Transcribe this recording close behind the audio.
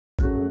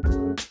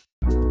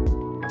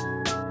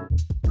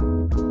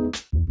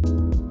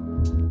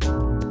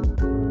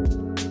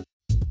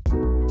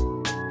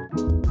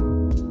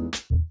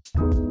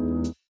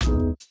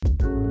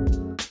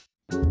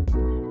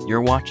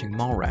watching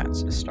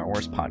Mallrats, a Star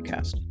Wars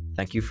podcast.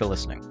 Thank you for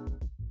listening.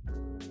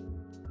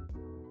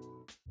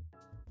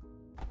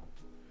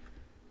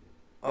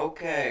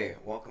 Okay,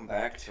 welcome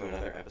back to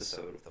another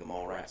episode of the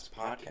Mallrats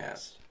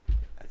podcast.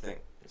 I think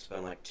it's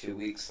been like 2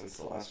 weeks since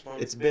the last one.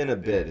 It's been a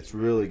bit. It's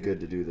really good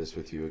to do this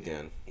with you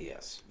again.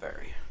 Yes,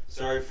 very.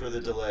 Sorry for the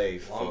delay,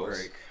 folks. Long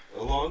break.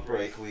 A long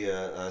break. We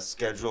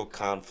scheduled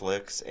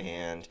conflicts,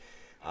 and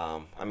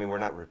we're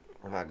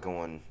not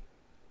going,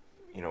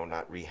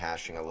 not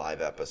rehashing a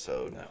live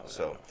episode.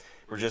 No.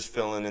 We're just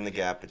filling in the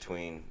gap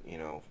between,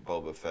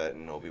 Boba Fett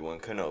and Obi-Wan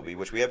Kenobi,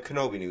 which we have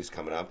Kenobi news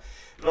coming up,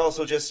 but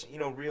also just,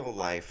 real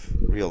life.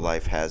 Real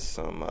life has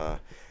some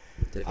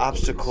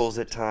obstacles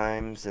at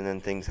times, and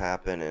then things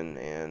happen,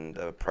 and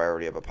the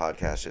priority of a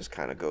podcast just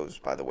kind of goes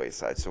by the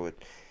wayside. So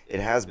it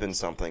has been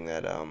something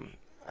that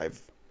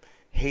I've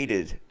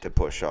hated to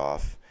push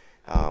off.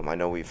 I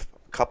know we've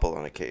a couple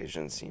on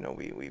occasions,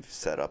 we've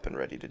set up and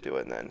ready to do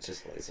it, and then It's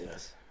just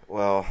laziness.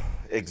 well,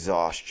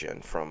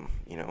 exhaustion from,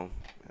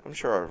 I'm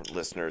sure our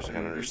listeners can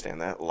understand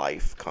that.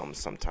 Life comes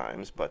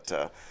sometimes. But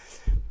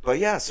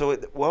yeah, so,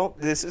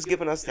 this has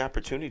given us the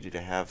opportunity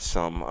to have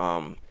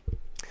some,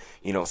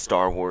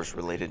 Star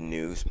Wars-related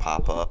news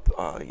pop up,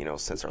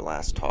 since our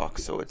last talk.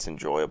 So it's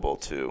enjoyable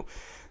to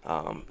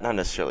not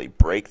necessarily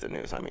break the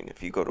news. I mean,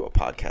 if you go to a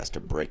podcast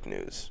to break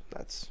news,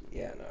 that's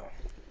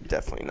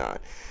definitely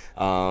not.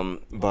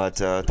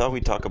 But I thought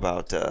we'd talk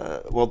about,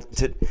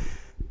 to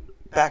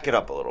back it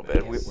up a little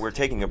bit. Yes. We're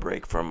taking a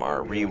break from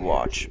our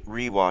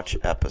rewatch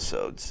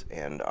episodes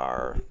and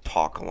our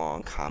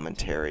talk-along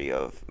commentary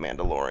of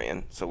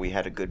Mandalorian. So we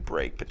had a good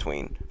break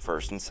between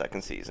first and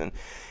second season.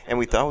 And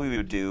we thought we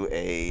would do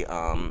a,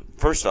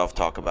 first off,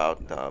 talk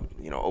about,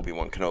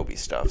 Obi-Wan Kenobi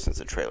stuff since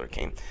the trailer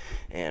came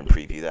and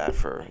preview that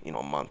for,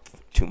 a month,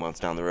 2 months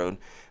down the road.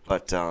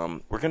 But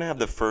we're going to have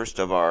the first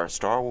of our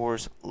Star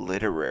Wars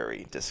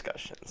literary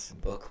discussions.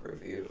 Book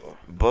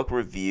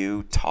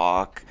review,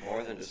 talk.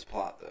 More than just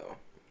plot, though.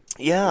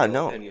 Yeah,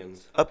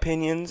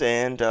 opinions,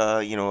 and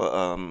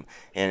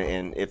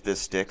and if this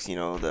sticks,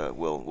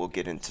 we'll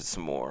get into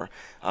some more.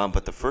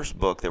 But the first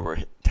book that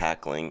we're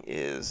tackling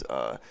is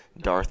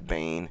Darth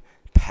Bane,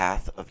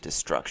 Path of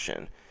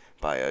Destruction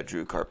by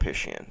Drew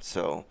Karpyshyn.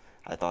 So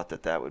I thought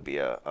that would be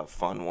a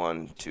fun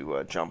one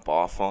to jump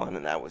off on,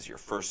 and that was your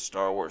first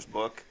Star Wars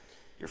book,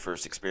 your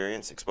first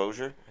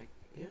exposure.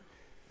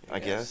 I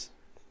guess.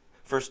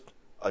 First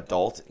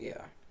adult.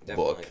 Yeah.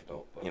 Book.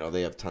 Adult book.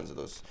 They have tons of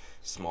those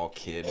small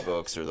kid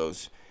books, or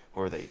those,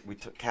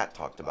 Kat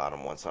talked about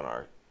them once on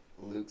our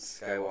Luke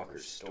Skywalker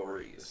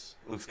stories.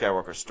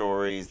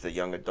 The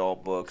young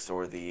adult books,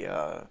 or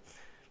the,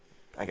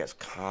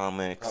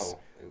 comics. Oh,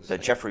 it was the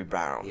Jeffrey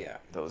Brown. Yeah.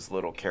 Those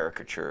little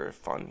caricature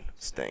fun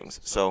things.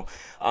 So,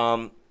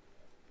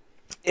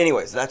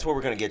 anyways, that's what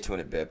we're going to get to in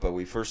a bit, but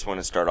we first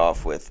want to start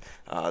off with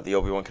the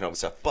Obi-Wan Kenobi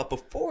stuff. But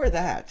before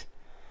that,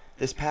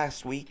 this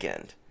past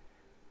weekend,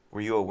 were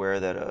you aware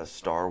that a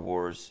Star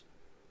Wars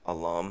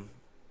alum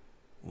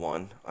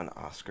won an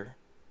Oscar?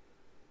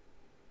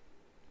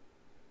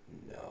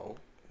 No.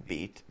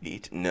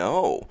 Beat.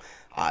 No,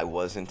 I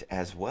wasn't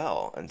as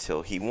well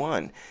until he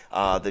won.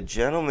 The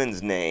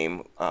gentleman's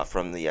name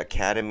from the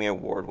Academy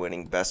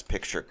Award-winning Best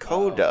Picture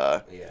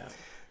Coda,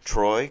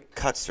 Troy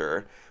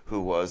Kutzer,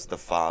 who was the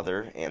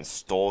father and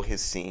stole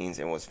his scenes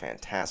and was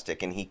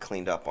fantastic, and he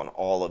cleaned up on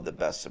all of the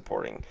Best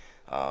Supporting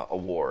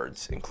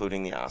awards,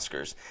 including the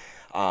Oscars.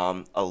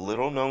 A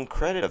little-known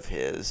credit of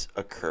his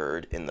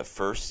occurred in the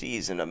first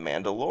season of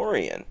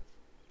Mandalorian.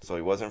 So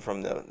he wasn't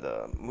from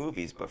the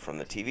movies, but from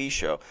the TV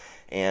show.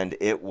 And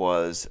it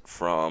was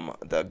from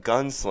the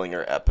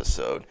Gunslinger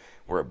episode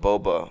where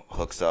Boba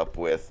hooks up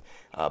with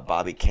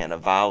Bobby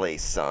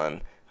Cannavale's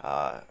son,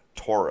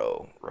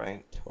 Toro,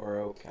 right?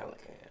 Toro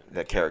Calican.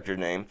 The character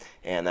name.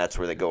 And that's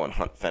where they go and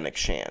hunt Fennec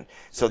Shan.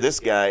 So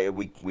this guy,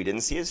 we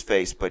didn't see his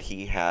face, but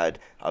he had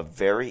a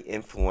very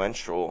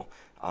influential,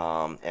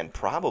 and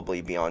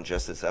probably beyond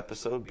just this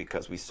episode,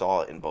 because we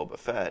saw it in Boba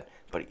Fett,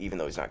 but even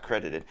though he's not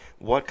credited,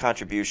 what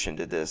contribution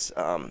did this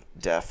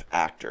deaf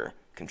actor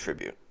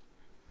contribute?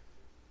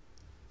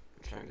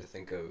 I'm trying to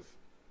think of...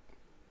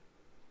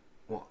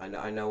 Well,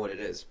 I know what it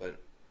is, but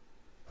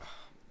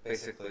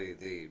basically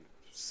the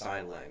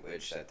sign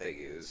language that they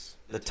use.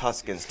 The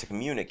Tuskens to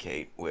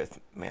communicate with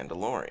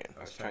Mandalorian.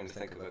 I was trying to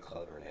think of a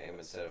clever name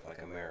instead of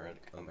like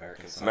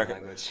American Sign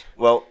Language.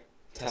 Well,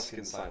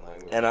 Tusken Sign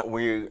Language.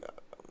 And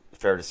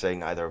fair to say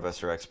neither of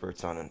us are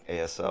experts on an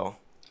ASL.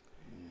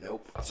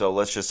 Nope. So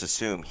let's just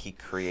assume he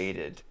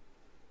created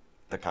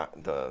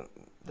the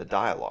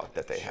dialogue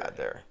that they had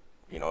there.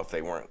 If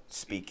they weren't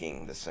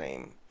speaking the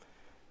same,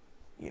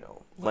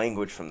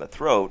 language from the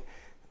throat,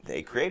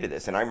 they created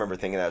this. And I remember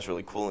thinking that was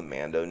really cool, and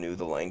Mando knew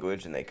the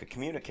language and they could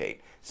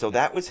communicate. So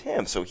that was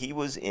him. So he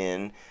was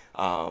in,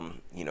 a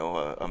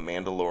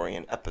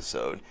Mandalorian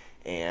episode,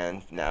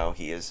 and now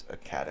he is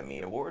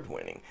Academy Award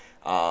winning.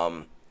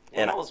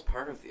 And I was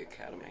part of the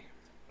Academy.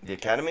 The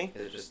Academy?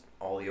 Is it just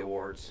all the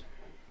awards?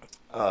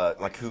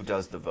 Like who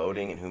does the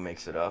voting and who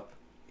makes it up?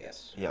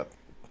 Yes. Yep.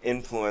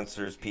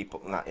 Influencers,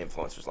 people, not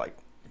influencers like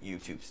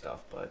YouTube stuff,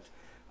 but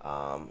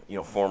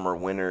former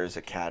winners,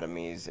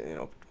 academies,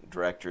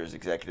 directors,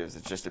 executives.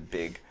 It's just a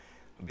big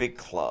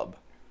club,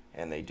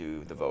 and they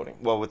do the voting.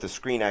 Well, with the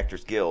Screen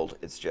Actors Guild,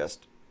 it's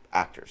just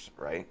actors,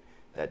 right,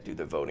 that do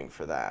the voting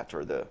for that,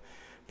 or the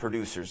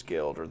Producers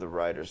Guild, or the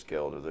Writers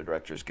Guild, or the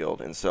Directors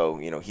Guild. And so,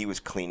 he was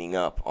cleaning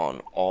up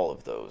on all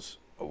of those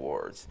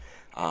awards.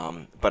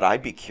 But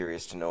I'd be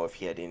curious to know if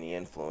he had any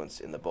influence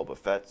in the Boba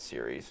Fett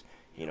series.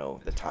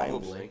 The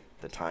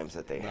times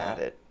that they had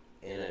it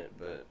in it,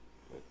 but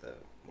with the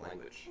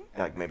language.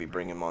 Like maybe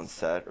bring him on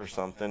set or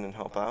something and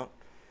help out.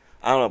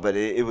 I don't know, but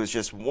it was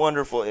just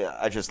wonderful.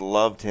 I just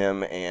loved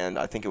him, and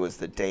I think it was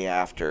the day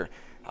after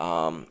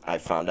I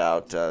found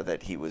out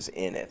that he was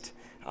in it,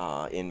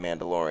 in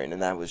Mandalorian,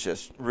 and that was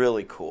just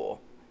really cool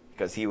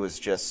because he was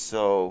just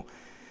so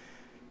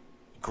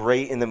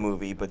great in the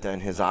movie, but then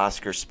his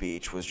Oscar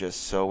speech was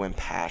just so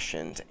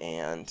impassioned,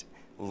 and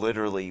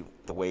literally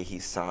the way he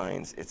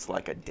signs, it's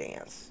like a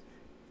dance.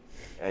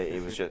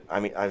 It was just,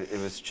 it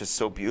was just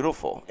so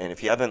beautiful. And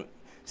if you haven't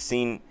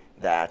seen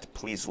that,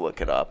 please look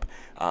it up.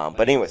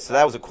 But anyway, so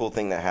that was a cool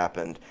thing that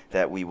happened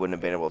that we wouldn't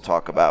have been able to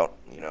talk about,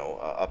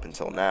 up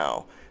until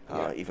now,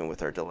 even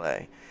with our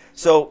delay.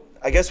 So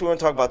I guess we want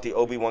to talk about the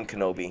Obi-Wan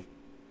Kenobi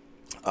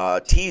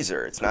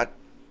teaser. It's not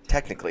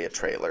technically a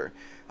trailer.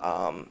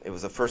 It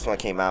was the first one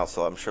that came out,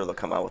 so I'm sure they'll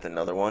come out with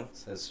another one. It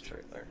says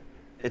trailer.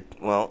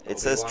 It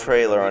says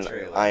trailer on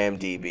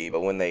IMDb, but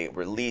when they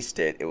released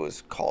it, it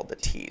was called the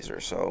teaser.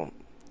 So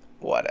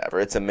whatever.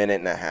 It's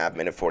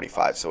 1.5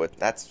 45, so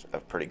that's a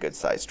pretty good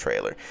sized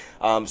trailer.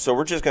 So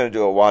we're just going to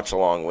do a watch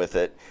along with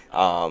it.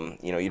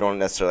 You don't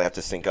necessarily have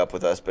to sync up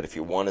with us, but if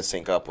you want to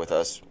sync up with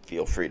us,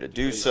 feel free to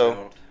do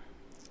so.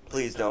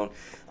 Please don't.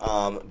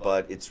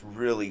 But it's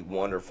really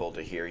wonderful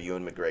to hear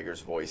Ewan McGregor's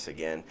voice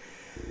again.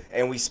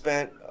 And we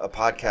spent a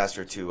podcast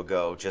or two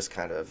ago just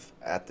kind of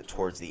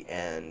towards the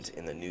end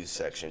in the news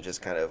section,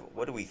 just kind of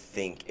what do we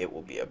think it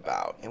will be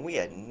about? And we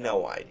had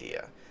no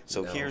idea.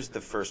 So here's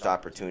the first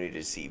opportunity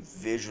to see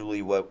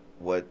visually what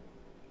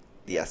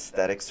the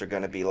aesthetics are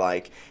going to be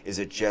like. Is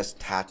it just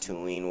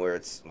Tatooine where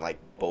it's like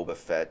Boba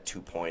Fett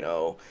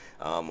 2.0,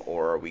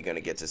 or are we going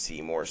to get to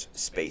see more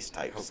space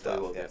type stuff?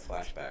 Hopefully we'll get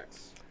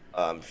flashbacks.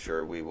 I'm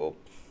sure we will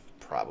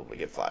probably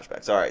get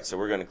flashbacks. All right, so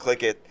we're going to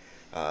click it.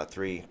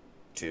 3,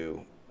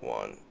 2,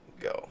 1,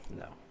 go.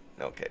 No.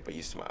 Okay, but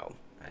you smiled.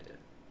 I did.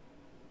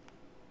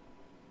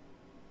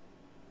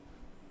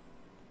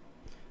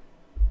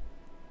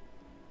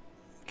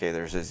 Okay,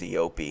 there's a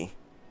Zeope,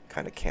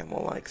 kind of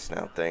camel-like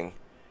snout thing.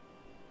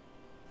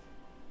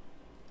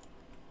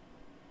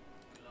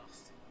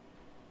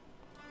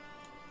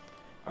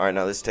 All right,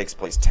 now this takes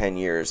place 10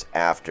 years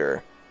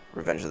after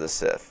Revenge of the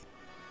Sith.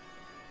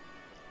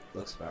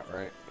 Looks about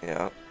right.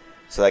 Yeah.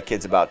 So that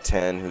kid's about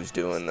 10 who's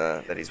doing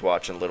that he's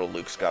watching little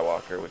Luke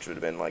Skywalker, which would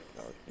have been like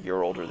a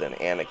year older than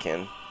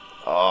Anakin.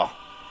 Oh.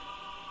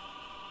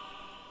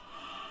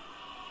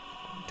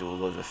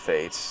 Duel of the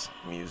Fates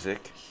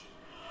music.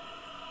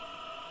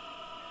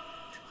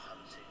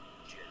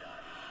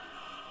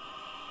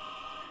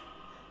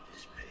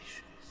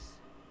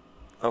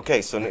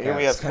 Okay, so here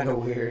we have. Kind of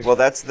weird. Well,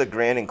 that's the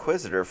Grand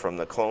Inquisitor from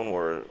the Clone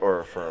Wars,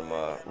 or from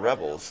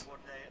Rebels.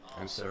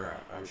 I'm sure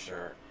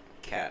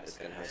Cat is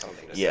gonna have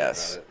something to Yes.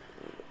 say about it.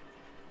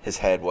 His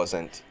head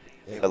wasn't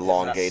It's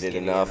elongated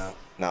not enough.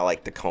 Not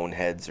like the cone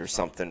heads or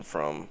something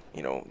from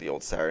the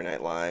old Saturday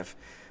Night Live.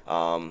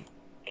 And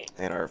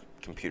our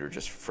computer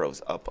just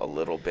froze up a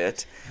little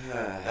bit.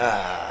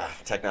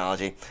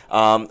 Technology.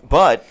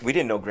 But we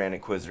didn't know Grand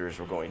Inquisitors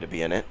were going to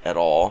be in it at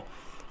all.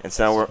 And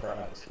so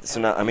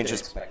now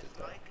just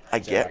I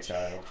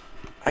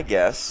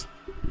guess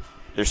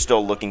they're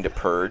still looking to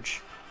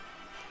purge.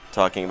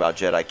 Talking about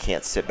Jedi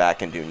can't sit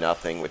back and do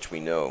nothing, which we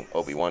know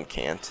Obi-Wan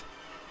can't.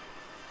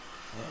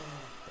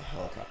 The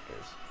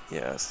helicopters.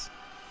 Yes.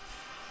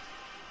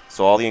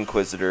 So all the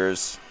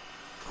Inquisitors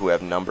who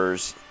have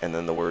numbers and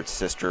then the word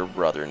sister,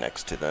 brother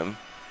next to them.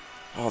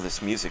 Oh,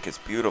 this music is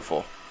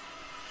beautiful.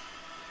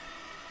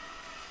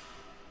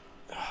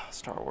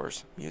 Star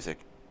Wars music.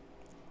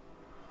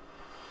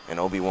 And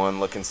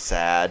Obi-Wan looking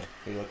sad.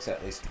 He looks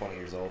at least 20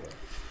 years older.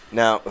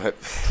 Now,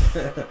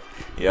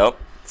 yep,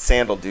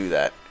 Sand will do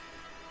that.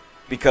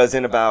 Because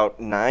in about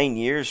 9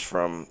 years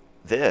from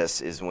this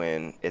is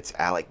when it's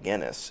Alec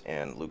Guinness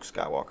and Luke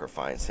Skywalker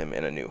finds him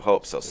in A New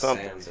Hope. So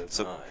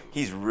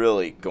he's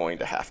really going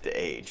to have to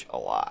age a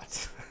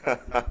lot.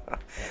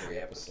 Every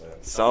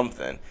episode.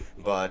 Something.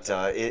 But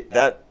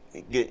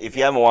if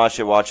you haven't watched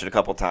it, watch it a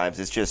couple times.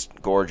 It's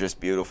just gorgeous,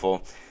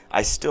 beautiful.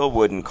 I still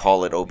wouldn't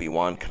call it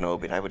Obi-Wan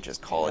Kenobi. I would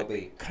just call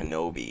it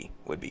Kenobi.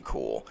 Would be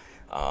cool.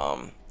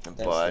 That's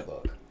the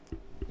book.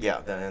 Yeah,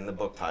 then the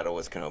book title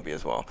was Kenobi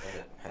as well. And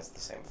it has the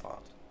same font.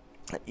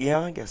 Yeah,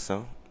 I guess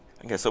so.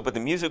 But the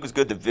music was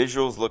good. The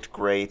visuals looked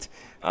great.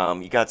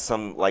 You got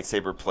some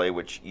lightsaber play,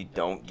 which you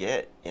don't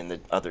get in the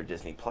other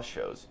Disney Plus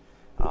shows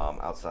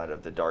outside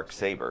of the dark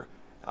saber.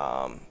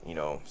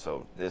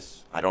 So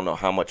this, I don't know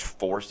how much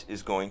force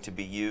is going to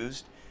be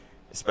used,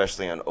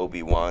 especially on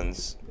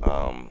Obi-Wan's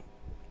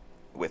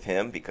with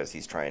him because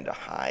he's trying to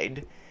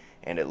hide.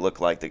 and it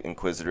looked like the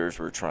Inquisitors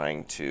were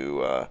trying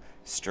to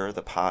stir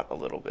the pot a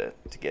little bit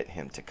to get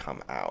him to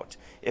come out.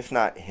 If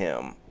not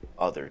him,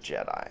 other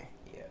Jedi.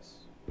 Yes.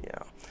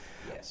 Yeah.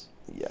 Yes.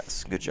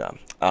 Yes. Good job.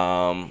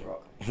 You're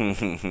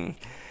welcome.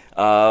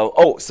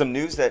 Some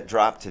news that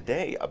dropped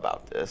today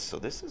about this. So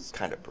this is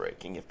kind of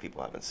breaking if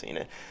people haven't seen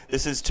it.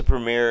 This is to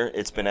premiere.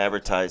 It's been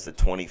advertised the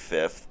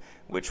 25th,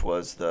 which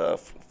was the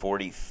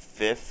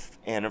 45th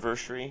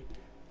anniversary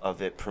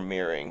of it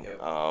premiering,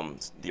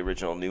 the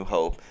original New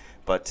Hope.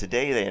 But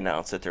today they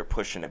announced that they're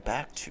pushing it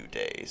back 2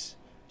 days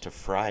to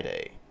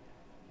Friday.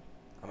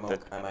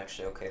 I'm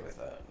actually okay with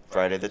that.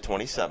 Friday the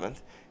 27th.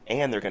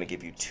 And they're going to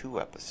give you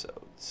 2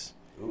 episodes.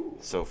 Ooh.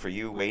 So for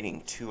you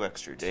waiting 2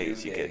 extra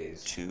days, 2 you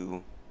days. get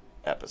 2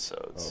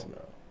 episodes. Oh,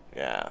 no.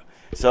 Yeah.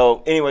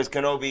 So, anyways,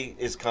 Kenobi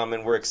is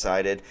coming. We're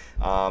excited.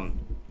 2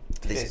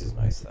 days is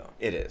nice, though.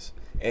 It is.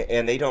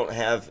 And they don't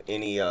have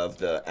any of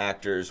the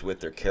actors with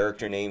their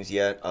character names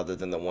yet, other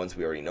than the ones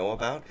we already know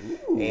about.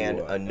 Ooh. And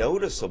a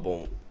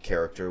noticeable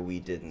character we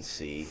didn't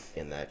see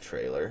in that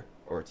trailer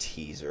or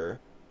teaser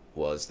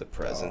was the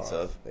presence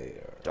of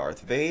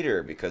Darth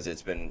Vader, because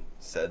it's been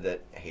said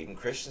that Hayden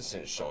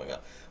Christensen is showing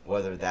up.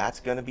 Whether that's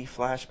going to be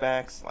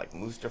flashbacks, like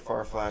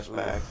Mustafar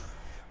flashbacks,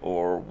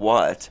 or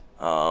what,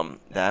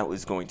 that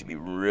was going to be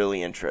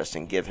really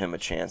interesting. Give him a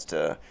chance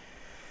to,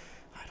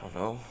 I don't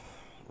know,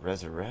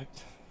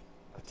 resurrect,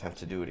 attempt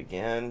to do it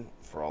again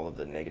for all of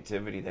the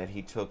negativity that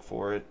he took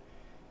for it.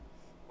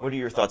 What are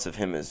your thoughts of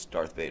him as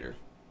Darth Vader?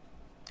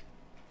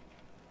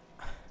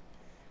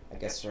 I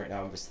guess right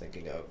now I'm just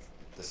thinking of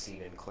the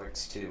scene in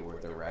Clerks 2 where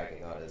they're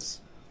ragging on his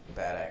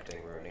bad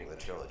acting ruining the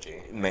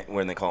trilogy.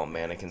 When they call him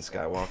Mannequin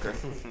Skywalker?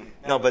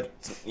 No, but,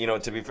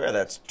 to be fair,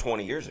 that's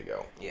 20 years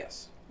ago.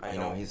 Yes.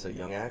 He's a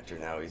young actor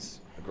now.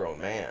 He's a grown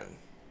man.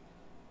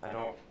 I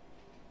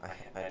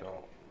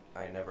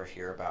never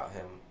hear about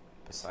him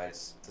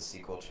besides the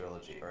sequel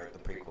trilogy or the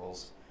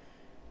prequels.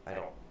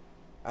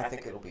 I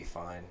think it'll be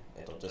fine.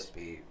 It'll just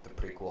be the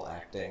prequel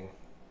acting,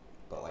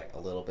 but like a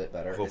little bit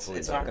better. Hopefully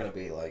it's not going to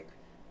be like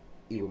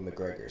Ewan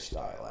McGregor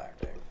style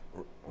acting.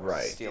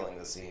 Right. Stealing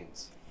the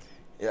scenes.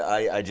 Yeah,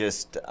 I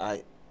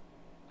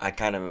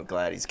kind of am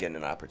glad he's getting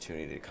an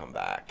opportunity to come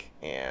back,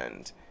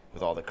 and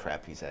with all the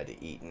crap he's had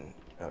to eat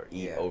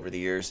over the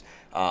years.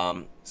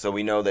 So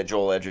we know that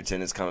Joel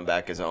Edgerton is coming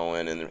back as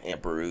Owen, and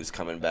Aunt Beru's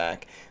coming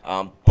back.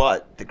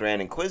 But the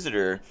Grand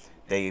Inquisitor,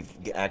 they've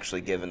actually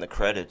given the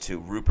credit to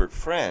Rupert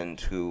Friend,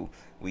 who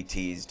we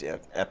teased an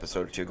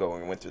episode or two ago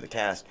when we went through the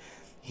cast.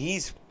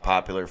 He's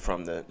popular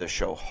from the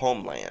show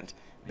Homeland,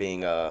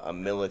 being a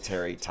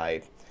military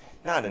type,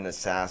 not an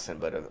assassin,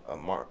 but a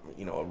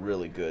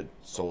really good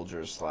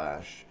soldier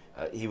slash.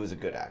 He was a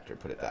good actor,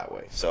 put it that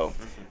way. So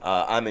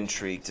I'm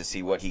intrigued to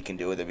see what he can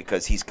do with it,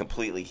 because he's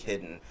completely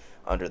hidden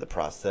under the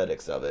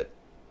prosthetics of it.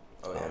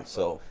 Oh, yeah.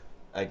 So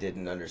I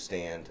didn't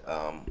understand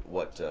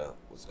what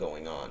was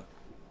going on.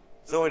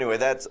 So anyway,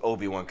 that's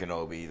Obi-Wan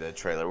Kenobi, the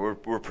trailer.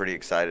 We're pretty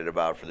excited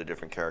about for the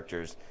different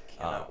characters.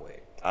 Cannot wait.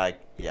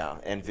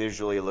 And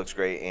visually it looks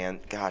great. And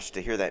gosh,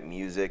 to hear that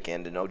music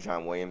and to know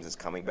John Williams is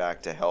coming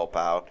back to help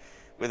out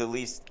with at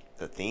least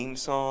the theme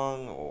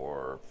song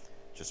or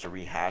just a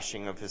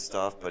rehashing of his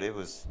stuff. But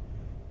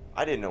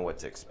I didn't know what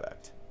to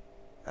expect.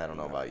 I don't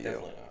know about you.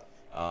 Definitely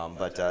not.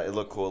 But it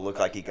looked cool. It looked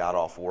like he got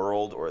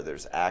off-world, or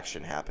there's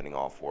action happening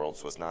off-world,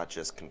 so it's not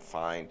just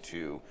confined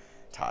to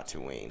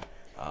Tatooine.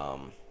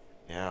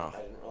 Yeah.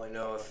 I didn't really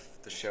know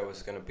if the show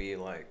was going to be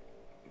like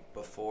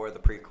before the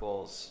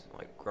prequels,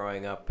 like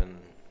growing up in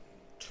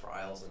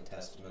Trials and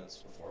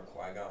Testaments before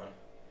Qui-Gon.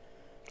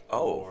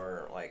 Oh.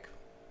 Or like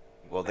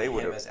they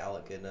would him have. as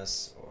Alec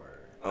Guinness,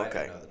 or Okay.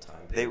 I don't know the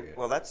time period.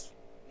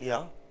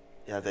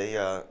 They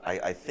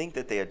I think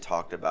that they had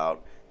talked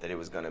about that it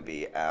was going to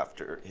be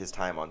after his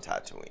time on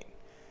Tatooine,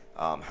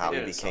 how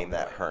he became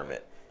that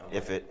hermit. Okay.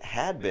 If it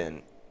had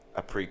been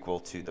a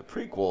prequel to the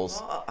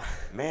prequels,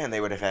 man, they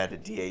would have had to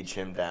de-age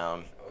him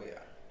down Oh yeah.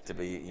 to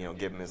be,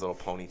 give him his little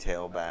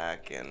ponytail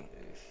back and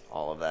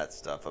all of that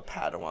stuff, a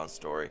Padawan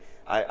story.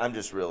 I'm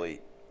just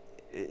really...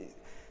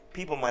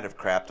 people might have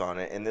crapped on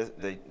it, and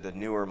the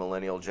newer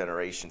millennial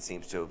generation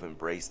seems to have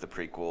embraced the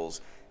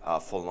prequels.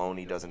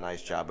 Filoni does a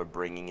nice job of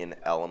bringing in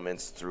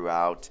elements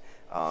throughout,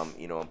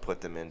 and put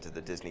them into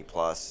the Disney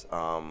Plus,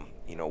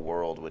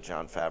 world with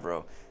Jon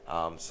Favreau.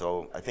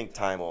 So I think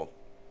time will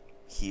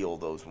heal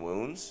those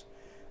wounds.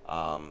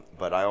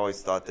 But I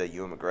always thought that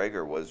Ewan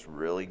McGregor was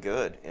really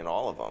good in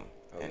all of them,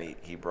 and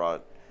he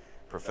brought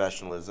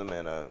professionalism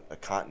and a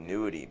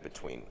continuity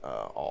between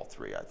all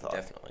three, I thought.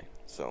 Definitely.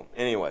 So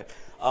anyway,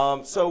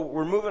 so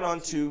we're moving on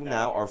to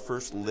now our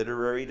first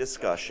literary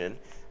discussion.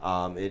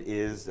 It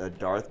is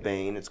Darth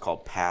Bane. It's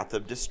called Path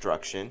of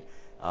Destruction.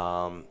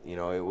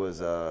 It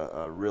was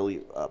a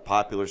really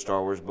popular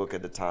Star Wars book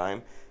at the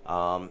time.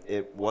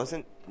 It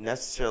wasn't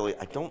necessarily,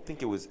 I don't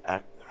think it was,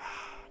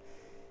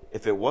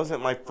 if it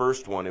wasn't my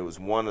first one, it was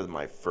one of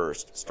my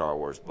first Star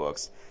Wars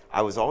books.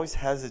 I was always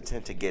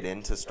hesitant to get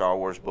into Star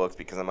Wars books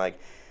because I'm like,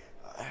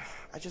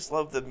 I just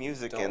love the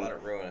music Don't let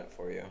it ruin it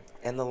for you.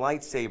 and the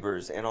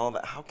lightsabers and all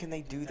that. How can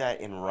they do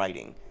that in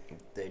writing?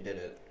 They did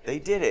it. They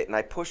did it, and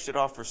I pushed it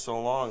off for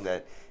so long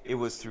that it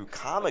was through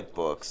comic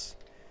books,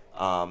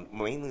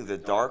 mainly the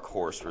Dark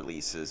Horse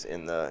releases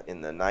in the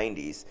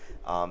 90s,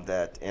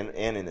 that and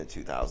in the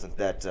 2000s,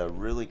 that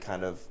really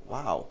kind of,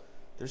 wow,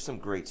 there's some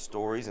great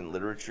stories and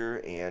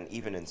literature, and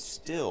even in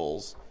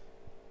stills,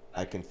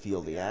 I can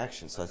feel the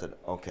action. So I said,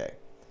 okay,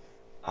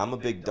 I'm a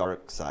big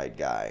dark side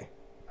guy.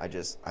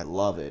 I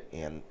love it,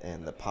 and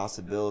the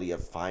possibility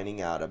of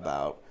finding out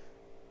about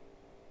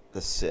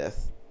the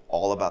Sith,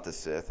 all about the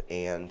Sith,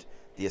 and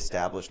the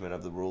establishment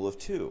of the Rule of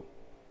Two,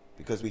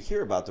 because we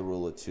hear about the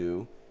Rule of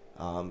Two,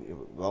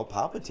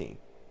 Palpatine,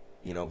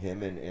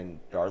 him and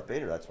Darth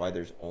Vader. That's why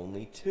there's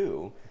only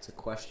two. It's a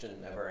question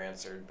never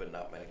answered, but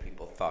not many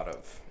people thought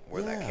of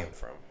where that came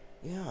from.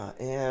 Yeah,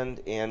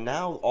 and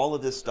now all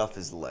of this stuff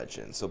is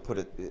legend. So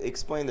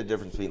explain the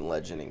difference between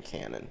legend and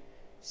canon.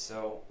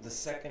 So the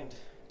second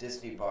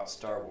Disney bought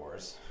Star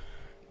Wars,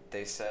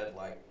 they said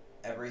like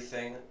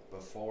everything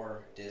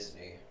before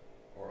Disney,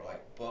 or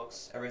like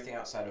books, everything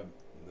outside of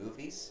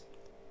movies,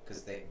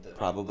 because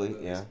probably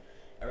movies, yeah.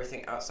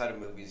 Everything outside of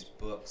movies,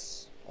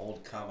 books,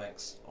 old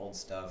comics, old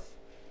stuff,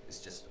 is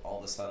just all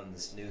of a sudden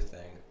this new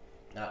thing.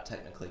 Not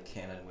technically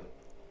canon with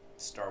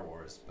Star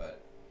Wars,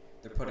 but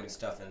they're putting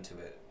stuff into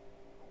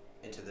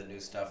the new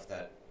stuff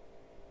that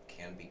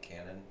can be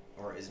canon,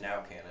 or is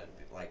now canon,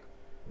 like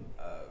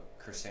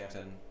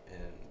Chrysanthemum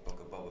in Book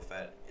of Boba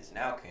Fett is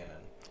now canon.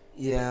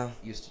 Yeah.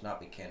 It used to not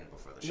be canon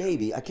before the show.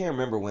 Maybe. I can't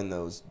remember when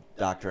those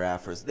Dr.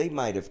 Aphras, they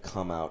might have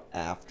come out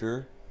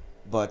after,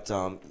 but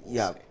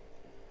yeah. See.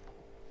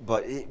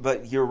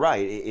 But you're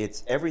right.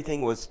 It's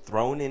everything was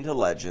thrown into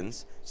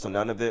legends, so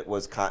none of it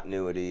was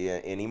continuity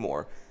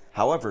anymore.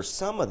 However,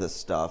 some of the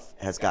stuff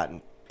has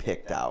gotten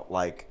picked out,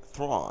 like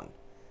Thrawn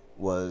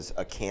was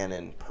a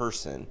canon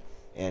person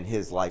and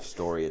his life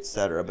story,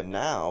 etc. But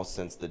now,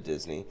 since the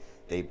Disney,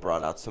 they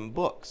brought out some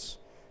books.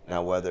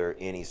 Now, whether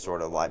any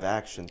sort of live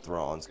action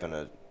Thrawn's going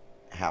to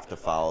have to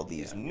follow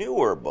these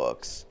newer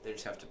books, they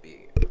just have to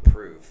be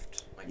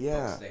approved. Like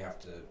books, they have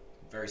to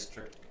very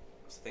strict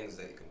things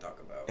that you can talk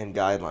about and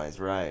guidelines.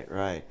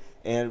 Right.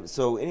 And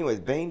so, anyways,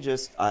 Bane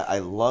I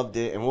loved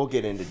it, and we'll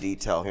get into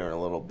detail here in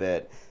a little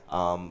bit.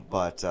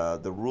 But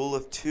the Rule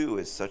of Two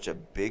is such a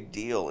big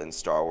deal in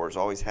Star Wars,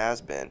 always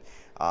has been.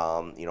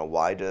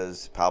 Why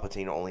does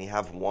Palpatine only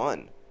have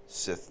one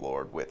Sith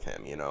Lord with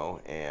him?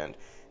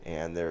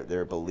 And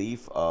their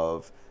belief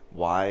of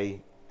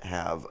why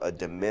have a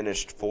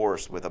diminished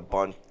force with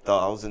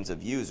thousands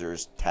of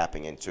users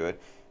tapping into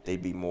it.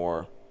 They'd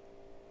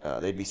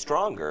be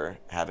stronger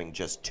having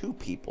just two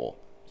people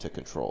to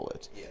control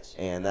it. Yes.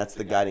 And that's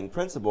the guiding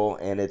principle,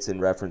 and it's in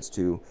reference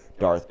to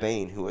Darth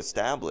Bane, who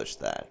established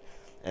that.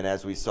 And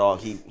as we saw,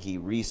 he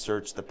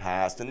researched the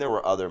past, and there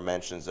were other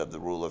mentions of the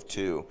Rule of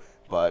Two,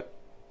 but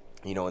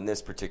in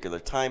this particular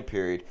time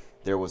period,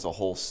 there was a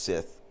whole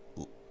Sith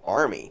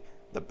army,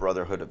 the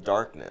Brotherhood of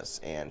Darkness,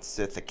 and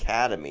Sith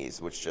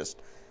academies, which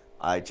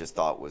I just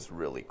thought was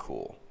really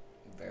cool.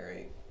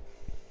 Very,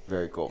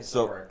 very cool.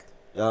 Historic.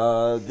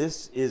 So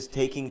this is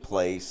taking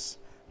place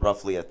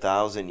roughly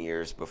 1,000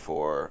 years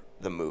before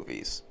the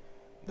movies.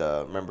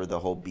 Remember the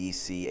whole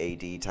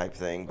BC AD type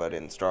thing, but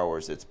in Star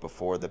Wars it's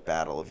before the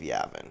Battle of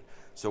Yavin.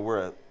 So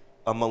we're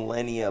a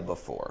millennia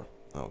before.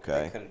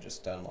 Okay. They could have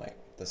just done like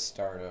the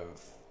start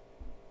of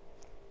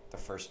the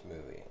first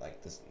movie,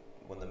 like this.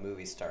 When the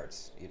movie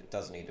starts, it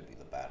doesn't need to be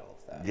the battle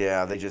of that.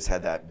 Yeah, they just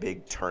had that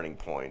big turning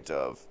point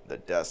of the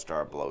Death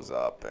Star blows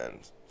up and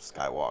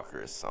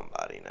Skywalker is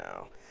somebody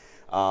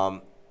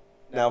now.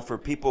 Now, for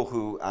people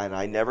who, and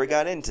I never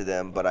got into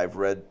them, but I've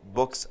read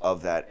books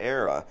of that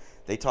era,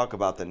 they talk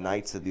about the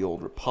Knights of the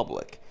Old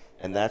Republic,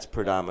 and that's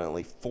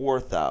predominantly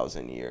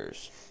 4,000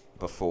 years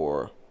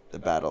before the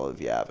Battle of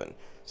Yavin.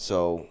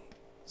 So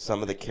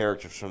some of the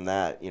characters from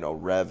that,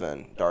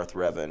 Revan, Darth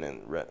Revan,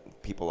 and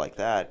people like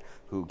that,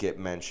 who get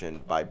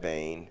mentioned by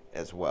Bane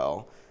as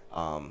well,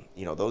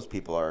 those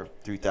people are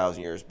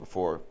 3,000 years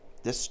before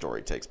this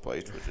story takes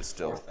place, which is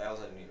still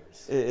 4,000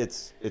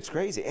 years. It's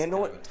crazy. And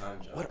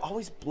what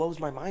always blows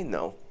my mind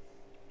though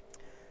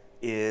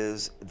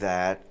is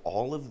that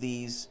all of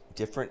these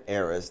different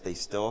eras, they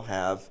still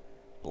have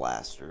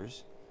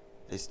blasters,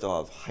 they still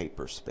have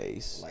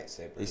hyperspace,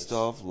 lightsabers. They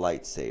still have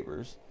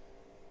lightsabers.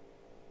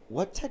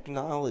 What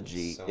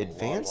technology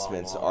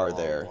advancements are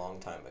there? Long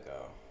time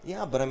ago.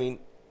 Yeah, but I mean,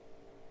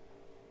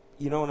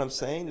 you know what I'm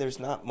saying? There's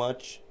not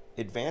much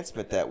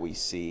advancement that we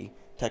see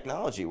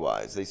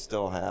technology-wise. They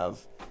still have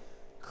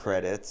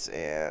credits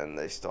and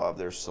they still have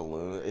their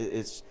saloon.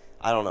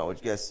 I don't know. I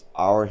guess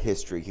our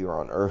history here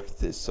on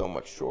Earth is so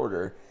much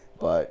shorter,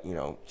 but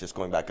just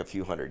going back a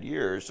few hundred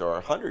years or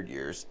 100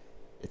 years,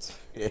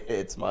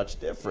 it's much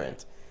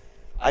different.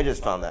 I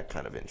just found that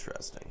kind of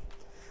interesting.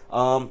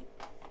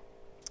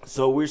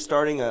 So we're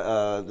starting,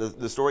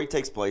 the story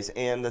takes place,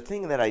 and the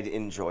thing that I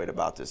enjoyed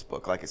about this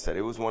book, like I said,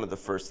 it was one of the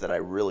first that I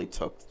really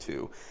took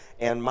to.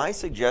 And my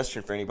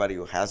suggestion for anybody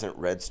who hasn't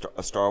read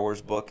a Star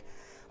Wars book,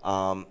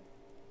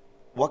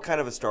 what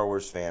kind of a Star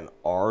Wars fan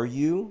are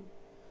you?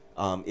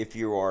 If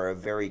you are a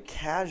very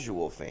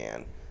casual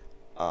fan,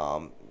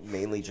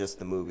 mainly just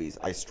the movies,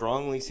 I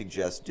strongly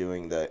suggest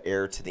doing the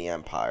Heir to the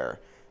Empire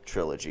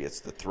trilogy. It's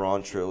the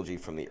Thrawn trilogy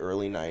from the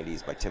early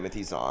 90s by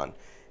Timothy Zahn.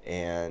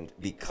 And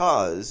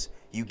because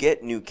you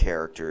get new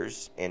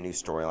characters and new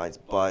storylines,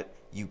 but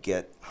you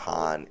get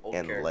Han Old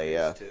and characters,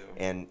 Leia too.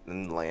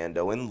 and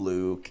Lando and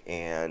Luke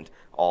and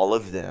all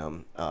of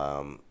them.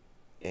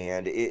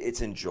 And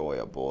it's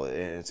enjoyable, and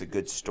it's a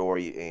good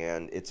story,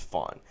 and it's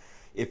fun.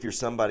 If you're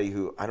somebody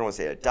who, I don't want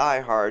to say a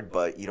diehard,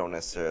 but you don't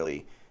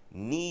necessarily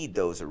need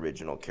those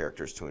original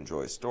characters to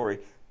enjoy a story,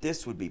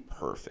 this would be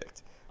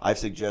perfect. I've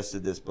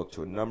suggested this book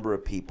to a number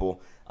of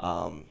people,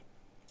 and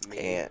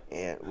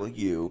well,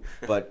 you,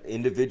 but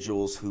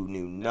individuals who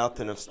knew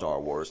nothing of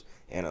Star Wars,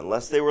 and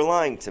unless they were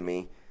lying to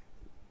me,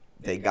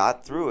 they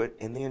got through it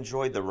and they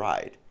enjoyed the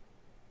ride.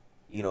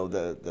 You know,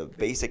 the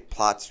basic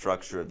plot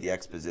structure of the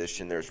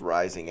exposition. There's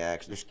rising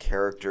action. There's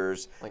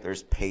characters.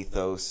 There's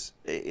pathos.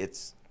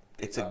 It's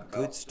a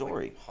good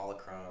story. Like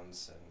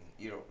holocrons,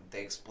 and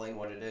they explain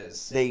what it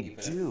is. They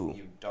Even do. If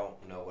you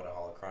don't know what a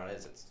holocron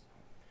is,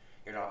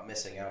 you're not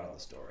missing out on the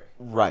story.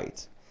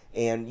 Right.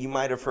 And you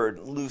might have heard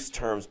loose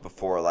terms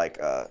before, like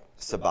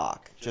sabacc,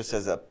 just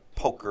as a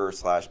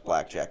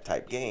poker/blackjack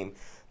type game.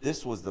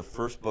 This was the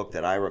first book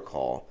that I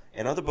recall,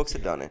 and other books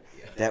have done it,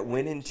 that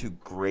went into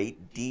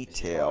great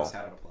detail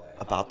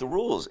about the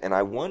rules. And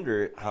I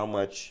wonder how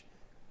much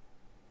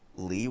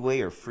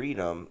leeway or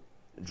freedom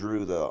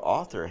Drew, the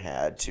author,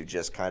 had to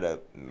just kind of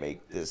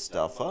make this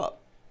stuff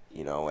up.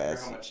 You know, I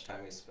wonder how much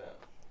time he spent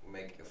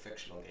making a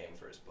fictional game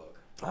for his book.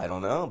 I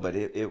don't know, but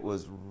it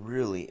was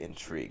really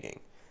intriguing.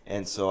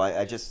 And so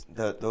I just,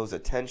 those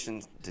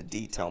attentions to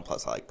detail,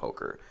 plus I like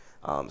poker.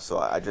 So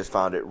I just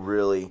found it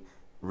really,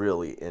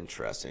 really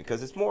interesting.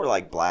 Because it's more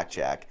like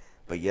blackjack,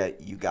 but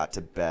yet you got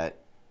to bet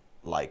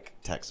like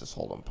Texas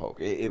Hold'em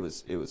poker. It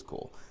was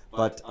cool.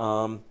 But,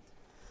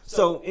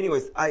 so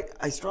anyways,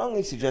 I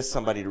strongly suggest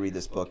somebody to read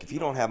this book. If you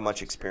don't have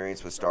much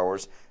experience with Star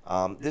Wars,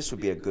 this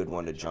would be a good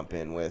one to jump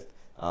in with.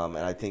 And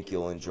I think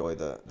you'll enjoy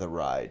the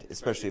ride,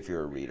 especially if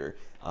you're a reader.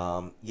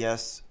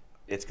 Yes,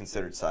 it's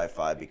considered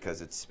sci-fi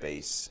because it's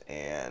space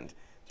and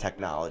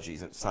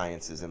technologies and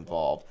sciences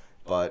involved,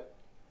 but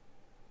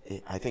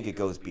I think it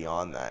goes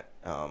beyond that.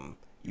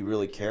 You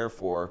really care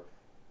for,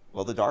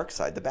 well, the dark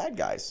side, the bad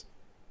guys.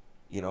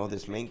 You know,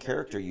 this main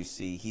character you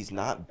see, he's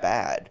not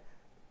bad,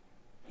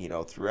 you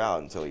know,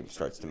 throughout until he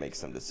starts to make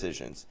some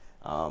decisions.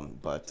 It's kind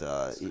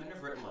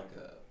of written like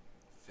a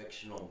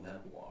fictional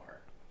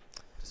memoir,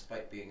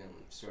 despite being in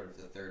sort of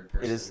the third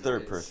person. It is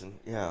third person,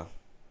 yeah.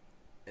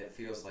 It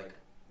feels like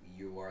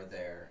you are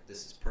there.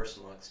 This is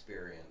personal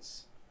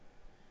experience.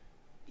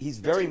 He's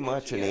very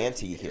much an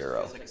anti-hero.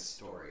 It feels like a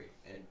story,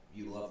 and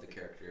you love the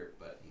character,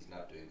 but he's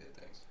not doing good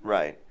things.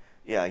 Right.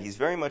 Yeah, he's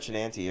very much an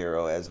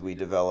anti-hero as we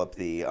develop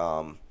the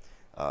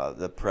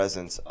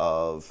presence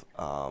of,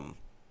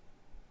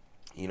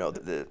 you know,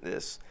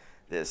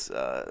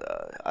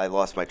 I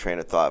lost my train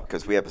of thought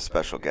because we have a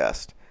special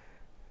guest.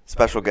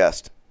 Special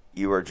guest,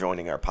 you are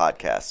joining our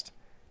podcast.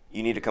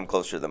 You need to come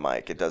closer to the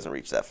mic. It doesn't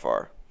reach that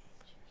far.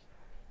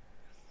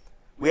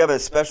 We have a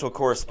special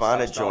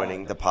correspondent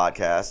joining the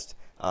podcast.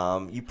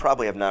 You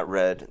probably have not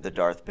read the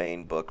Darth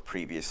Bane book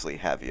previously,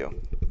 have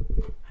you?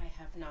 I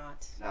have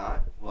not.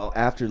 Not? Well,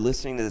 after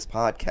listening to this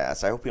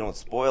podcast, I hope we don't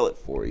spoil it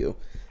for you,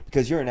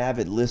 because you're an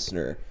avid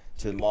listener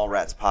to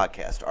Mallrats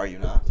podcast, are you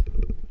not?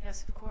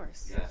 Yes, of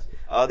course. Yes.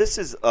 This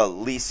is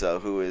Lisa,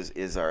 who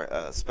is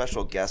our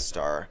special guest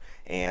star,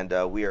 and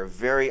we are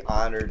very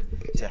honored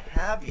to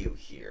have you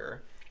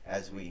here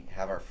as we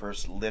have our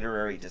first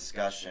literary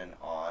discussion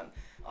on,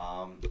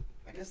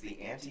 I guess,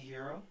 the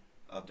anti-hero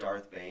of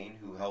Darth Bane,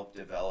 who helped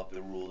develop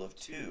the rule of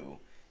two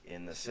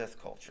in the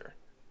Sith culture.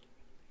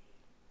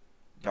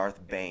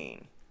 Darth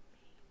Bane.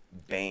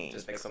 Bane.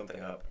 Just make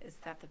something up. Is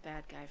that the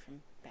bad guy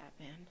from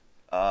Batman?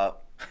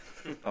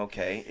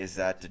 Okay, is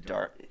that the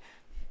Darth...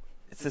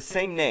 It's the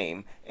same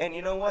name, and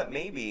you know what?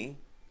 Maybe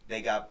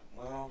they got,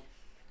 well,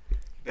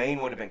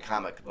 Bane would have been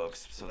comic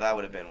books, so that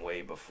would have been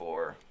way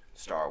before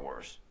Star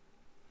Wars.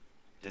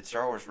 Did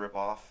Star Wars rip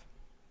off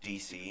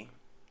DC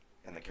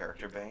and the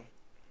character Bane?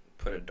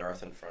 Put a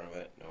Darth in front of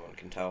it, no one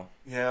can tell.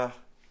 Yeah.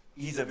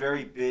 He's a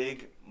very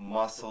big,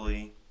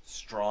 muscly,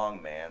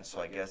 strong man, so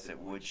I guess it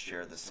would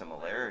share the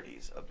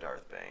similarities of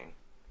Darth Bane.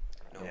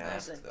 No Yeah.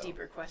 That's mask, a though.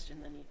 deeper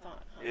question than you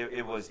thought, huh?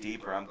 It was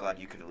deeper. I'm glad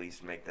you could at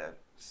least make that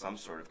some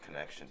sort of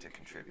connection to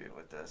contribute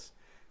with this.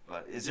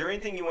 But is there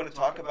anything you want to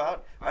talk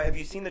about? Have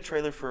you seen the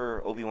trailer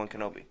for Obi-Wan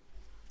Kenobi?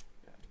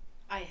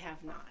 I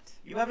have not.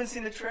 You haven't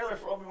seen the trailer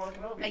for Obi-Wan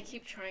Kenobi? I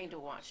keep trying to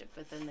watch it,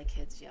 but then the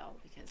kids yell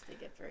because they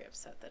get very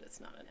upset that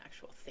it's not an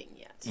actual thing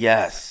yet.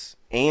 Yes.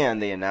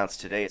 And they announced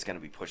today it's going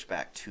to be pushed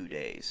back 2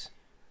 days.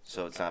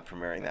 So it's not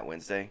premiering that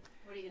Wednesday.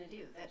 What are you going to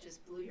do? That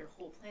just blew your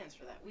whole plans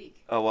for that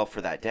week. Oh, well,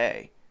 for that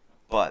day.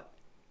 But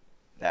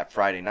that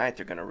Friday night,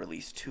 they're going to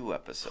release 2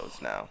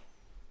 episodes now.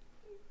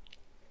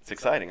 It's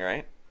exciting,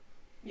 right?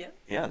 Yeah.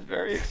 Yeah, it's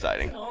very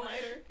exciting.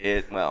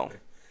 All-nighter. Well,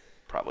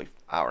 probably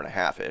hour and a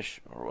half-ish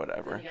or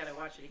whatever. Then you got to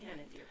watch it again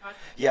and do your podcast.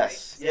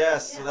 Yes, right?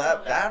 yes. Yeah, So all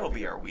night. that'll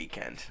be our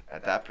weekend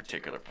at that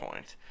particular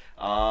point.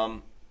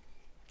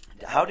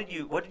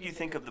 What did you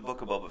think of the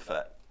Book of Boba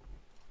Fett?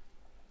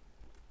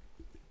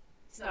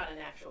 It's not an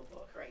actual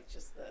book, right?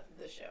 Just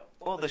the show.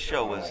 Well, the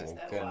show was. Oh,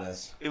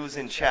 goodness. It was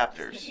in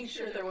chapters. Making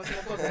sure there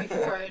wasn't a book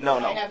before it. No.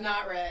 I have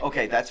not read.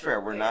 Okay, that's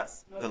fair. We're not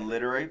Yes. the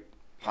literary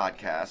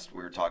podcast.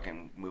 We were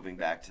talking moving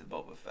back to the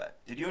Boba Fett.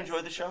 Did you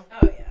enjoy the show?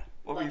 Oh yeah.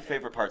 What were your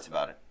favorite parts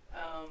about it?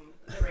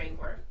 The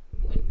Rancor.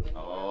 When he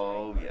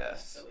Oh, went the Rancor,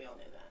 yes. So we all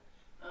knew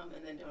that.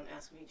 And then don't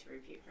ask me to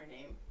repeat her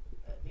name.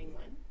 Ming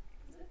Wen.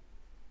 Is it?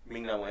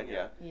 Ming Na Wen,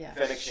 yeah. Yeah.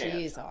 Fennec Shand.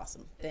 She's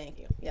awesome. Thank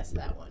you. Yes,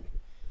 that one.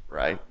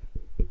 Right.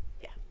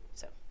 Yeah.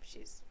 So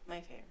she's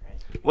my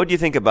favorite. What do you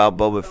think about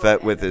Boba Fett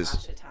and with his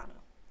Shaka Tano.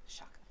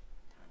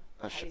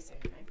 How do you say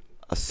her name?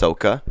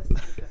 Ahsoka?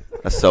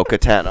 Ahsoka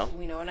Tano.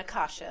 We know an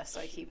Akasha, so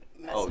I keep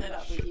messing Oh, it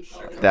up. We keep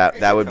calling her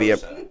That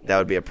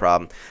would be a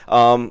problem.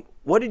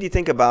 What did you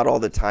think about all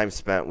the time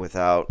spent with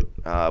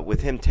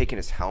him taking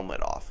his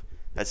helmet off?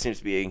 That seems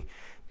to be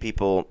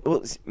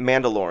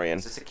Mandalorian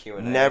Is this a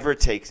Q&A? never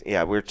takes.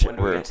 Yeah, When do we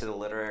we're get to the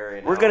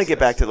literary we're gonna get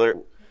back to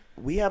analysis?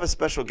 we have a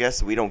special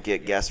guest. We don't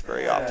get guests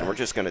very often. We're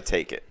just gonna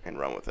take it and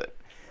run with it.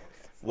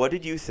 What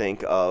did you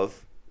think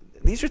of?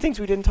 These are things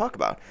we didn't talk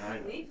about.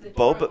 Leave the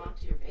door Boba. unlocked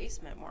to your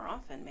basement more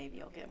often. Maybe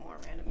you'll get more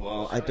random.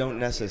 Well, people I showing don't up to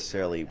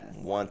necessarily your podcast.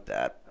 want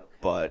that, Okay.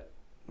 but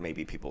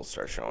maybe people will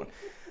start showing.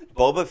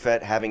 Boba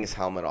Fett having his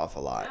helmet off a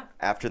lot. Yeah.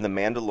 After the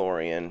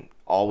Mandalorian,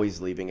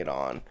 always leaving it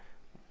on.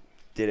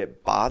 Did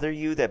it bother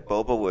you that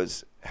Boba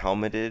was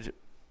helmeted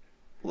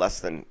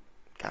less than,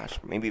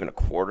 maybe even a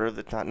quarter of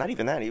the time? Not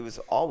even that. He was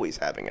always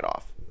having it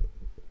off.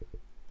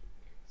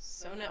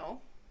 So no,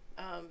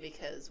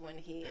 because when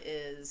he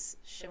is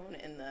shown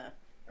in the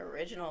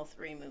original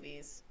 3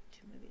 movies, 2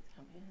 movies,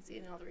 how many is he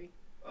in all 3?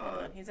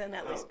 He's in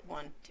at least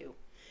 1, 2.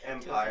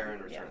 Empire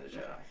and Yeah. Return of the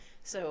Jedi.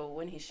 So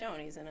when he's shown,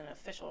 he's in an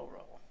official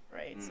role,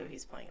 right? Mm. So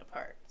he's playing a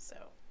part. So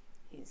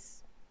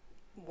he's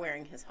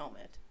wearing his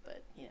helmet,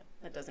 but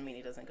that doesn't mean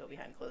he doesn't go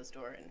behind closed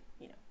door and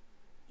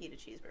eat a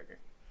cheeseburger.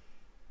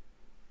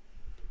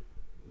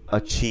 A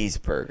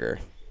cheeseburger.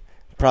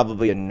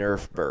 Probably a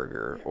Nerf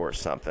burger or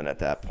something at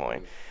that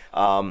point.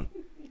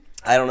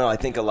 I don't know. I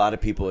think a lot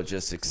of people had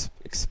just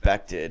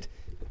expected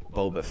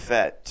Boba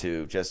Fett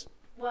to just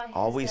Well, his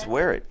always dad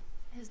wear didn't-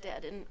 it. His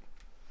dad didn't.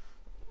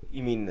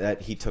 You mean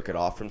that he took it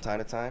off from time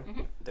to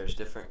time? There's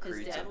different His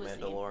creeds dad of was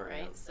the, Mandalorian.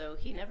 right? So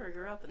he never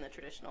grew up in the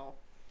traditional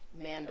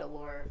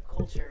Mandalore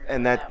culture.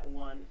 And of that-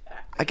 one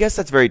factor. I guess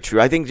that's very true.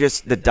 I think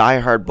just the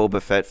diehard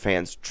Boba Fett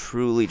fans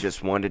truly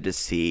just wanted to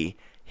see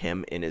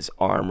him in his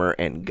armor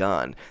and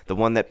gun. The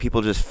one that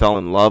people just fell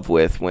in love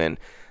with when,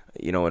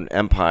 in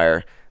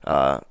Empire,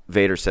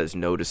 Vader says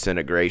no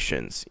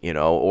disintegrations,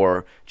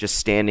 or just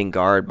standing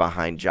guard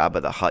behind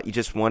Jabba the Hutt. You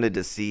just wanted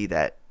to see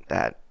that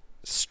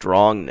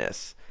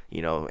strongness,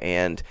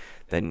 and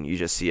then you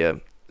just see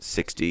a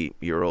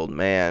 60-year-old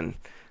man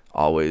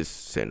always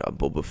saying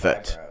Boba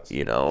Fett,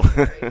 Very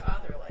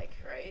father-like,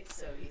 right?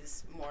 So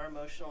he's more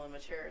emotional and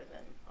mature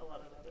than a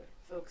lot of other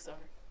folks are.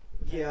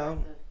 Yeah.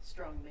 The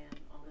strong man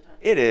all the time.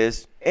 It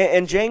is.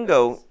 And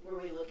Django, Were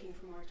we looking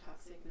for more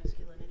toxic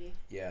masculinity?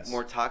 Yes.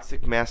 more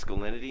toxic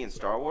masculinity in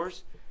Star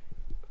Wars.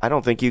 I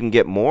don't think you can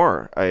get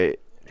more.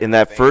 In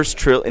that first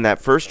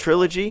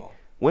trilogy,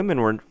 women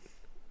were.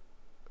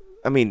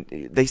 I mean,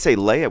 they say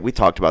Leia. We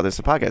talked about this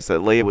in the podcast that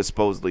Leia was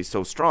supposedly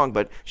so strong,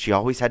 but she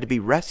always had to be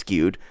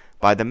rescued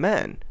by the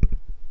men.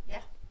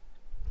 Yeah.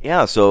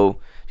 Yeah. So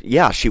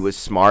yeah, she was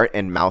smart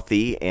and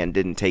mouthy and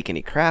didn't take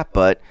any crap,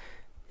 but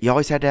you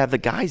always had to have the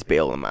guys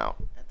bail them out.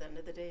 At the end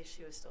of the day,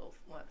 she was still,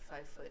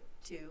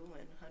 5'2"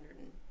 and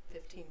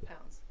 115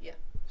 pounds. Yeah.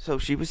 So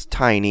she was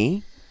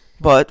tiny,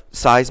 but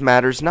size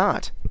matters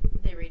not.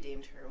 They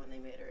redeemed her when they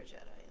made her a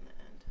Jedi in the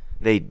end.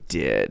 They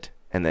did,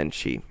 and then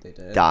she They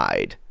did.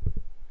 died.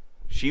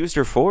 She used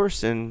her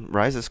force in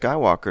Rise of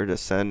Skywalker to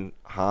send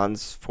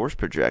Han's force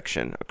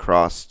projection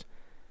across.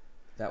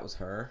 That was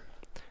her?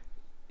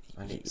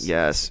 I need to see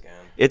Yes. this again.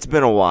 It's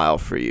been a while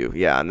for you.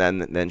 Yeah, and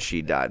then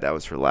she died. That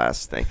was her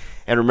last thing.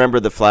 And remember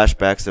the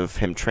flashbacks of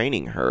him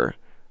training her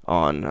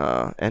on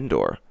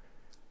Endor.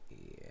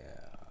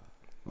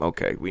 Yeah.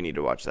 Okay, we need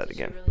to watch that Did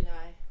again. she really die?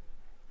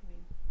 I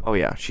mean, Oh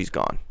yeah, she's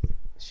gone.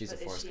 She's a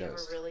but is force she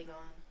ghost. ever really gone?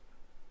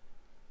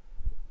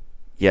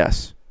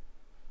 Yes.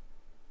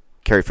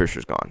 Carrie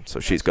Fisher's gone, so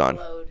she's She gone.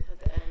 glowed at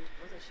the end.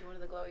 Wasn't she one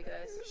of the glowy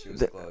guys? She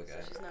was a glowy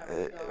guy. So she's not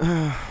really gone.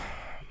 Oh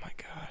my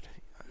God.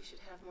 You should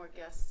have more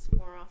guests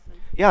more often.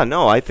 Yeah,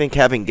 no, I think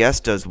having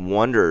guests does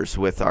wonders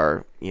with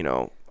our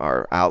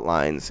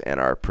outlines and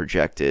our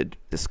projected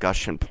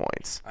discussion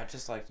points. I'd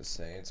just like to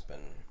say it's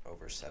been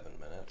over 7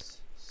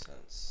 minutes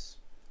since.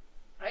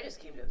 I just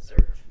came to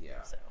observe.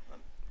 Yeah. So,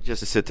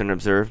 Just to sit there and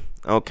observe?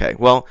 Okay,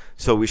 well,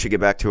 so we should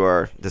get back to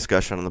our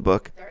discussion on the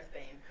book. Darth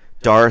Bane.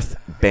 Darth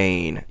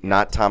Bane,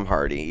 not Tom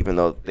Hardy, even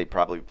though they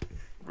probably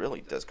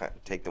really does kind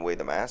of take away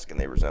the mask and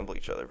they resemble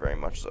each other very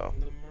much so.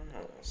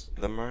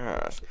 The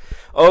mask.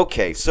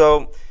 Okay,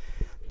 so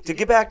to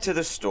get back to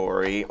the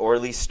story, or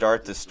at least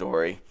start the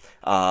story,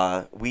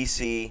 we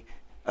see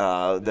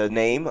the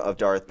name of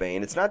Darth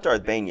Bane. It's not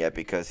Darth Bane yet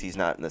because he's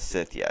not in the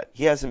Sith yet.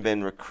 He hasn't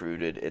been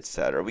recruited,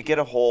 etc. We get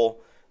a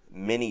whole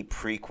mini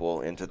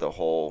prequel into the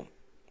whole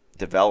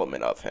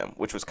development of him,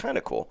 which was kind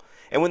of cool.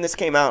 And when this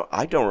came out,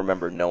 I don't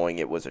remember knowing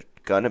it was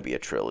going to be a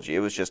trilogy. It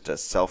was just a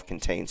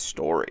self-contained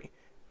story.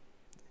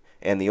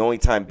 And the only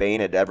time Bane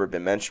had ever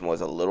been mentioned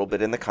was a little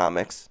bit in the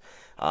comics,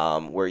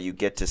 where you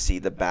get to see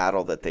the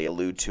battle that they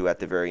allude to at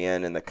the very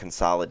end and the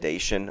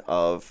consolidation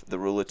of the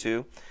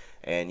Rulatu.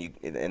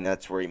 And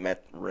that's where he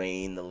met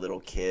Rain, the little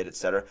kid,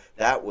 etc.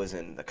 That was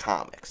in the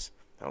comics.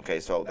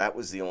 Okay, so that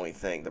was the only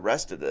thing. The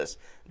rest of this,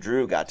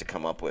 Drew got to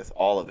come up with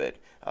all of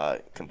it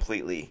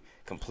completely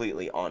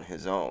on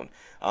his own.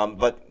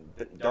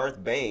 But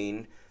Darth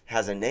Bane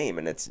has a name,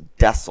 and it's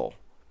Dessel.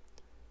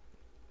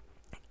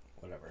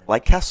 Whatever.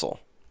 Like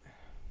Kessel.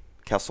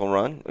 Kessel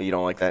Run? You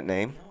don't like that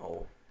name?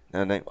 No.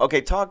 No name?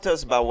 Okay, talk to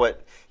us about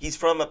what... He's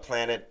from a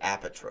planet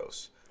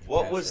Apatros.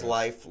 What was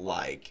life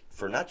like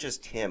for not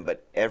just him,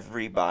 but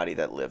everybody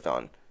that lived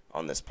on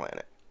this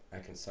planet? I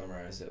can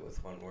summarize it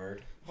with one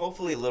word.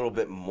 Hopefully a little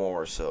bit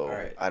more, so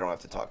right. I don't have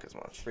to talk as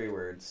much. 3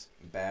 words: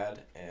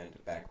 bad and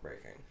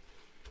backbreaking.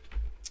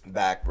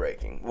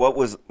 Backbreaking.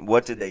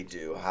 What did they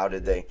do? How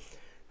did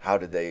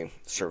they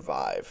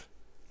survive?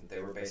 They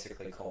were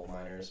basically coal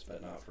miners,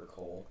 but not for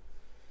coal.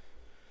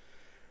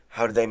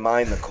 How did they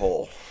mine the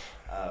coal?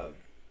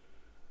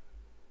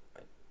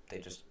 They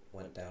just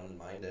went down and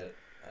mined it.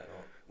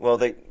 Well,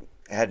 they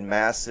had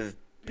massive,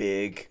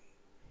 big,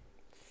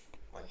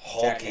 Like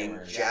hulking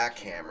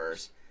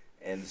jackhammers,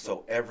 and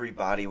so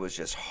everybody was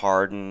just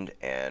hardened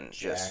and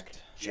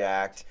just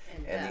jacked.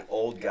 And the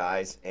old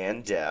guys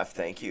and deaf.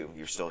 Thank you.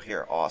 You're still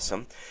here.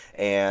 Awesome.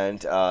 And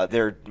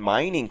they're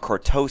mining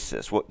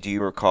cortosis. What do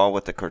you recall?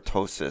 What the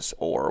cortosis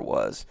ore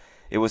was?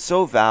 It was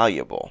so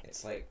valuable.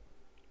 It's like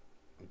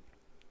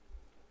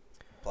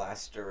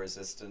blaster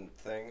resistant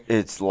thing.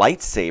 It's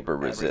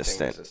lightsaber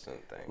resistant. Thing.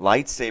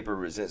 Lightsaber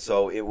resistant.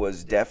 So it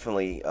was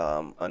definitely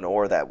an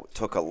ore that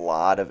took a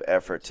lot of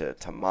effort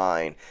to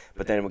mine,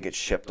 but then it would get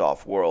shipped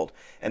off world.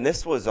 And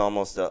this was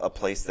almost a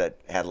place that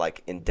had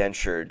like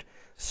indentured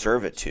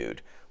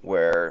servitude,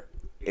 where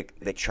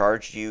they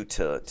charged you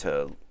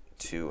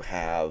to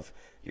have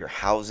your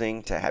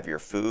housing, to have your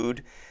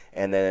food,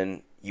 and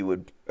then you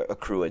would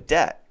accrue a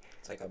debt.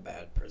 It's like a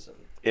bad prison.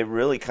 It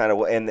really kind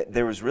of, and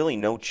there was really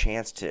no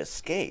chance to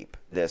escape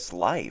this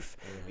life,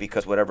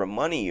 because whatever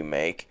money you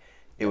make,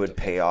 it would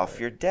pay off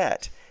your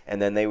debt.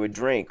 And then they would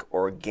drink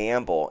or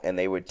gamble, and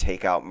they would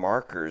take out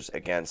markers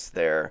against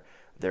their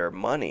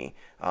money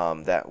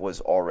that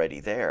was already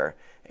there.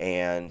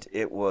 And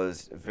it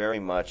was very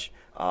much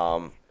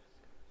your,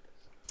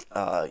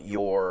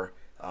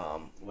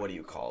 what do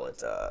you call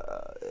it?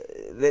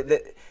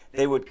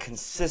 They would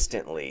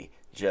consistently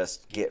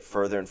just get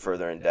further and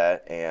further in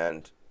debt,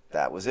 and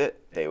that was it.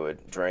 They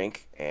would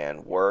drink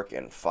and work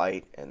and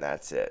fight, and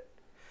that's it.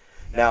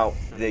 Now,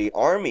 the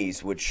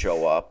armies would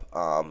show up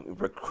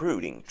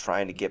recruiting,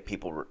 trying to get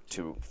people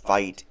to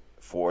fight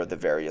for the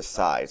various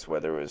sides,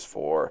 whether it was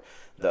for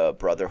the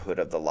Brotherhood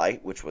of the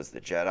Light, which was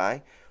the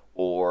Jedi,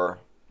 or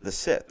the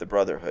Sith, the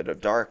Brotherhood of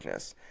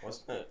Darkness.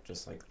 Wasn't it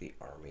just like the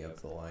Army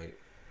of the Light?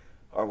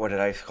 Or what did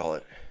I call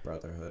it?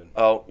 Brotherhood.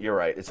 Oh, you're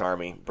right. It's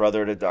Army.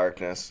 Brotherhood of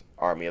Darkness,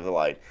 Army of the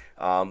Light.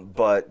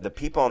 But the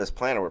people on this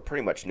planet were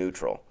pretty much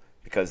neutral,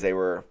 because they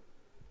were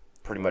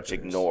pretty much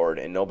ignored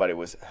and nobody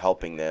was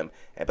helping them.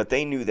 But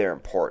they knew their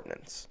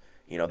importance.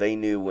 You know, they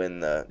knew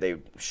when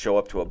they show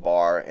up to a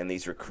bar and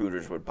these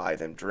recruiters would buy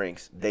them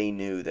drinks, they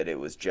knew that it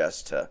was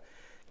just to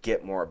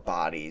get more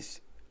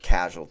bodies,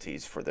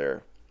 casualties for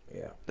their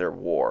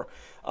war.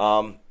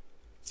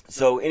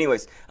 So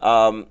anyways,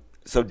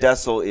 so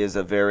Dessel is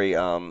a very,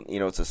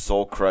 it's a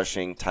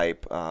soul-crushing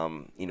type,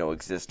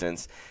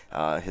 existence.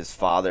 His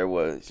father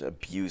was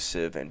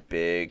abusive and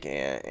big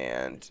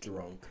and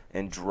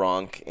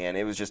drunk, and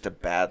it was just a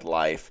bad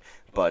life.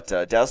 But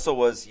Dessel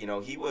was,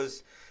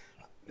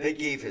 they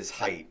gave his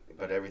height,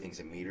 but everything's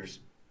in meters.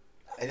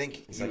 I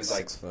think he was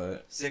like 6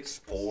 foot.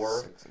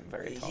 6'4".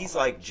 Very tall. He's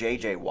like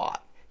J.J.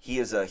 Watt. He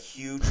is a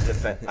huge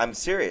defense. I'm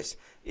serious.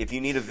 If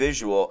you need a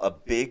visual, a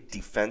big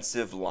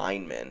defensive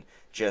lineman,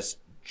 just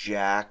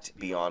jacked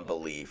beyond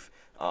belief.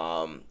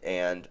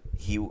 And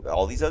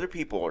all these other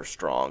people are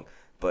strong,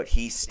 but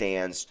he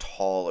stands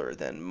taller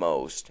than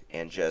most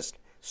and just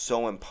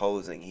so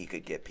imposing he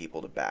could get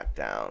people to back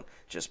down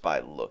just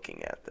by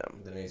looking at them.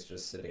 Then he's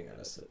just sitting at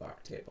a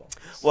sit-back table.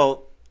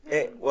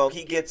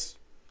 He gets...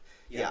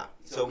 Yeah,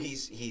 so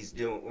he's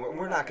doing...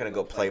 We're not going to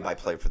go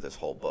play-by-play for this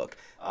whole book,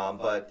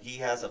 but he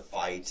has a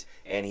fight,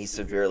 and he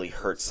severely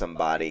hurts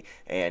somebody,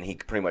 and he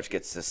pretty much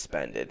gets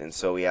suspended. And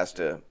so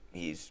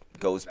he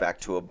goes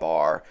back to a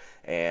bar,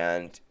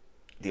 and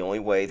the only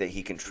way that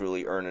he can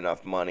truly earn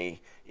enough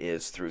money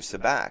is through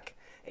sabacc.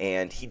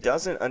 And he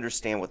doesn't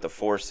understand what the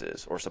Force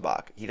is, or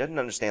sabacc. He doesn't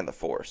understand the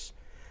Force,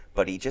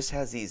 but he just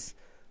has these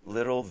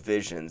little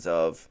visions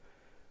of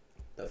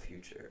the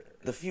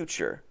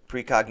future,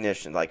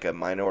 precognition, like a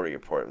Minority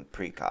Report with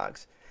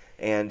precogs.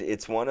 And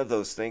it's one of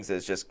those things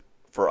that's just,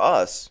 for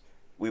us,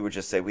 we would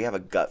just say we have a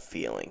gut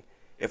feeling.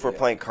 If we're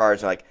playing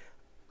cards, like,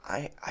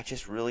 I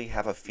just really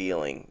have a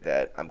feeling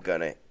that I'm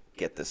going to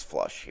get this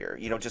flush here.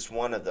 Just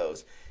one of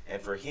those.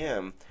 And for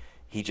him,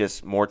 he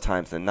just, more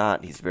times than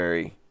not, he's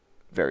very,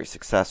 very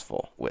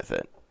successful with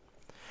it.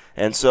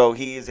 And so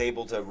he is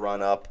able to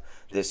run up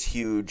this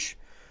huge,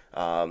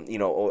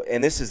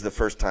 and this is the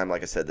first time,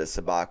 like I said, that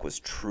Sabak was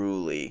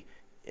truly,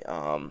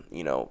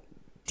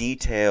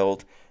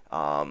 detailed,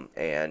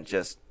 and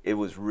just, it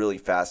was really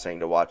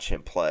fascinating to watch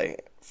him play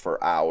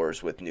for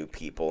hours with new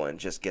people and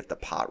just get the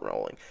pot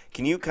rolling.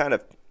 Can you kind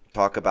of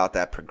talk about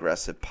that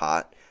progressive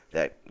pot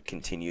that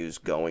continues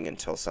going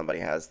until somebody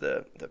has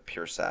the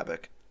pure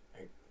Sabak?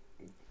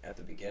 At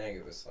the beginning,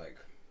 it was like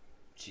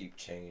cheap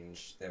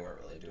change. They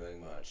weren't really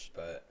doing much,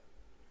 but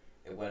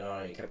it went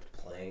on and he kept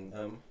playing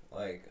them.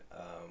 Like,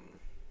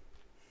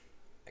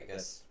 I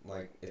guess,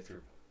 like, if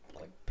you're,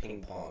 like,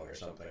 ping pong or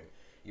something,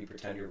 you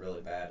pretend you're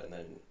really bad and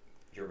then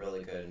you're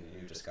really good and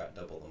you just got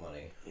double the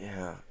money.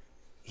 Yeah.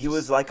 He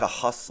was like a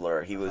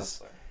hustler. He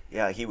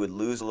would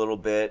lose a little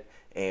bit,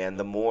 and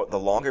the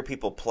longer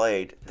people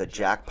played, the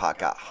jackpot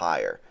got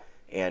higher.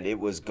 And it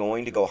was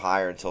going to go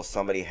higher until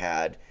somebody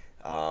had,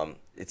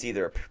 it's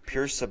either a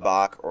pure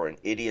Sabak or an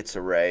Idiot's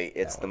Array.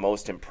 It's the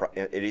most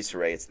Idiot's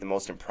Array. It's the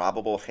most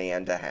improbable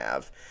hand to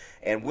have.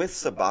 And with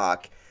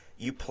Sabak,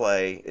 you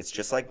play, it's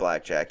just like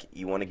blackjack.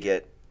 You want to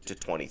get to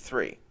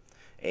 23.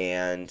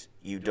 And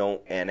you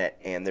don't,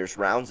 and there's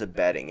rounds of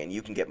betting, and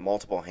you can get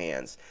multiple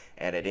hands,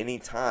 and at any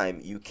time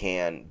you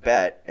can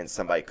bet, and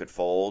somebody could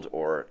fold,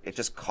 or it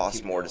just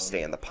costs more to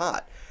stay in the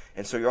pot.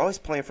 And so you're always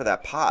playing for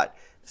that pot.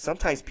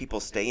 Sometimes people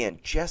stay in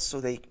just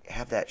so they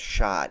have that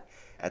shot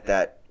at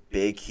that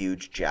big,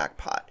 huge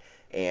jackpot.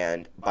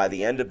 And by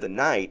the end of the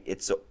night,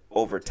 it's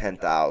over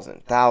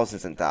 10,000,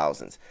 thousands and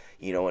thousands,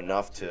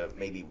 enough to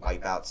maybe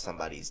wipe out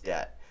somebody's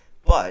debt.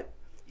 But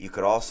you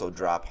could also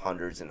drop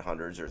hundreds and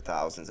hundreds or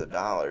thousands of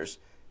dollars,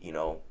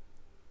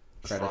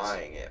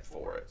 trying it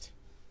for it,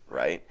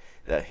 right?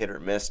 The hit or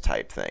miss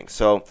type thing.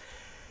 So,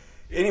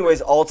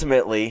 anyways,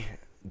 ultimately,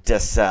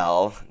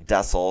 Dessel,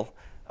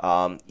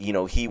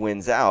 he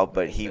wins out,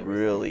 but he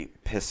really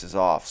pisses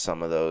off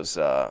some of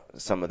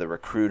the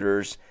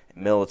recruiters,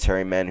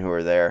 military men who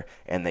are there,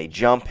 and they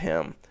jump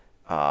him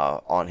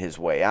on his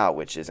way out,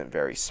 which isn't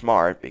very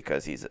smart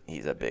because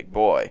he's a big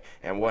boy.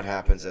 And what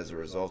happens as a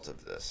result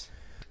of this?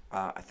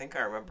 I think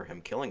I remember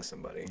him killing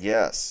somebody.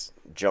 Yes,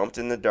 jumped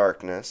in the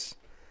darkness,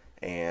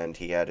 and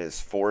he had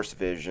his force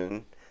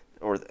vision,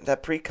 or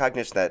that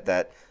precognition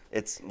that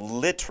it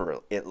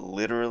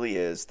literally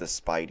is the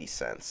Spidey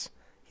sense.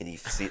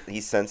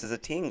 He senses a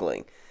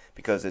tingling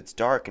because it's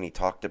dark, and he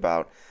talked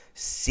about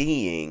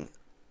seeing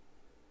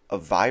a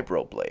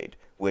vibroblade,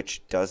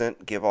 which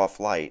doesn't give off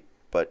light,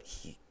 but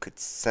he could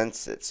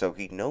sense it, so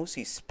he knows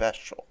he's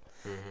special,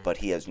 but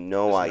he has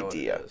no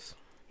idea.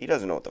 He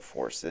doesn't know what the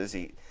force is.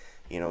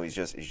 He's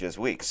just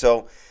weak.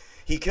 So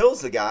he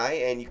kills the guy,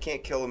 and you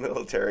can't kill a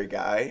military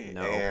guy.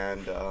 No.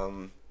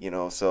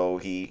 And so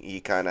he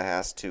kind of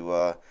has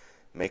to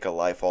make a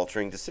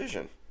life-altering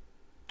decision.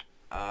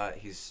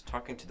 He's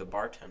talking to the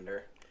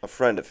bartender. A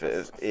friend of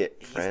his. He's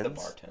friends? the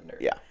bartender.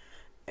 Yeah.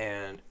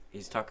 And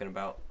he's talking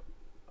about,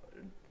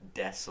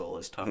 Dessel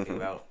is talking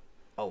about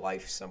a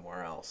life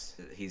somewhere else.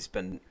 He's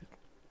been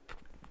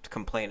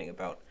complaining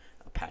about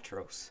a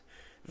Patros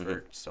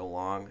for so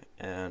long,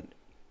 and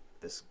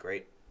this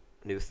great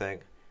new thing,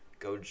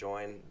 go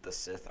join the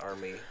Sith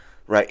army.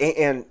 Right,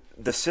 and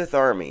the Sith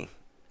army.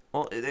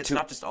 Well, it's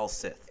not just all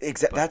Sith.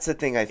 Exactly. That's the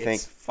thing I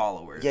think. It's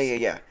followers.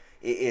 Yeah.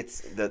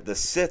 It's the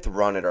Sith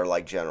run it are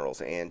like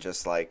generals, and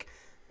just like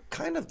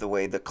kind of the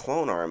way the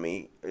clone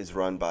army is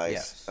run by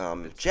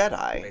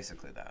Jedi.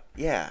 Basically that.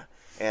 Yeah,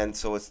 and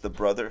so it's the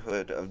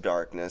Brotherhood of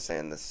Darkness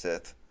and the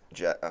Sith.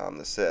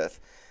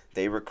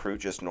 They recruit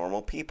just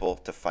normal people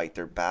to fight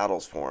their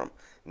battles for them,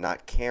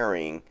 not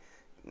caring.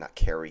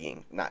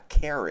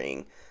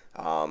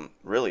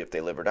 Really, if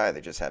they live or die,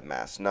 they just have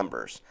mass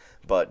numbers.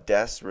 But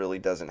Des really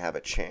doesn't have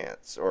a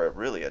chance, or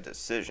really a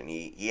decision.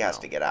 He has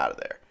to get out of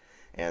there.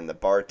 And the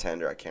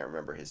bartender, I can't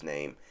remember his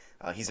name,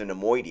 he's a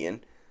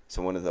Nemoidian,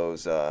 so one of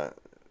those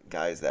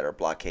guys that are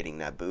blockading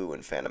Naboo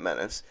and Phantom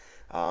Menace.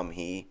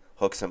 He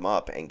hooks him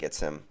up and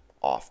gets him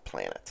off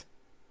planet.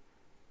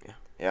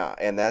 Yeah,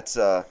 and that's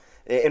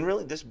and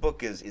really this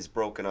book is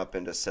broken up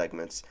into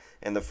segments.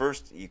 And the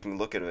first, you can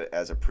look at it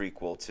as a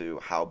prequel to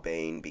how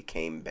Bane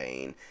became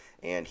Bane,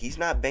 and he's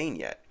not Bane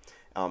yet.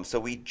 So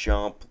we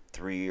jump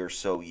 3 or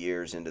so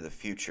years into the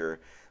future,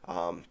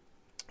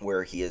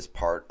 where he is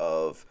part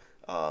of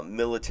a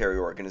military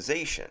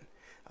organization.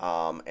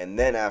 And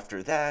then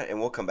after that, and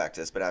we'll come back to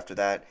this, but after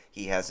that,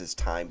 he has his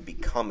time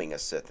becoming a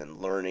Sith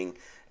and learning,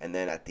 and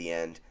then at the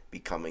end,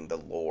 becoming the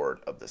Lord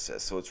of the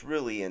Sith. So it's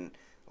really in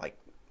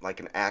like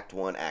an Act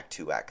 1, Act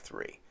 2, Act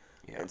 3.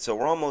 Yeah. And so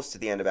we're almost to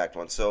the end of Act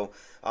 1. So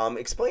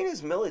explain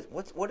his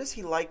what is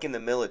he like in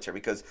the military?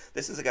 Because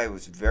this is a guy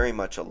who's very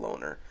much a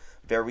loner,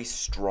 very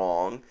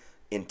strong,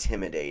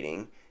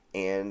 intimidating,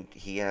 and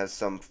he has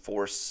some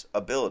force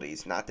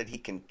abilities. Not that he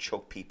can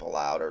choke people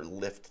out or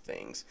lift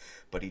things,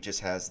 but he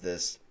just has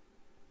this,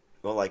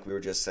 well, like we were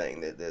just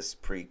saying, this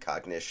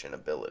precognition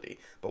ability.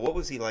 But what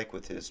was he like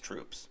with his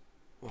troops?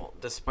 Well,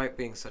 despite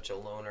being such a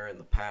loner in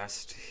the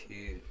past,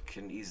 he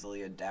can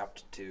easily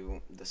adapt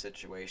to the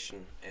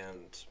situation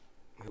and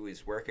who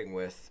he's working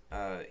with.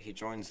 He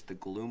joins the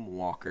Gloom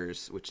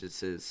Walkers, which is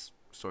his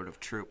sort of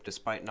troop,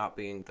 despite not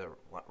being the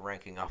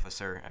ranking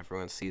officer.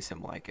 Everyone sees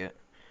him like it.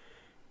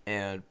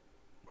 And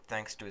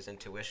thanks to his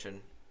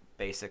intuition,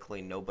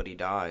 basically nobody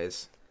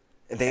dies.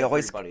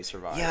 Everybody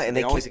survives. Yeah, and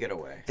they always get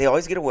away. They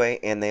always get away,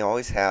 and they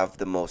always have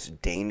the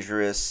most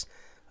dangerous.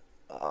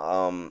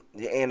 And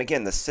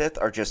again, the Sith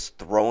are just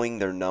throwing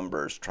their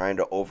numbers, trying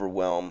to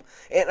overwhelm.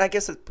 And I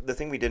guess the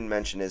thing we didn't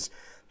mention is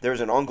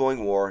there's an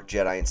ongoing war,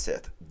 Jedi and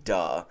Sith.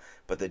 Duh.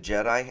 But the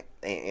Jedi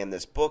and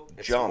this book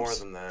It's jumps. more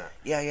than that.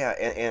 Yeah,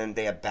 and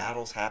they have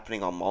battles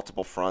happening on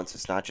multiple fronts.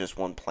 It's not just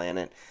one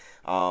planet.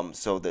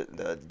 So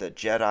the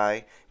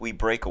Jedi, we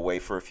break away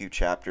for a few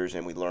chapters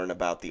and we learn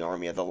about the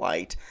Army of the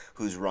Light,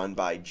 who's run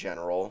by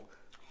General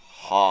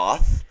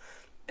Hoth.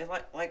 And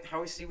like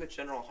how we see with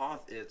General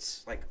Hoth,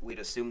 it's like we'd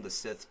assume the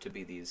Sith to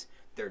be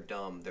they're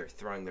dumb, they're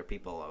throwing their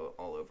people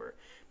all over.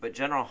 But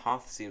General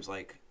Hoth seems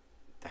like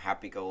the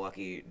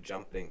happy-go-lucky,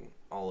 jumping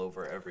all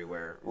over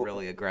everywhere,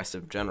 really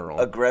aggressive general.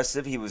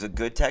 Aggressive. He was a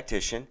good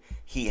tactician.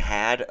 He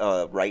had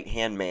a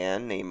right-hand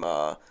man named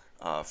Valentine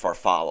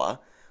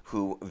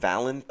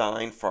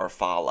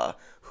Farfalla,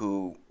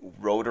 who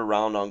rode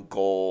around on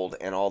gold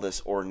and all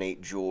this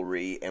ornate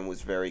jewelry and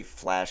was very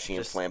flashy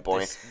and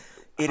flamboyant.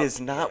 It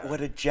is not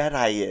what a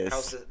Jedi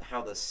is.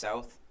 How the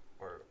South,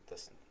 or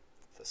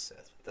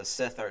the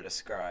Sith are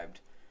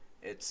described,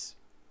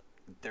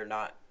 they're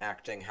not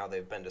acting how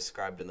they've been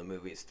described in the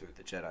movies through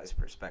the Jedi's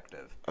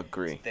perspective.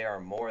 Agree. They are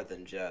more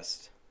than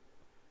just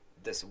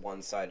this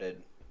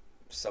one-sided,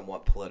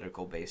 somewhat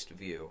political-based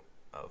view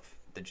of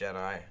the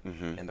Jedi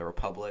and the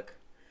Republic.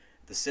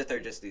 The Sith are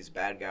just these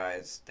bad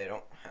guys.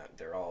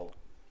 They're all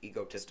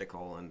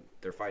egotistical and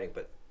they're fighting,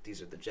 but these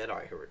are the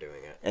Jedi who are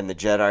doing it. And the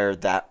Jedi are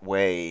that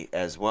way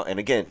as well. And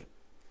again,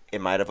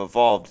 it might have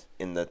evolved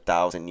in the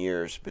 1,000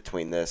 years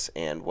between this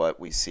and what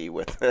we see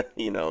with,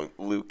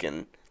 Luke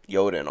and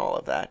Yoda and all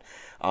of that.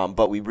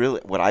 But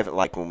what I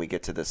like when we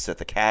get to the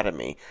Sith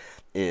Academy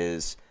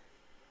is,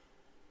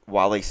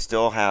 while they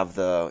still have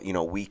the,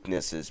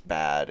 weakness is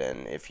bad,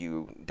 and if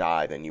you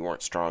die, then you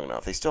weren't strong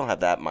enough. They still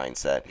have that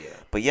mindset. Yeah.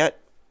 But yet,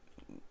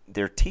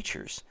 they're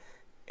teachers,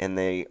 and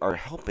they are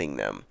helping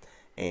them.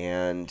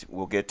 And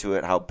we'll get to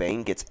it, how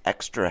Bane gets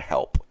extra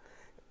help,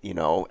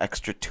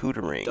 extra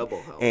tutoring.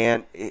 Double help.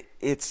 And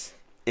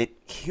it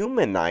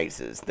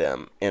humanizes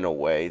them in a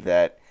way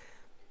that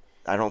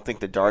I don't think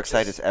the dark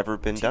side has ever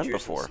been done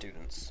before.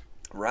 Students.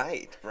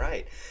 Right.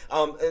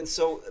 And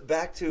so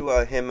back to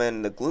him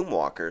and the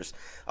Gloomwalkers.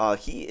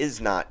 He is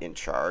not in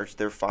charge.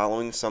 They're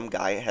following some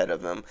guy ahead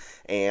of them,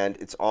 and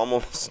it's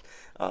almost,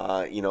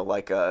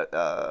 like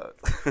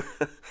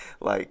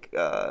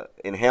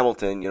in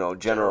Hamilton,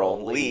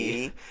 General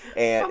Lee.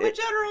 And I'm a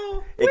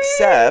general.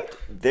 Except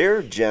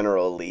their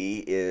General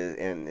Lee is,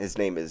 and his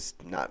name is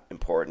not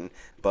important,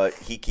 but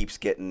he keeps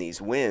getting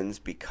these wins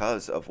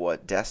because of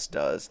what Des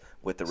does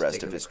with the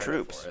rest of his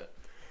troops.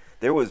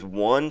 There was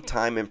one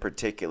time in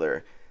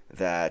particular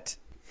that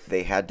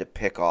they had to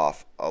pick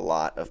off a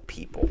lot of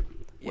people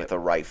with a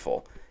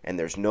rifle, and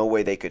there's no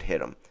way they could hit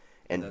them.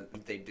 And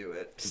they do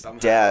it somehow.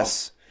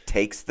 Des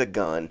takes the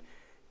gun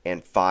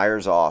and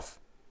fires off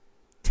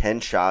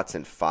 10 shots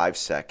in 5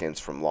 seconds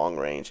from long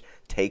range,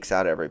 takes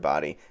out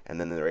everybody, and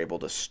then they're able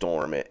to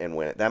storm it and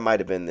win it. That might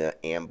have been the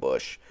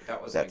ambush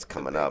that's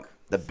coming up.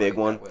 The big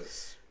one. That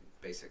was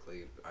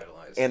basically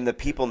idolized. And the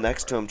people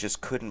next to him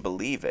just couldn't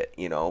believe it,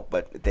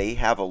 but they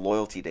have a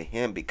loyalty to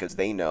him because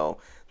they know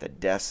that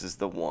Des is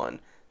the one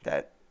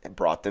that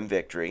brought them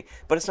victory.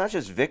 But it's not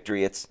just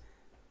victory, it's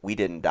we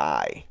didn't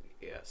die.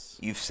 Yes.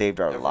 You've saved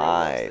our Everyone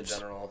lives. loves the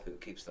general who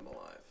keeps them alive.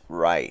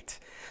 Right.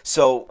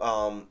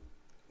 So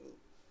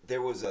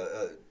there was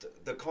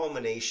the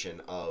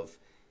culmination of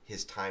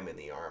his time in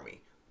the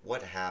Army.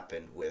 What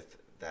happened with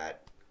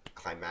that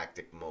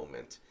climactic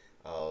moment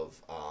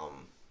of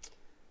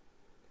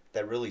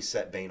that really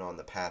set Bane on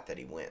the path that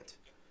he went?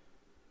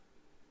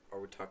 Are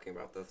we talking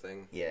about the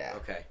thing? Yeah.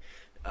 Okay.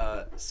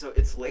 So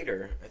it's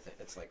later. I think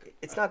it's like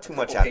it's not too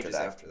much after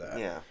that.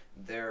 Yeah.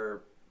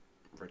 They're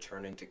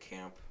returning to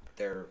camp.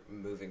 They're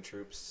moving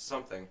troops,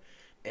 something,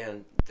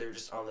 and they're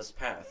just on this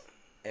path,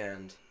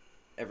 and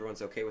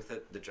everyone's okay with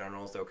it. The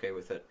general's okay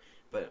with it,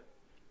 but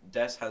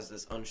Des has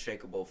this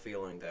unshakable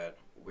feeling that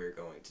we're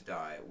going to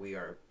die. We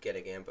are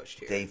getting ambushed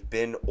here. They've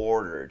been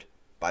ordered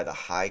by the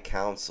High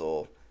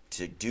Council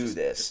to do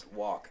this. Just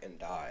walk and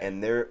die.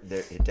 And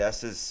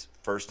Des's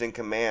first in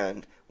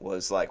command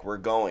was like, we're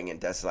going. And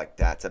Des is like,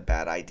 that's a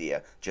bad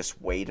idea.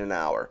 Just wait an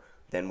hour.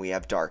 Then we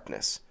have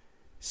darkness.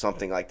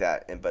 Something like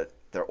that. But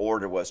their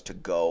order was to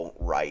go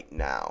right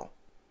now.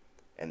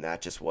 And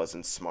that just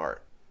wasn't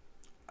smart.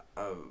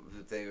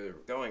 They were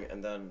going,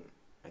 and then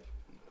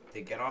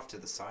they get off to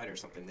the side or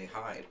something. They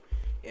hide.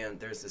 And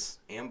there's this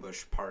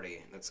ambush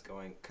party that's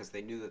going, because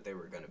they knew that they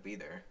were going to be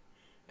there.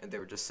 And they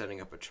were just setting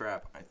up a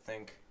trap. I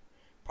think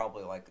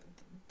probably like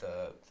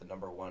the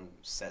number one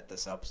set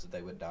this up so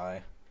they would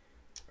die.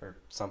 or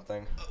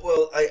something.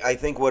 Well, I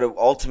think what it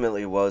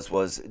ultimately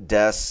was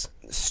Des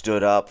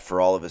stood up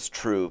for all of his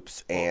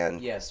troops,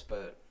 and Yes,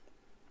 but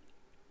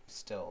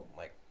still,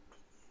 like,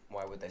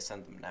 why would they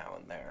send them now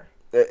and there?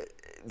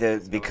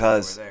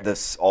 because there.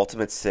 the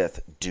ultimate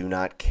Sith do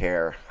not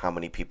care how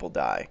many people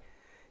die.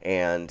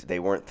 And they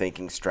weren't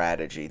thinking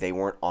strategy. They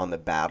weren't on the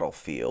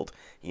battlefield,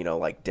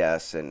 like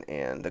Des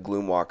and the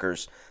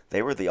Gloomwalkers.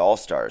 They were the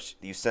all-stars.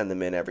 You send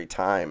them in every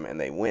time, and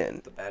they win.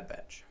 The Bad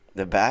Batch.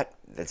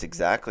 That's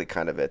exactly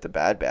kind of it, the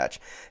Bad Batch.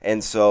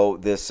 And so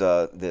this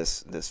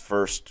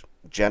first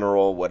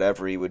general,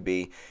 whatever he would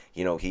be,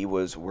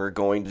 we're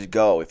going to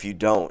go. If you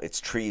don't,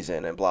 it's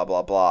treason and blah,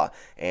 blah, blah.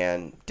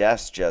 And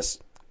Des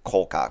just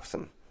cold cocks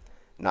him,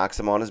 knocks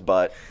him on his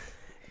butt.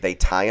 They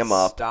tie him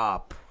up.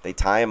 Stop. They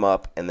tie him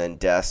up, and then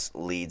Des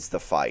leads the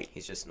fight.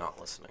 He's just not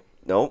listening.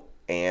 Nope.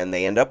 And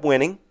they end up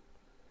winning,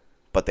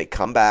 but they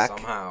come back.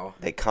 Somehow.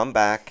 They come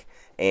back,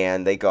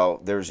 and they go,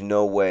 there's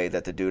no way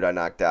that the dude I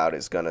knocked out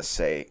is going to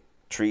say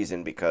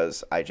treason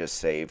because I just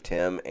saved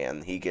him,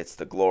 and he gets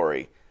the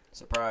glory.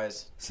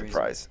 Surprise.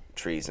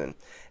 Treason.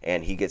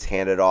 And he gets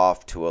handed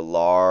off to a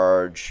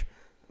large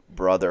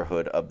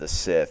Brotherhood of the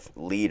Sith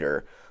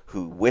leader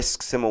who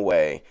whisks him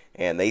away,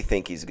 and they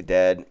think he's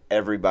dead.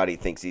 Everybody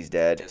thinks he's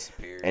dead.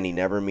 Disappeared. And he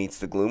never meets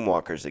the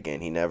Gloomwalkers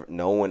again.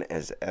 No one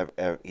has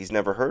he's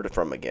never heard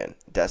from him again.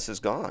 Des is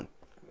gone.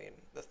 I mean,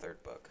 the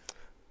third book.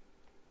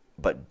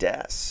 But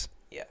Des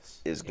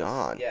is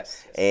gone.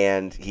 Yes.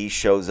 And he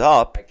shows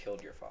up I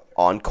killed your father.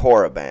 on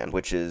Korriban,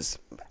 which is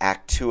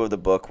Act 2 of the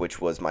book,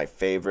 which was my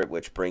favorite,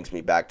 which brings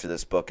me back to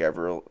this book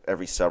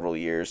every several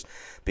years,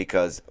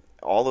 because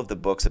all of the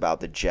books about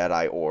the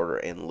Jedi Order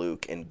and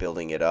Luke and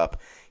building it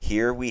up,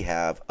 here we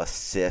have a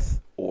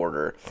Sith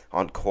Order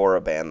on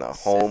Korriban, the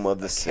home of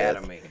the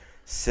Academy.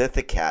 Sith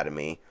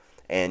Academy,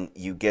 and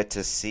you get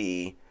to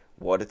see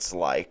what it's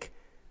like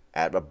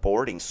at a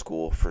boarding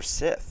school for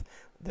Sith.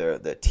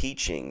 The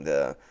teaching,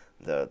 they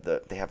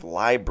have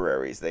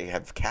libraries, they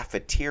have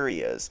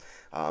cafeterias,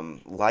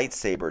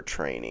 lightsaber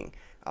training,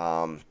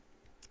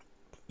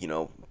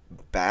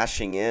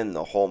 bashing in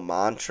the whole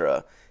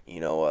mantra,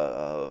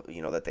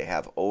 that they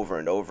have over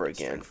and over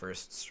again. Strike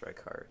first,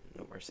 strike hard,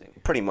 no mercy.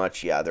 Pretty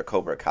much, yeah. They're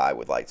Cobra Kai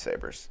with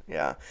lightsabers.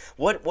 Yeah.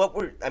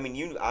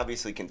 You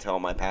obviously can tell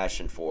my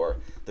passion for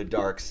the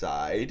dark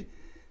side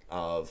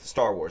of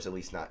Star Wars, at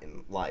least not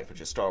in life, but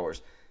just Star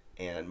Wars,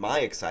 and my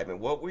excitement.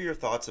 What were your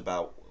thoughts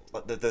about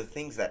the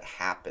things that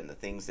happened, the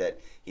things that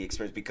he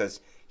experienced?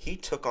 Because he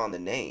took on the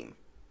name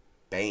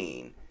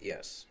Bane.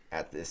 Yes.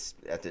 At this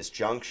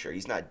juncture,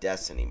 he's not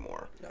Des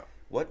anymore. No.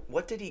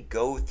 What did he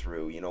go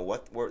through?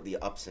 What were the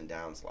ups and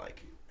downs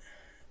like?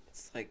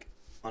 It's like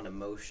an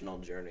emotional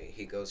journey.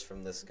 He goes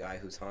from this guy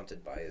who's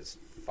haunted by his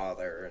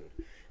father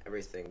and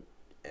everything,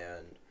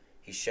 and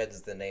he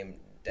sheds the name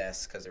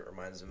Des because it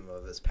reminds him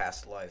of his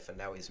past life, and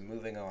now he's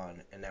moving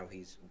on, and now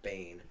he's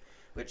Bane.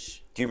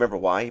 Which, do you remember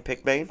why he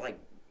picked Bane? like,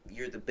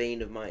 you're the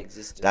bane of my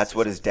existence. That's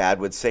what his dad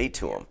would say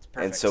to him,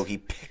 and so he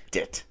picked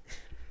it.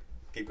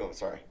 Keep going.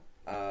 Sorry.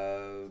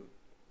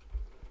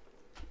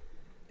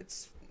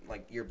 It's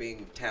like you're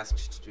being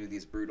tasked to do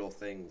these brutal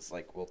things,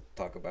 like we'll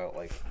talk about,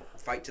 like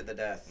fight to the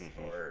death,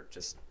 or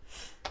just.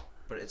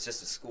 But it's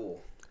just a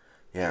school.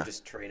 Yeah. You're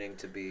just training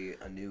to be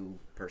a new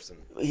person.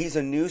 He's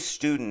a new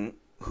student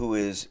who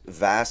is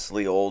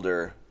vastly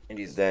older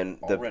than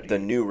the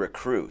new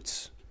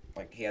recruits.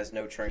 Like, he has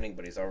no training,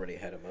 but he's already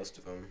ahead of most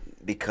of them.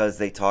 Because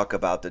they talk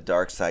about the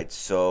dark side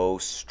so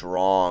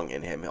strong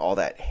in him, all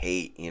that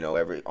hate,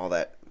 all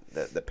that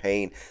the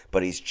pain.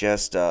 But he's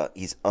just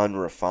he's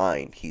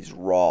unrefined. He's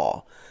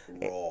raw.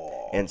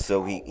 And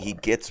so he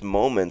gets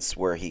moments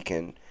where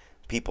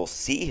people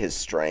see his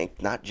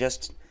strength. Not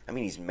just,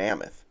 he's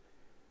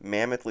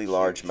mammothly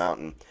large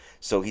mountain.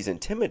 So he's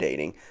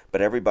intimidating.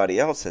 But everybody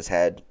else has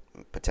had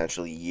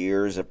potentially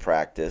years of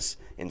practice,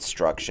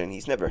 instruction.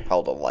 He's never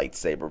held a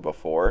lightsaber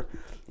before.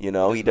 He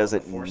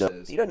doesn't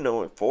know. He doesn't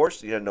know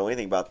Force. He doesn't know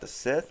anything about the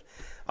Sith.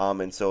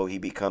 And so he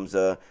becomes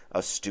a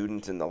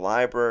student in the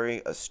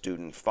library, a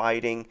student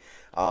fighting.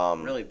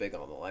 Really big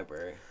on the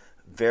library.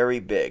 Very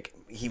big.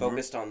 He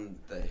focused on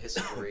the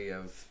history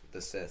of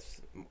the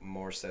Sith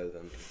more so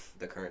than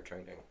the current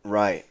training.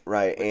 Right.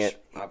 Which and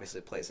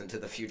obviously plays into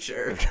the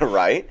future.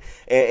 Right.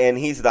 And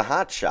he's the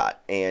hot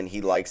shot, and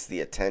he likes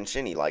the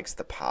attention. He likes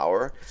the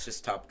power. It's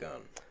just Top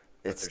Gun.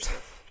 It's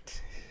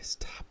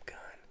Top Gun.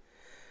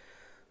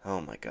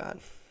 Oh, my God.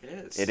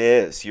 It It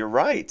is. You're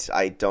right.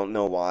 I don't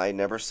know why I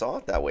never saw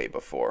it that way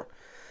before.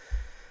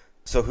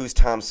 So who's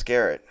Tom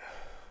Skerritt?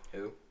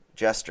 Who?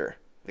 Jester,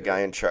 the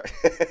guy in charge.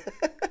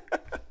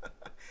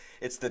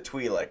 It's the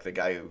Twi'lek, the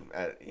guy who,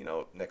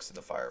 next to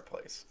the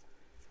fireplace.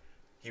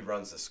 He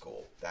runs the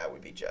school. That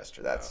would be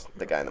Jester. That's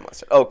the guy in the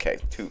mustard. Okay,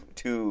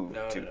 two.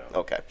 No.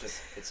 Okay.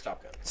 It's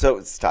Top Gun. So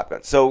it's Top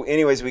Gun. So,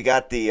 anyways, we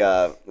got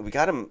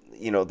him.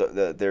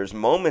 There's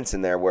moments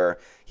in there where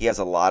he has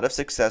a lot of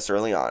success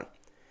early on.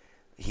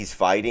 He's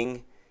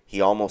fighting.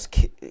 He almost,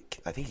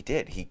 I think he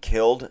did. He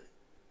killed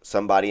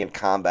somebody in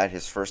combat,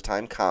 his first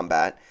time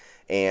combat,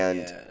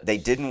 and they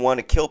didn't want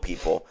to kill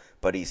people,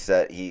 but he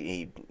said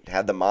he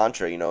had the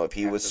mantra, if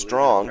he was After losing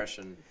strong,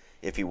 oppression,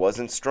 if he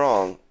wasn't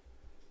strong,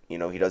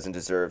 he doesn't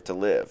deserve to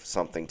live,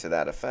 something to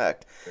that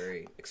effect.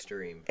 very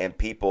extreme. And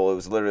people, it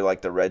was literally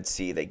like the Red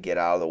Sea. They get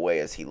out of the way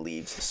as he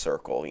leaves the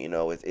circle.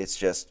 It's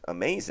just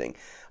amazing.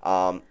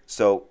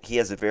 So he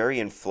has a very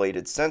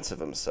inflated sense of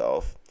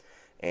himself,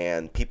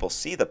 and people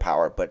see the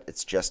power, but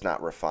it's just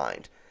not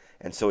refined.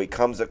 And so he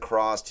comes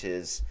across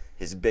his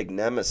big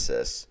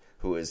nemesis,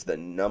 who is the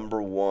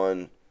number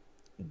one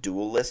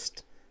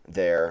duelist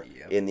there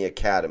in the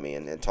academy,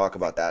 and talk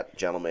about that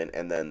gentleman,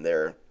 and then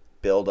their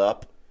build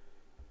up,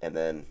 and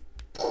then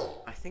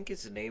I think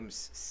his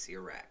name's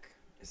Sirac.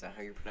 Is that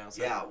how you pronounce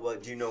it? yeah. Well,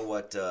 do you know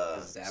what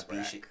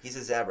species? He's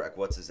a Zabrak.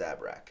 What's a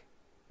Zabrak?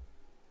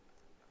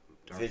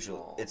 Darth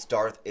Maul. It's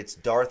Darth. It's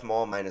Darth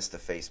Maul minus the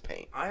face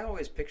paint. I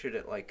always pictured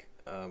it like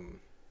an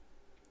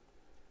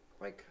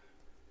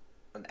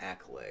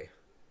accolade.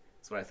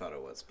 That's what I thought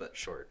it was, but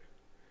short.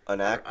 I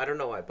don't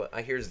know why, but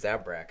I hear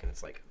Zabrak, and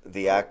it's like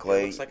the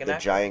accolade, like the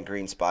giant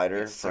green spider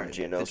Yes, from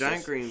Geonosis. the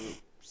giant green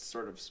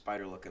sort of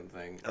spider-looking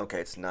thing. Okay,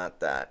 it's not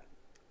that.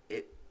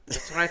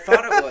 That's what I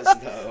thought it was,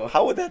 though.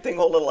 How would that thing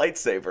hold a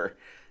lightsaber?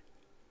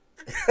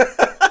 I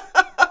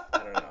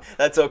don't know.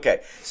 That's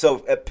okay. So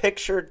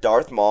picture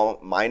Darth Maul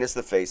minus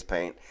the face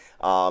paint.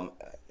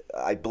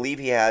 I believe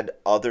he had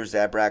other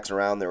Zabraks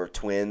around. There were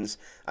twins.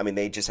 I mean,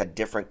 they just had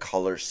different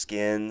color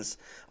skins.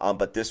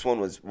 But this one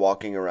was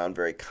walking around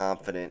very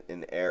confident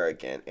and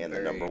arrogant, and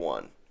the number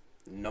one.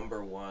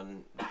 Number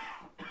one,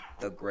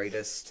 the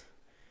greatest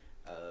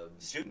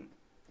Student.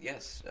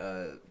 Yes,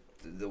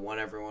 the one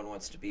everyone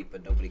wants to beat,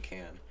 but nobody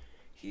can.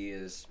 He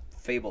is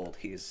fabled.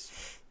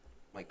 He's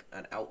like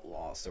an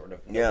outlaw, sort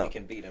of. Nobody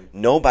can beat him.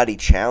 Nobody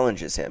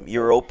challenges him.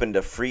 You're open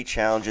to free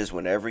challenges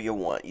whenever you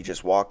want. You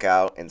just walk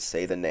out and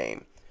say the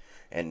name.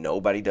 And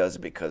nobody does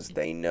it because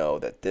they know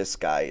that this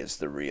guy is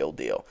the real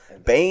deal.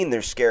 Bane,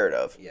 they're scared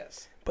of.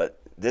 Yes.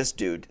 But this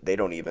dude, they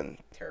don't even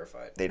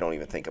Terrified. They don't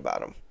even think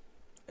about him.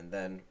 And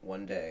then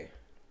one day,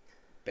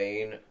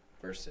 Bane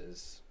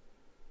versus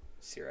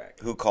Sirac.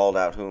 Who called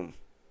out whom?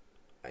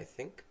 I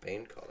think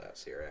Bane called out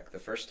Sirac the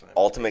first time.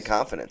 Ultimate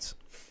confidence.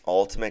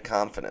 Ultimate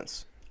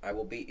confidence. I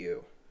will beat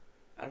you.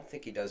 I don't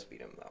think he does beat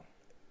him, though.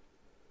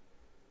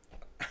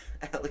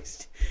 At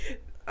least,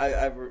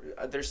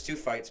 there's two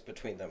fights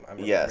between them. I'm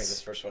remembering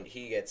this first one.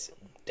 He gets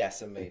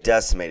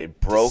decimated.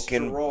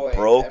 Broken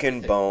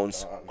Destroyed,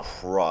 bones, gone.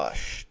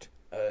 crushed.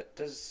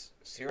 Does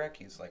Sirac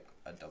use, like,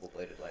 a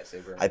double-bladed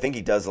lightsaber? I think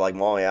he does like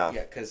Maul, yeah.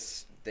 Yeah,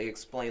 because they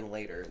explain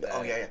later that...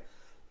 Oh, yeah.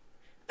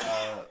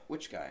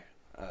 Which guy?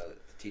 The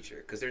teacher.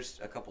 Because there's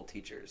a couple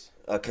teachers.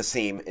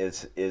 Kasim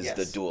is Yes,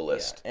 the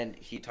duelist. yeah. And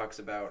he talks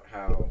about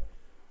how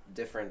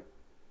different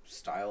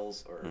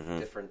styles or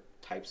different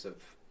types of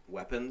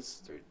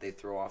weapons, they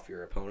throw off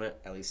your opponent,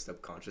 at least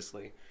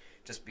subconsciously,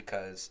 just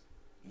because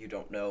you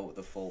don't know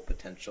the full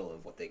potential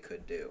of what they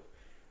could do.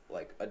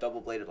 Like a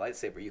double-bladed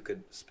lightsaber, you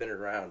could spin it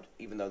around,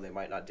 even though they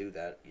might not do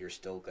that, you're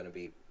still going to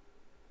be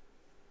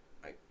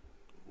like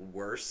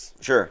worse.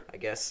 Sure. I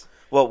guess.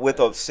 Well,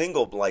 with a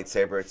single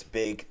lightsaber, it's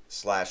big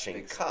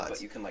slashing cuts.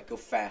 But you can like go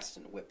fast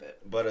and whip it.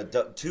 But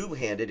a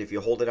two-handed, if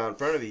you hold it out in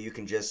front of you, you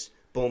can just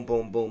boom,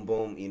 boom, boom,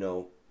 boom,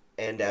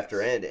 end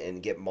after end,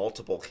 and get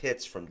multiple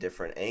hits from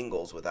different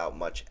angles without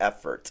much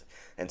effort.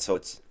 And so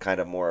it's kind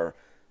of more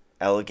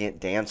elegant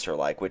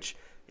dancer-like, which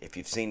if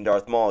you've seen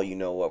Darth Maul, you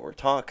know what we're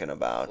talking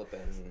about.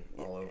 Flipping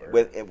all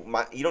over.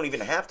 You don't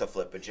even have to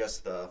flip it,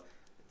 just the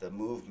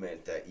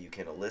movement that you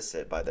can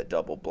elicit by the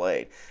double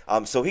blade.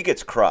 So he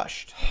gets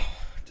crushed.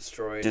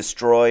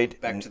 Destroyed.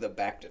 Back to the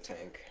Bacta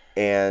tank.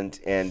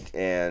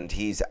 And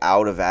he's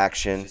out of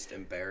action. Just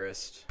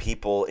embarrassed.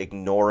 People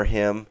ignore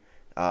him.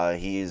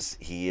 He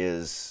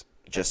is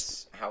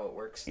just... That's how it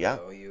works, yeah.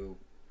 though. You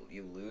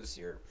lose,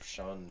 you're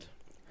shunned.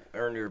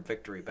 Earn your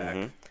victory back.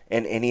 Mm-hmm.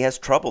 And he has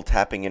trouble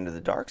tapping into the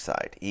dark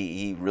side.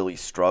 He really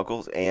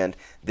struggles, and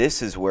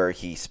this is where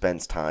he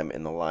spends time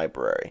in the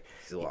library.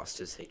 He lost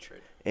his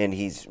hatred. And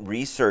he's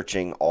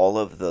researching all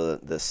of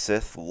the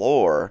Sith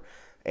lore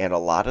and a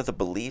lot of the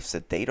beliefs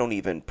that they don't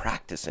even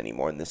practice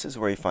anymore. And this is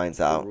where he finds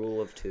out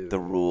the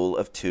rule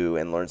of two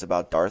and learns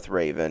about Darth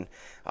Raven.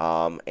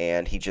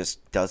 And he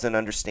just doesn't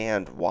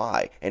understand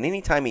why. And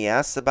anytime he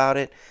asks about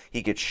it,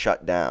 he gets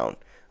shut down.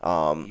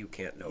 You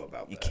can't know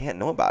about that. You can't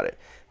know about it.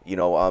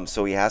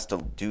 So he has to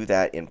do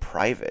that in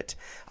private.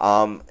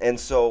 And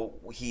so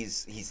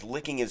he's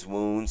licking his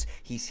wounds.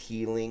 He's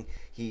healing.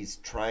 He's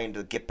trying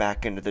to get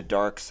back into the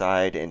dark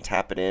side and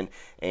tap it in.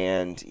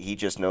 And he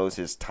just knows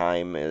his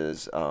time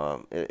is,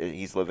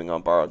 he's living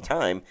on borrowed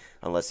time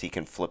unless he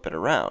can flip it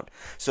around.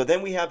 So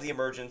then we have the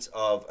emergence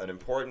of an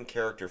important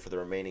character for the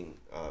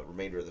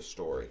remainder of the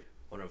story.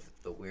 One of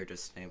the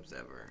weirdest names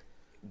ever.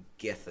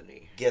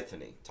 Githany.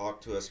 Githany.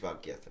 Talk to us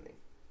about Githany.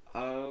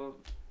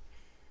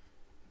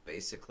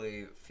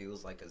 Basically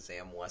feels like a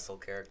Zam Wessel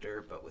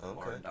character, but with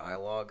more Okay.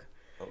 dialogue.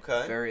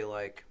 Okay. Very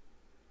like,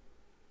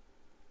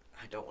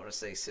 I don't want to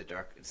say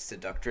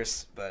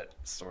seductress, but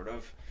sort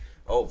of.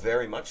 Oh,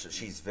 very much so.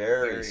 She's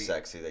very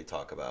sexy. They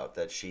talk about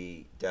that.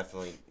 She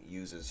definitely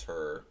uses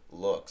her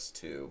looks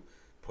to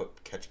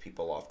catch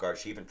people off guard.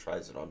 She even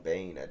tries it on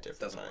Bane at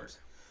different times. Work.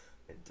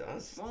 It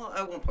does. Well,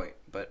 at one point,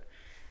 but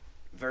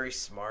very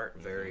smart,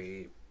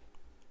 very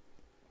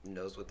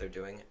knows what they're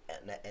doing,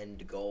 and an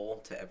end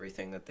goal to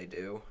everything that they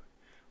do.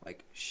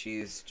 Like,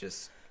 she's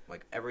just,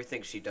 like,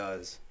 everything she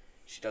does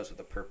with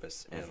a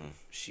purpose, and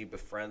she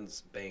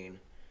befriends Bane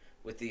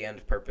with the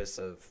end purpose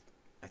of,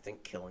 I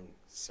think, killing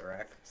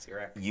Sirac.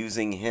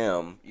 Using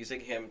him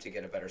to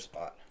get a better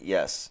spot.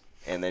 Yes,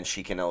 and then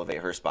she can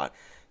elevate her spot.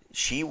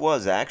 She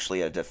was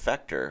actually a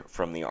defector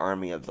from the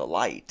Army of the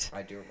Light.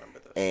 I do remember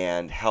this.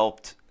 And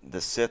helped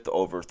the Sith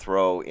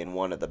overthrow the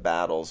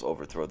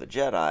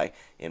Jedi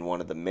in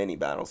one of the mini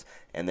battles,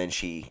 and then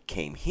she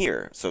came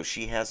here. So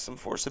she has some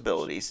Force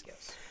abilities.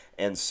 Yes.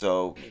 And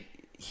so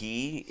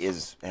he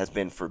has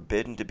been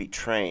forbidden to be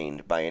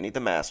trained by any of the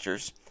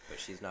masters. But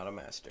she's not a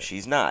master.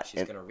 She's not.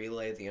 She's going to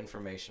relay the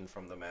information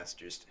from the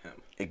masters to him.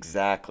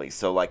 Exactly.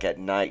 So, like, at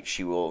night,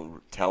 she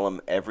will tell him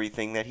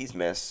everything that he's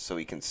missed so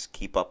he can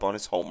keep up on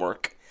his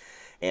homework.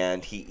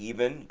 And he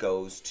even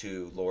goes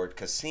to Lord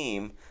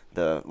Kasim,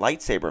 the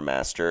lightsaber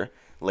master,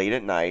 late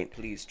at night.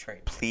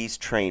 Please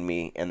train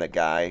me. And the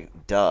guy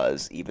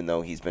does, even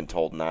though he's been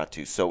told not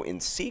to. So, in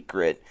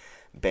secret,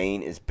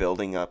 Bane is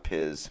building up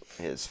his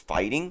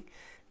fighting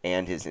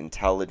and his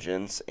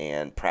intelligence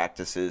and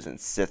practices and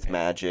Sith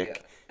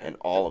magic and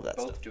all of that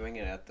stuff. Both doing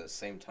it at the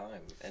same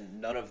time,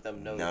 and none of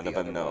them know. None of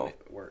them know.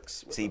 It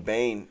works. See,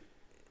 Bane,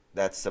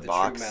 that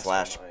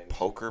Sabak /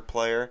 poker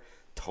player,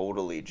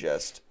 totally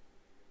just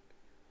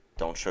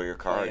don't show your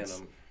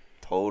cards.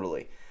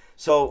 Totally.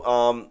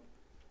 So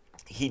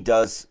he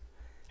does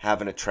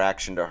have an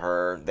attraction to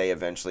her. They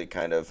eventually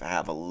kind of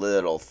have a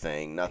little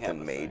thing,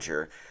 nothing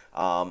major.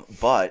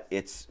 But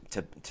it's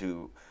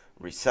to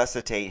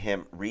resuscitate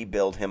him,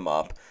 rebuild him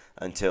up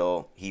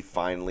until he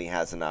finally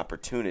has an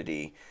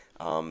opportunity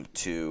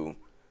to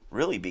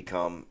really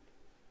become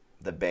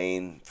the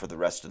Bane for the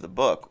rest of the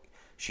book.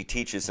 She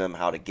teaches him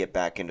how to get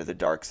back into the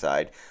dark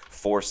side,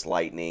 force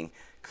lightning,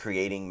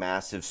 creating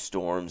massive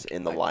storms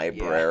in the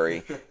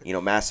library,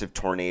 massive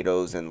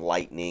tornadoes and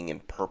lightning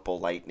and purple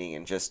lightning,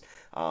 and just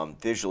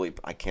visually,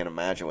 I can't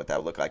imagine what that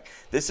would look like.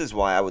 This is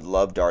why I would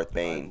love Darth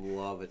Bane. I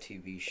love a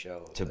TV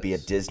show. To be a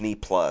Disney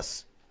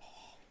Plus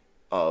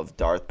of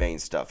Darth Bane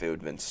stuff. It would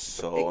have been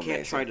so amazing. It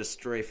can't try to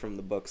stray from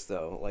the books,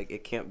 though. Like,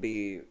 it can't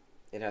be...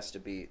 It has to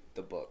be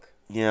the book.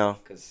 Yeah.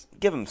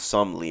 Give him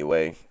some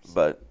leeway,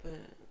 but...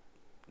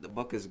 The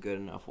book is good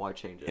enough. Why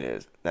change it? It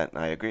is. That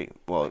I agree.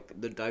 Well,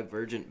 like, the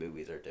Divergent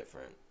movies are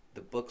different.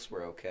 The books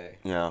were okay.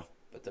 Yeah.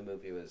 But the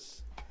movie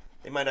was...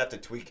 They might have to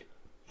tweak it.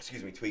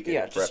 Tweak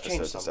it for just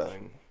episodes change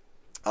something.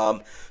 And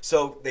stuff.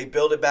 So they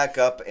build it back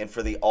up, and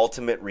for the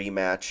ultimate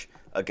rematch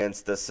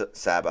against the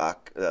Zabrak,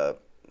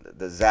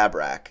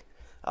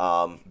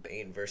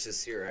 Bane versus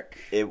Sirac.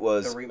 It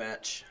was the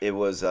rematch. It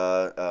was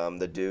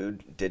the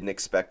dude didn't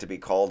expect to be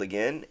called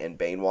again, and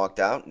Bane walked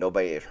out.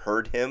 Nobody had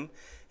heard him,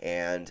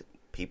 and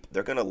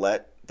they're gonna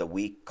let the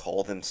weak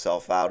call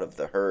themselves out of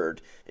the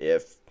herd.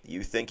 If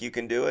you think you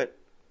can do it,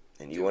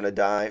 and you want to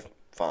die,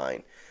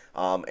 fine.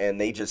 And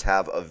they just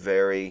have a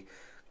very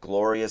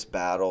glorious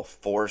battle,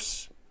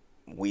 force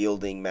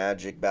wielding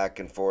magic back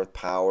and forth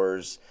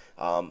powers,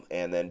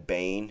 and then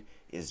Bane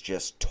is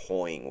just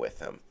toying with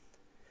him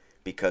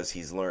because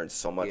he's learned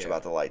so much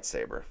about the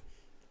lightsaber.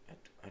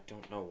 I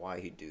don't know why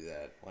he'd do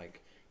that. Like,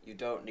 you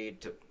don't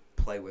need to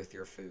play with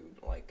your food.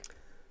 Like,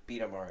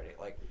 beat him already.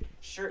 Like,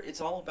 sure,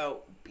 it's all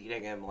about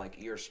beating him. Like,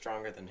 you're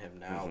stronger than him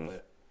now,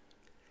 but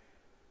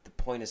the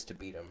point is to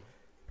beat him.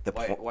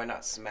 Why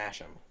not smash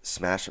him?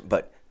 Smash him,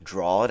 but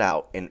draw it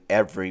out, and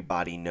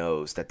everybody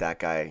knows that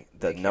guy,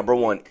 the number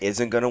one,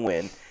 isn't going to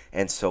win,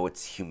 and so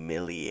it's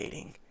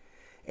humiliating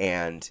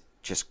and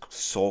just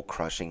soul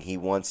crushing. He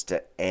wants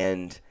to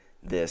end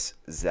this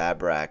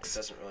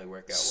Zabrak's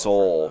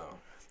soul, well,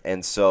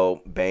 and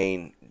so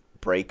Bane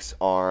breaks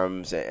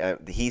arms,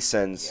 and he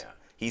sends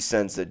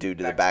the dude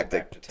to the back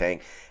of the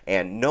tank,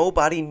 and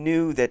nobody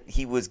knew that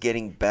he was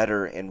getting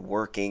better and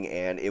working,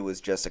 and it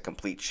was just a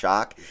complete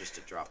shock. It was just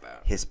a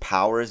dropout. His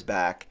power is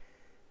back.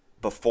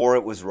 Before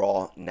it was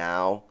raw.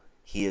 Now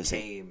he's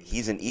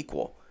an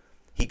equal.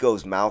 He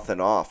goes mouthing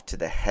off to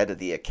the head of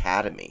the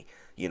academy.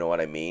 You know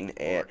what I mean?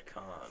 Lord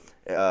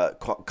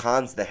Khan.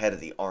 Khan's the head of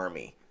the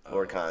army.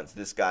 Lord Khan's.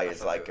 This guy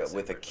is like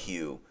with a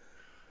Q.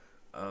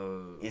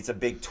 It's a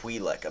big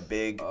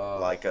Twi'lek,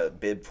 like a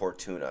Bib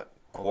Fortuna.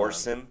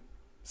 Corsim,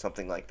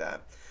 something like that.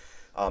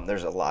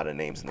 There's a lot of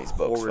names in these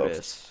books,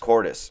 folks.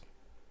 Cordis.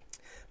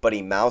 But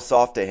he mouths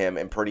off to him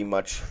and pretty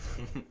much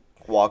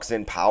walks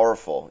in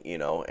powerful,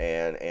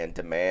 and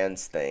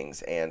demands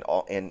things, and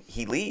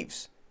he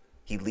leaves.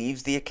 He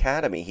leaves the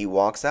academy. He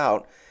walks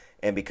out,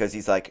 and because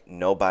he's like,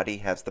 nobody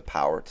has the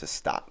power to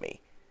stop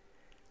me.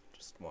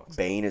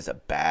 Bane is a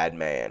bad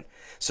man.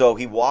 So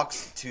he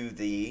walks to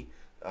the,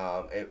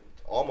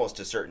 almost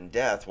to certain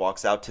death,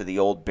 walks out to the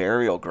old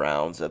burial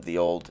grounds of the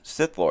old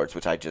Sith Lords,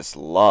 which I just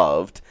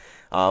loved.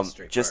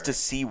 just to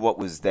see what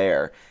was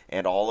there.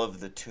 And all of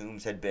the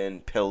tombs had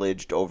been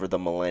pillaged over the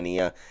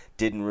millennia.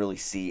 Didn't really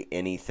see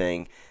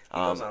anything. He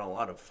goes on a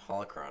lot of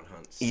holocron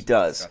hunts. He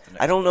does.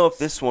 I don't know if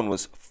this one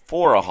was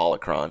for a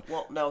holocron.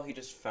 Well, no, he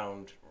just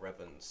found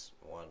Revan's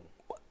one.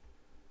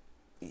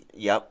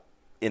 Yep,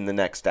 in the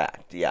next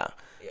act, yeah.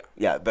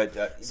 But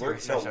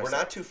we're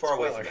not too far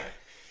away from that.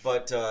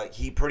 But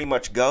he pretty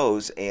much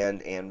goes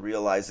and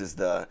realizes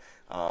that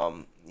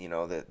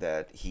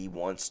he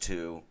wants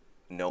to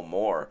know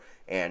more,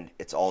 and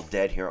it's all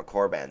dead here on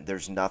Korriban.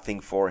 There's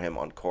nothing for him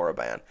on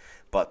Korriban,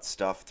 but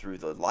stuff through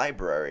the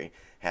library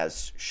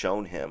has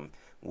shown him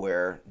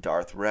where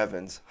Darth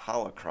Revan's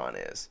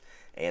holocron is.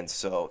 And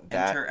so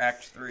that Enter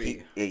Act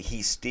 3.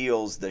 He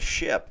steals the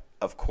ship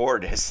of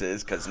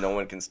Cordis's because no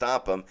one can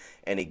stop him,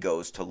 and he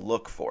goes to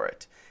look for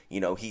it.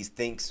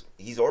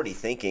 He's already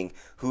thinking,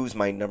 who's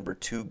my number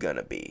 2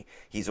 gonna be?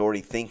 He's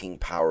already thinking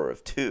power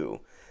of 2.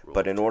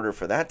 But in order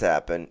for that to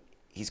happen,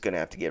 he's gonna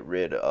have to get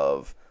rid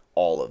of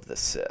all of the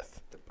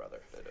Sith. The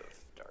Brotherhood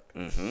of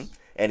Darkness. Mm-hmm.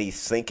 And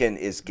he's thinking,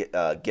 is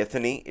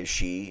Githany, is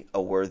she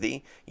a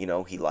worthy?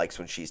 He likes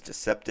when she's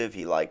deceptive.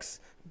 He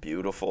likes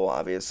beautiful,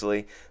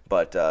 obviously,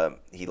 but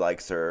he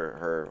likes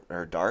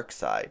her dark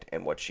side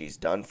and what she's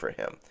done for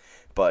him.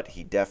 But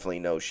he definitely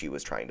knows she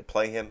was trying to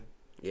play him.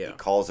 Yeah. He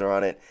calls her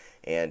on it,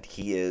 and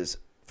he is,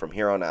 from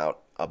here on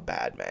out, a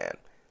bad man.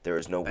 There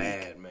is no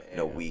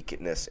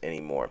weakness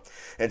anymore.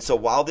 And so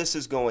while this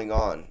is going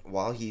on,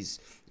 while he's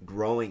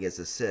growing as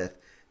a Sith,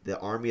 the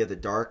army of the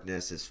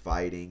darkness is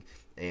fighting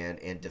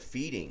and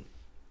defeating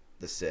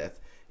the Sith,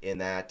 in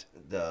that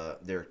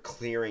they're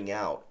clearing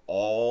out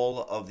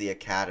all of the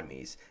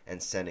academies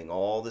and sending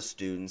all the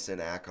students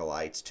and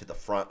acolytes to the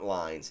front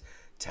lines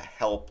to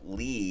help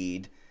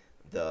lead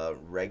the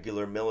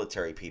regular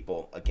military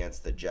people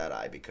against the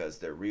Jedi, because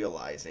they're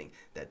realizing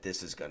that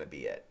this is going to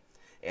be it.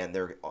 And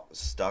they're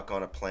stuck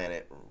on a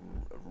planet,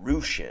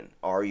 Rushan,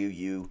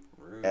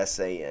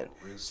 Ruusan.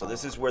 So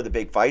this is where the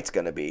big fight's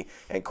going to be.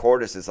 And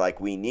Cordis is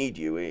like, we need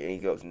you. And he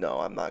goes, no,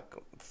 I'm not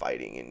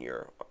fighting in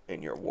your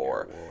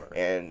war.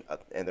 And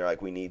they're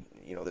like, we need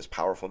this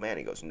powerful man.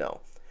 He goes,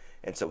 no.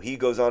 And so he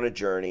goes on a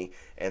journey,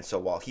 and so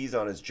while he's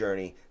on his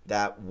journey,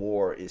 that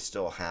war is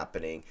still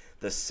happening.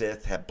 The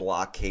Sith have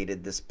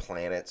blockaded this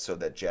planet so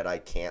that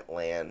Jedi can't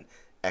land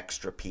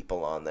extra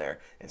people on there,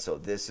 and so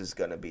this is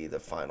going to be the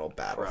final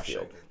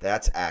battlefield.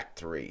 That's Act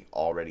 3,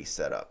 already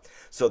set up.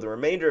 So the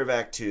remainder of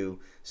Act 2,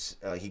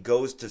 he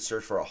goes to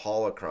search for a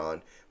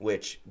holocron,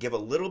 which, give a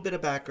little bit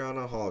of background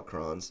on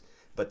holocrons,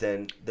 but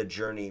then the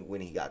journey when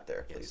he got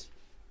there, please.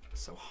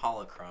 So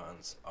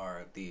holocrons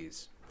are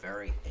these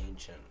very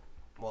ancient,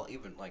 well,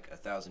 even like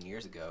 1,000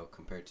 years ago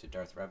compared to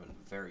Darth Revan,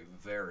 very,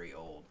 very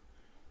old.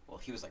 Well,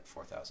 he was like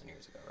 4,000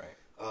 years ago, right?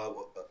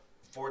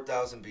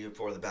 4,000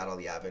 before the Battle of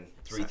Yavin,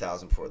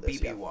 3,000 before this.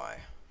 BBY.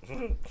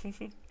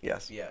 Yeah.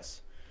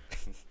 Yes.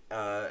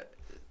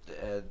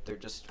 They're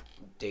just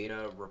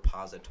data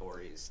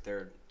repositories.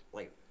 They're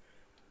like,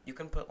 you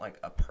can put like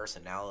a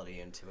personality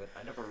into it.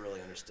 I never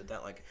really understood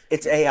that. Like,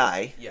 it's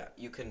AI. Yeah,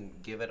 you can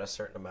give it a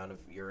certain amount of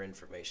your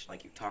information.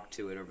 Like, you talk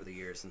to it over the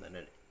years, and then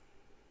it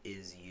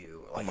is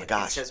you. Like, oh my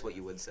gosh. It says what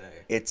you would say.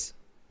 It's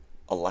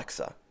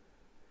Alexa.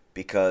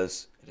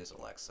 Because it is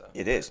Alexa.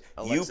 It is.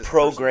 Alexa's you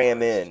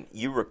program in,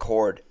 you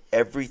record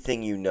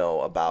everything you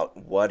know about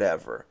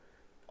whatever,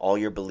 all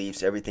your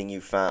beliefs, everything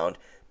you found,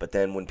 but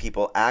then when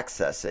people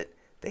access it,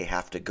 they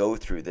have to go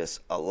through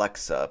this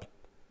Alexa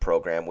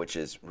program, which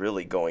is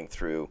really going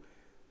through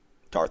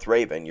Darth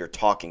Raven. You're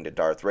talking to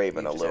Darth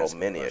Raven, a little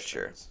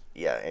miniature. Questions.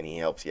 Yeah, and he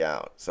helps you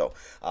out. So,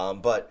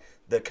 but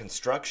the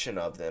construction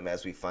of them,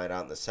 as we find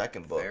out in the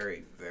second book,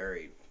 very,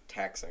 very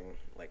taxing.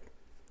 Like,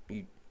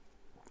 you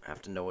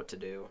have to know what to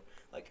do.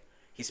 Like,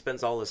 he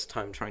spends all this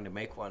time trying to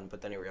make one,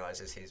 but then he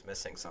realizes he's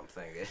missing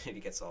something, and he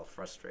gets all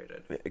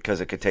frustrated.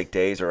 Because it could take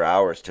days or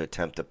hours to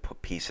attempt to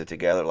piece it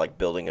together, like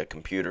building a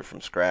computer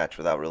from scratch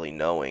without really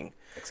knowing.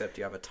 Except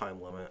you have a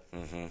time limit.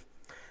 Mm-hmm.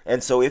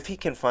 And so if he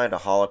can find a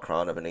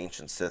holocron of an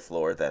ancient Sith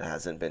Lord that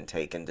hasn't been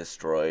taken,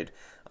 destroyed,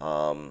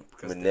 manipulated.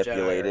 The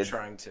Jedi are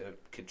trying to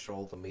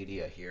control the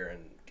media here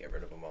and get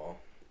rid of them all.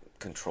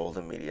 Control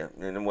the media.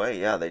 In a way,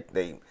 yeah.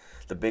 They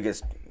the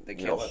biggest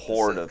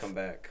horde of come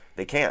back.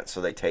 They can't, so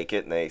they take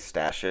it and they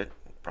stash it.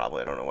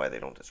 Probably, I don't know why they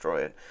don't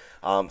destroy it.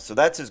 So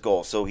that's his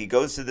goal. So he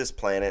goes to this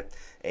planet,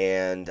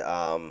 and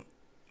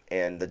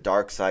the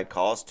dark side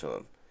calls to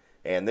him.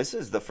 And this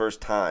is the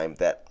first time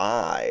that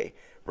I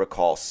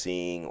recall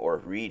seeing or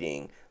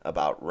reading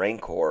about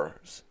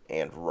rancors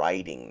and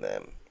writing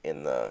them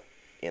in the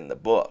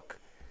book.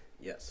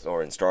 Yes.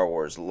 Or in Star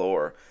Wars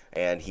lore.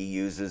 And he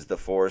uses the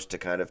Force to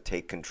kind of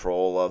take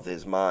control of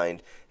his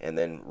mind and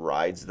then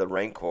rides the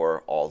Rancor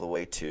all the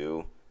way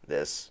to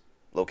this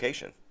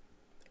location.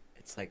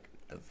 It's like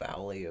the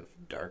Valley of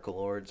Dark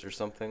Lords or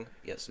something.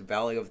 Yes,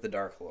 Valley of the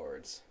Dark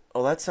Lords.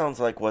 Oh, that sounds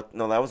like what...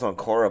 No, that was on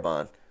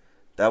Korriban.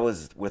 That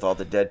was with all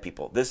the dead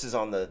people. This is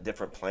on the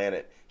different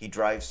planet. He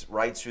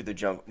rides through the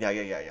jungle.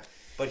 Yeah.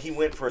 But he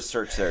went for a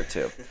search there,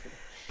 too.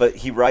 But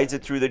he rides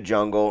it through the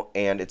jungle,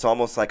 and it's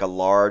almost like a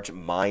large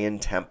Mayan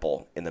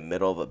temple in the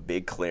middle of a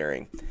big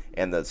clearing.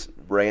 And the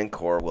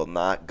Rancor will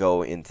not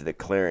go into the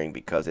clearing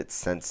because it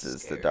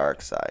senses the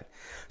dark side.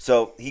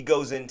 So he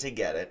goes in to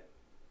get it,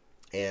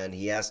 and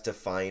he has to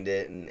find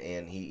it,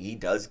 and he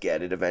does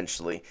get it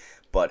eventually.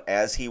 But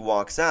as he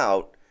walks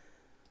out,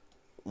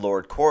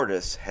 Lord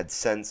Cordus had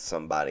sent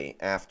somebody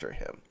after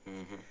him.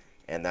 Mm-hmm.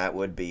 And that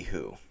would be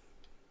who? Do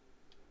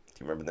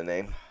you remember the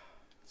name?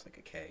 It's like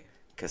a K.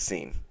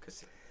 Kasim.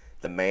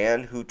 The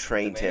man who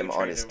trained him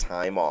on his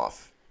time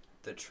off.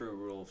 The true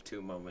rule of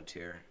two moment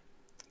here.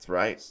 That's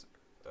right.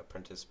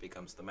 Apprentice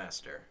becomes the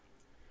master.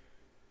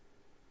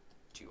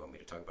 Do you want me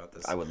to talk about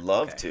this? I would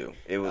love to.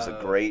 It was a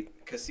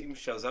great... Kasim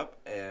shows up,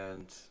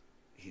 and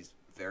he's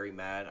very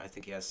mad. I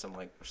think he has some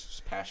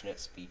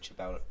passionate speech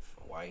about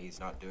why he's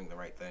not doing the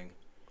right thing.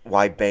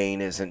 Why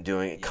Bane isn't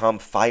doing it. Come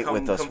fight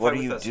with us. What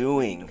are you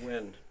doing?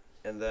 Win.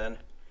 And then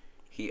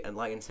he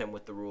enlightens him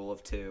with the rule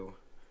of two.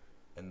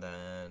 And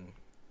then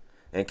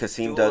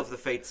Kasim Duel of the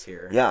Fates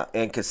here. Yeah,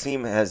 and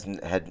Kasim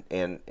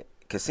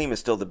Kasim is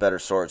still the better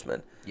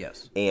swordsman.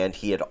 Yes. And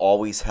he had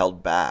always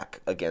held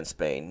back against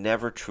Bane,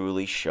 never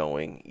truly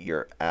showing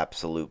your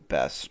absolute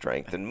best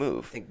strength and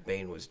move. I think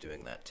Bane was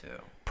doing that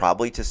too.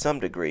 Probably to some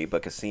degree,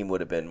 but Kasim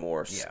would have been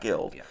more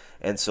skilled. Yeah.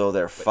 And so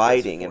they're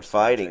fighting and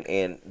fighting,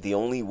 and the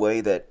only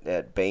way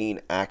that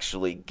Bane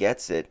actually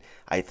gets it,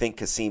 I think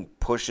Kasim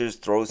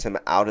throws him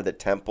out of the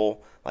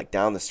temple, like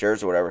down the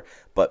stairs or whatever,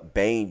 but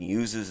Bane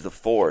uses the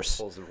force,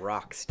 pulls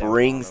rocks down,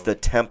 brings the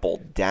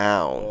temple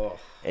down,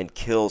 and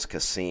kills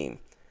Kasim.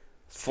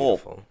 Full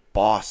beautiful.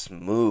 Boss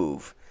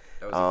move.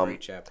 That was a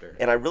great chapter.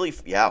 And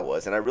it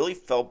was. And I really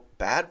felt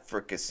bad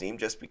for Kasim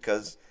just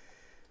because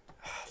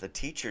the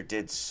teacher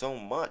did so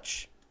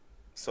much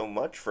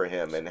for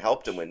him and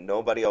helped him when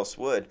nobody else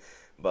would.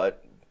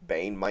 But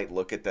Bane might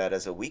look at that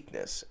as a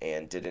weakness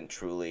and didn't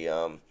truly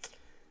want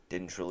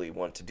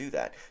to do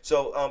that.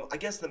 So I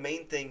guess the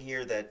main thing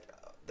here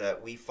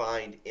that we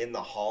find in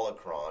the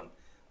holocron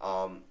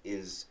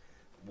is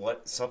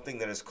something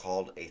that is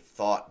called a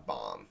thought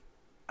bomb.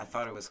 I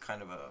thought it was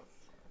kind of a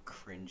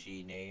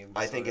cringy name.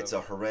 I think it's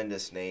a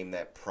horrendous name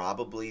that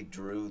probably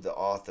Drew, the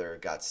author,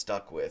 got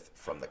stuck with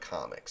from the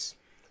comics.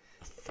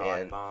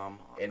 Thought bomb.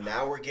 And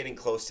now we're getting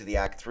close to the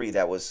Act 3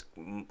 that was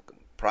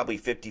probably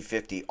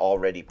 50-50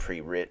 already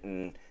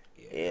pre-written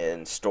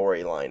in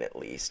storyline at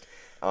least.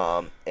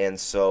 And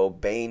so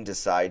Bane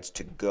decides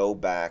to go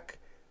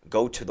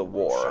to the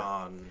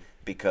war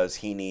because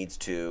he needs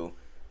to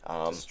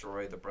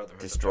destroy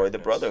the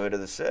Brotherhood of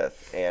the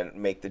Sith and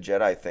make the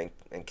Jedi think,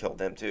 and kill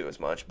them too as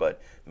much, but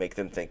make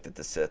them think that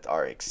the Sith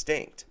are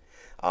extinct.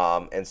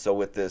 And so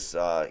with this,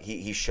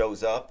 he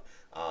shows up,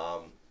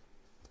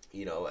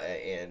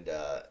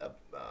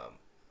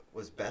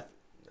 was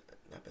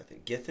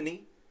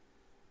Githany?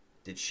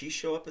 Did she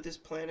show up at this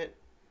planet?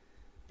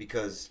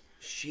 Because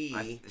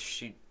she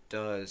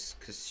does,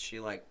 because she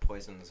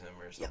poisons him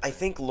or something. I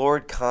think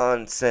Lord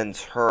Khan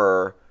sends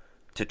her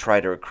to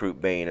try to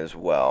recruit Bane as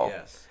well.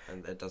 Yes,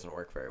 and it doesn't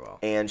work very well.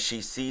 And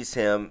she sees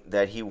him,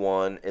 that he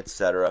won,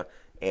 etc.,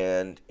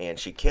 and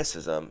she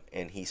kisses him,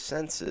 and he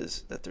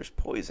senses that there's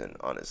poison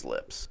on his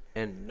lips.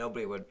 And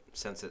nobody would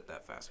sense it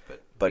that fast,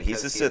 but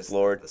he's a Sith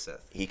Lord.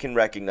 He can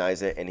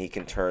recognize it, and he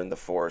can turn the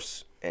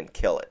Force and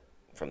kill it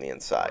from the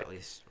inside. Or at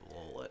least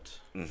lull it.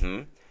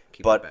 Mm-hmm.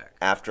 Keep but it back.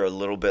 After a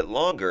little bit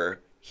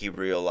longer, he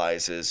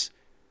realizes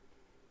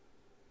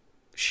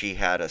she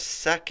had a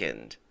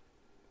second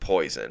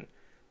poison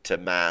to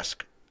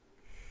mask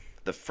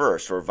the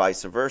first, or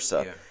vice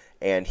versa. Yeah.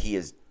 And he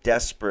is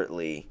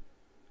desperately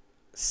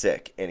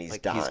sick, and he's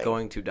dying. He's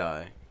going to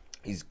die.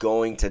 He's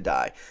going to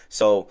die.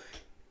 So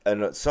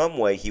in some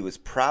way, he was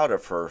proud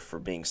of her for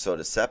being so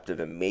deceptive,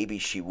 and maybe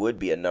she would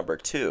be a number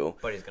 2.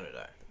 But he's going to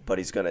die. But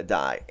he's going to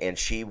die. And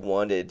she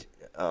wanted,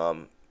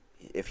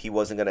 if he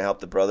wasn't going to help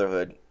the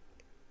Brotherhood,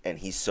 and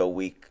he's so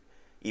weak,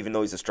 even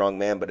though he's a strong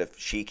man, but if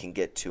she can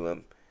get to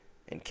him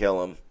and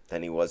kill him,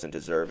 then he wasn't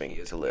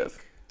deserving to live.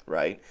 Weak.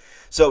 Right?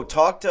 So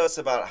talk to us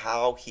about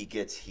how he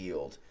gets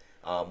healed,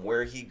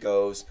 where he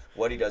goes,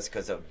 what he does,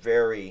 because of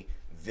very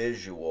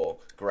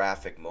visual,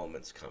 graphic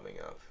moments coming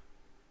up.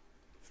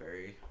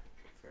 Very,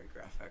 very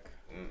graphic.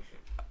 Mm-hmm.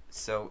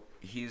 So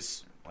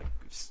he's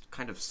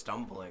kind of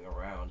stumbling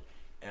around,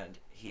 and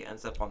he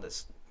ends up on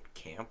this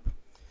camp,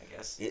 I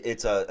guess.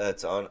 It's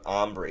on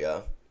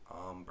Ambria.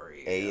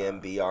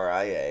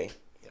 Ambria.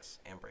 Yes,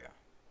 Ambria.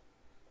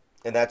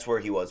 And that's where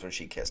he was when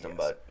she kissed him, Yes.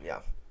 but yeah.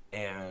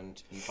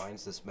 And he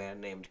finds this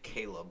man named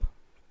Caleb,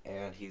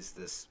 and he's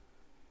this.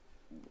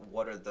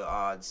 What are the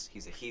odds?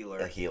 He's a healer.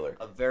 A healer.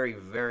 A very,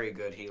 very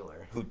good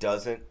healer. Who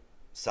doesn't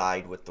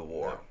side with the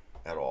war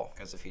at all.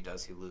 Because if he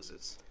does, he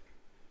loses.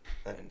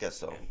 I guess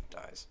so. And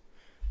dies.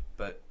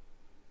 But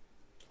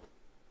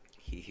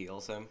he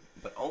heals him,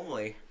 but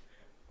only.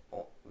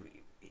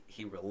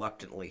 He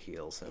reluctantly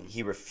heals him.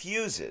 He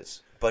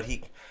refuses, but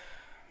he.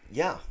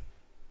 Yeah.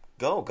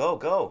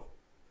 Go.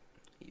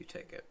 You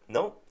take it.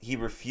 No, he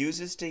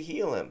refuses to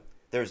heal him.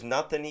 There's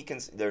nothing you can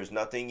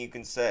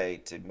say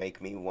to make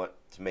me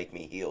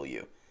heal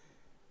you.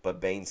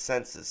 but Bane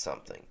senses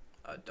something.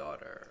 A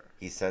daughter.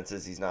 He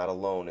senses he's not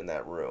alone in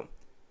that room.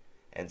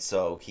 And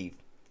so he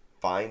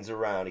finds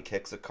around, he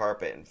kicks a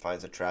carpet and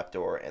finds a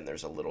trapdoor, and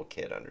there's a little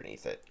kid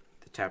underneath it.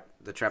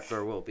 The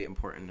trapdoor will be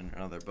important in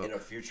another book. In a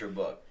future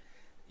book.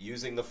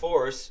 Using the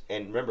Force,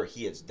 and remember,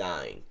 he is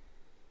dying.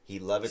 He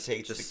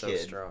levitates the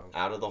kid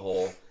out of the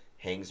hole,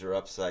 hangs her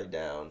upside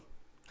down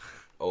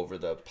over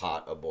the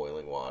pot of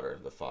boiling water,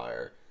 the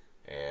fire,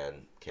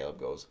 and Caleb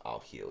goes,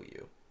 I'll heal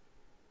you.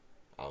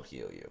 I'll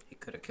heal you. He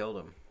could have killed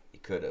him. He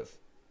could have.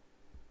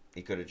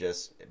 He could have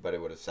just, but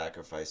it would have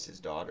sacrificed his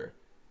daughter.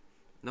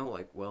 No,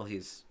 like, well,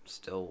 he's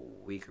still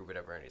weak or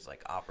whatever, and he's,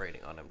 like,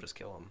 operating on him. Just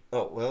kill him.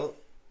 Oh, well,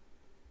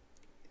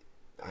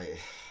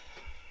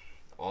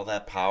 all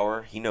that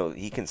power,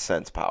 he can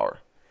sense power.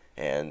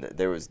 And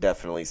there was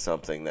definitely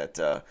something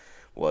that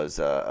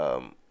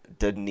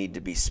didn't need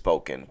to be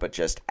spoken, but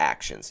just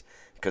actions.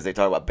 Because they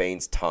talk about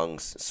Bane's tongue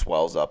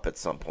swells up at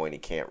some point. He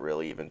can't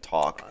really even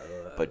talk.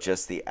 But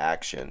just the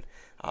action,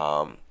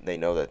 they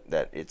know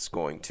that it's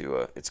going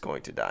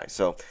to die.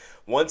 So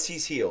once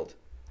he's healed,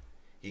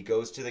 he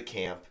goes to the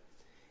camp.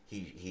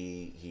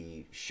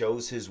 He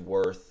shows his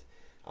worth.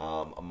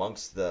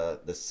 Amongst the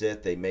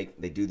Sith, they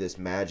do this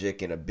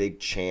magic and a big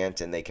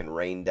chant, and they can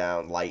rain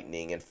down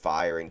lightning and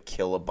fire and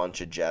kill a bunch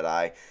of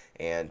Jedi,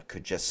 and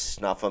could just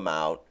snuff them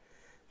out.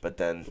 But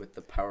then with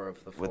the power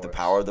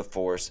of the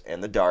Force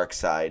and the dark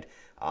side,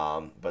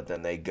 but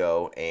then they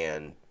go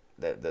and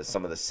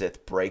some of the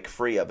Sith break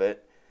free of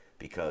it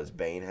because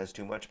Bane has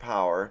too much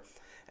power,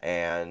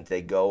 and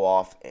they go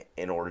off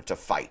in order to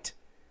fight,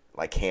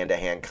 like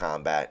hand-to-hand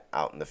combat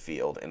out in the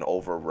field, and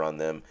overrun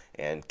them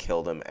and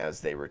kill them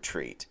as they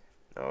retreat.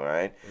 All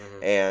right?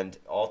 Mm-hmm. And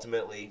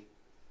ultimately,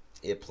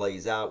 it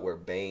plays out where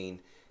Bane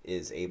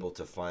is able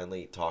to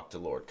finally talk to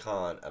Lord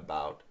Khan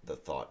about the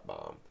thought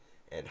bomb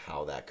and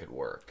how that could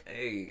work.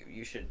 Hey,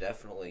 you should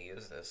definitely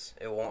use this.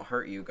 It won't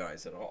hurt you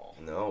guys at all.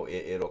 No,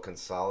 it'll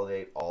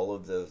consolidate all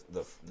of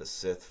the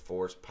Sith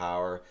Force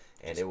power,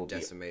 and it will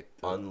be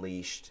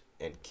unleashed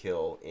and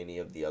kill any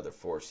of the other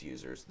Force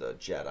users, the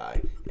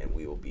Jedi, and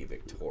we will be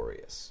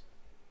victorious.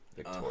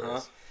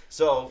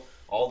 So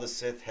all the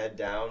Sith head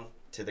down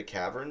to the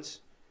caverns,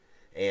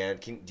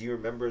 and do you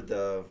remember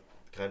the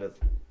kind of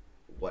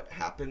what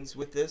happens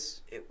with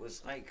this? It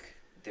was like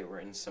they were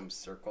in some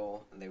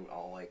circle, and they were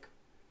all like,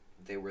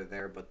 they were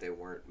there, but they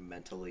weren't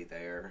mentally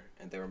there,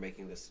 and they were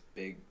making this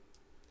big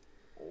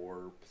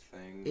orb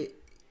thing.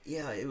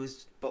 It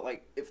was. But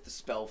like, if the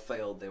spell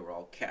failed, they were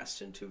all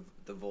cast into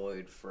the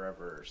void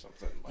forever or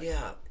something. Like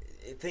yeah,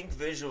 think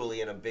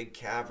visually in a big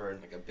cavern,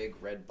 like a big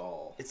red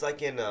ball. It's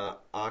like in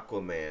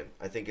Aquaman.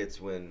 I think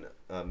it's when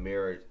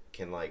Mirror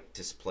can like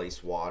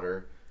displace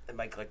water and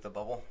make like the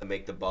bubble. And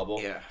make the bubble.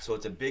 Yeah. So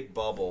it's a big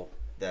bubble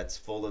that's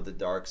full of the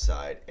dark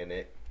side, and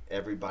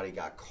everybody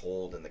got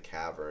cold in the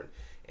cavern.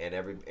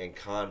 And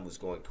Khan was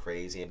going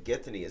crazy, and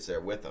Githany is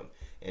there with him,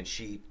 and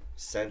she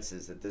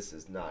senses that this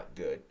is not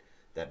good,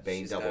 that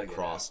Bane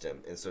double-crossed him,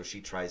 and so she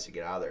tries to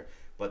get out of there.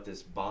 But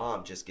this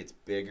bomb just gets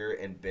bigger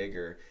and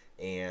bigger,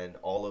 and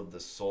all of the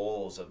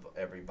souls of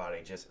everybody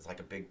it's like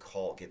a big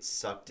cult, gets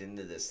sucked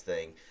into this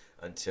thing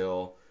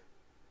until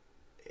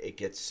it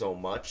gets so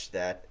much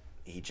that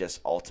he just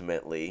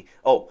ultimately...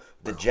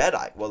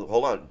 Jedi. Well,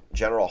 hold on.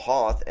 General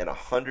Hoth and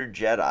 100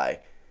 Jedi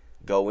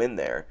go in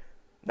there,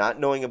 not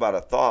knowing about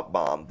a thought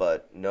bomb,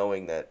 but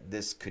knowing that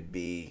this could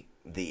be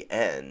the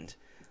end.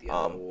 The end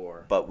of the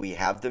war. But we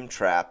have them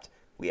trapped.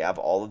 We have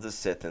all of the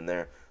Sith in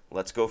there.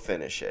 Let's go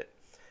finish it.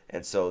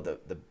 And so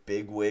the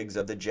big wigs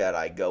of the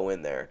Jedi go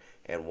in there.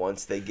 And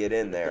once they get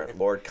in there,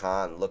 Lord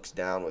Khan looks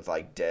down with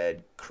like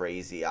dead,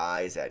 crazy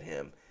eyes at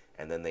him.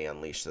 And then they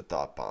unleash the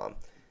thought bomb.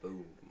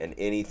 Boom. And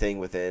anything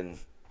within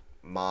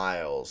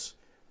miles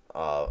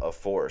of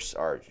Force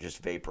are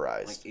just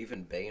vaporized. Like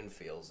even Bane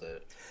feels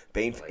it.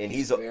 Bane, like and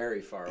he's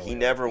very far away. He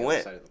never on the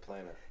went. Other side of the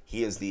planet.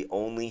 He is the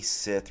only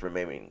Sith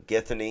remaining.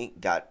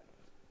 Githany got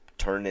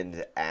turned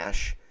into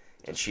ash,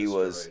 and she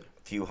was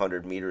a few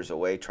hundred meters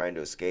away trying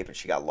to escape, and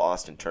she got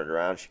lost and turned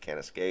around. She can't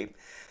escape.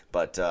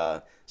 But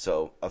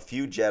so a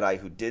few Jedi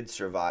who did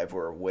survive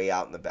were way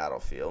out in the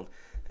battlefield,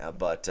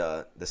 but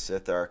the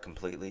Sith are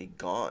completely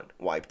gone,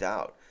 wiped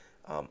out,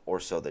 or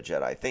so the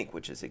Jedi think,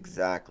 which is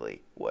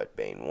exactly what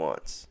Bane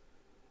wants.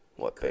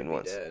 Bane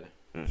wants. Dead.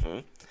 Mm-hmm.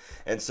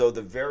 And so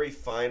the very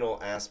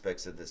final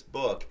aspects of this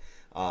book,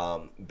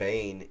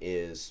 Bane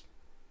is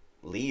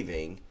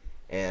leaving,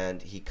 and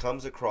he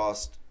comes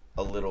across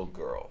a little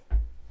girl.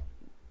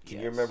 Can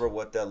you remember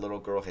what that little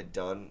girl had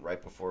done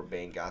right before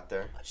Bane got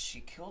there? She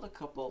killed a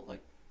couple,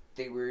 like,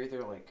 they were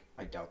either, like,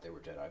 I doubt they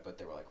were Jedi, but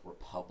they were, like,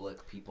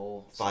 Republic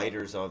people.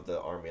 Fighters of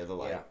the Army of the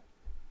Light. Yeah,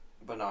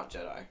 but not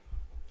Jedi.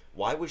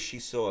 Why was she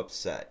so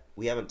upset?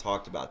 We haven't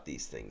talked about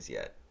these things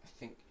yet. I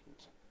think,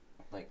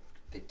 like,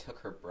 they took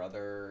her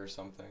brother or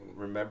something.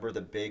 Remember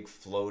the big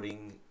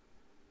floating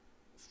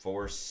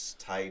force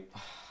type?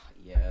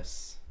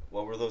 Yes.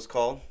 What were those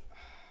called?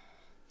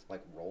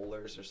 Like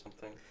rollers or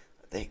something?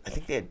 I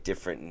think they had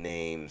different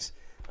names.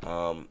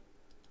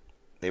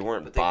 They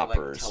weren't But they could, like,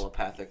 boppers.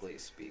 telepathically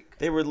speak.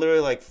 They were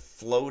literally like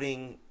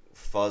floating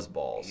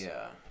fuzzballs.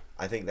 Yeah.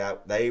 I think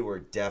that they were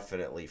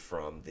definitely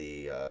from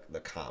the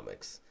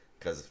comics,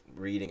 because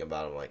reading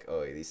about them, like,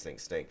 oh, these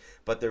things stink.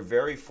 But they're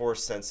very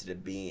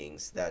force-sensitive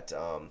beings that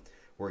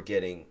were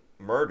getting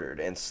murdered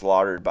and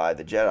slaughtered by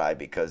the Jedi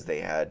because they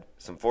had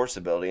some force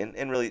ability,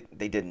 and really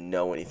they didn't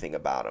know anything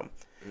about them.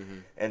 Mm-hmm.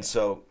 And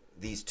so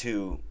these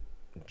two,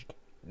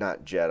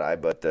 not Jedi,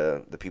 but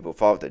the people who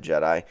fought the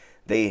Jedi,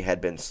 they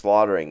had been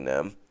slaughtering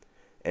them,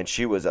 and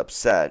she was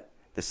upset,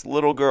 this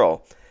little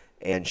girl,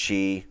 and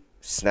she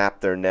snapped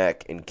their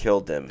neck and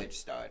killed them They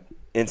just died.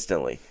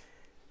 instantly.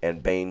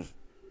 And Bane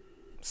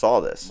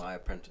saw this. My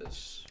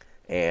apprentice.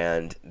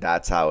 And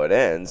that's how it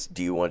ends.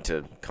 Do you want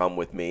to come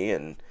with me?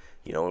 And,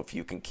 if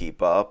you can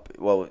keep up.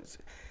 Well,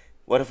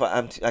 what if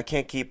I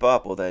can't keep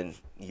up? Well, then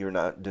you're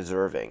not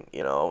deserving,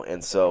 And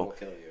We'll so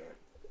kill you.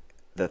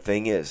 the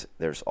thing is,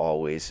 there's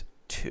always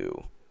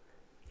two.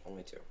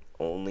 Only two.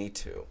 Only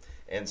two.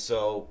 And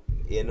so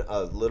in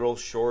a little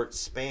short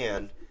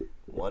span,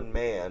 one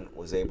man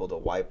was able to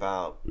wipe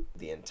out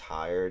the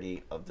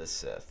entirety of the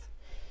Sith.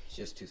 He's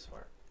just too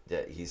smart.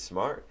 Yeah, he's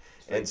smart.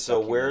 very And so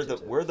where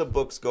documentative. the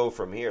books go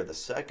from here, the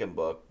second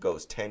book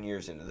goes 10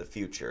 years into the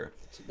future.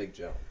 It's a big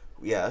jump.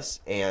 Yes,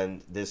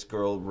 and this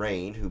girl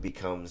Rain, who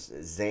becomes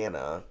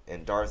Xana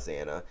and Darth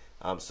Xana.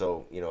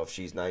 So if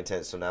she's 9,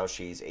 10, so now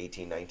she's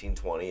 18, 19,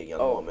 20, a young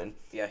woman.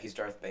 Yeah, he's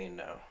Darth Bane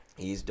now.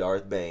 He's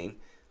Darth Bane,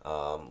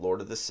 Lord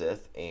of the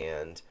Sith,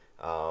 and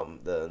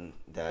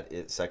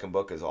second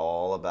book is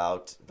all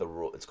about the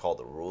rule. It's called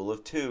the Rule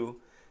of Two,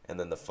 and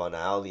then the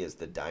finale is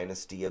the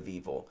Dynasty of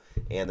Evil.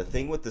 And the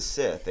thing with the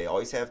Sith, they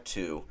always have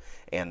two,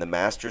 and the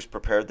masters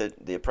prepare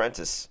the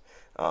apprentice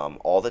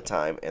all the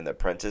time, and the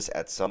apprentice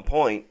at some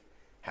point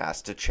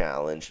has to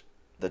challenge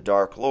the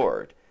Dark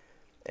Lord.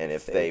 And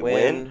if they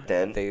win,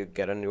 then they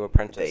get a new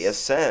apprentice. they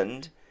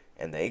ascend,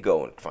 and they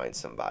go and find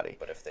somebody.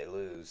 But if they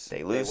lose,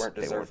 They weren't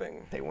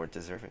deserving. They weren't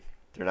deserving.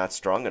 They're not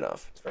strong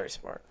enough. It's very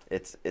smart.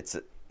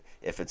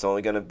 If it's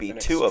only going to be An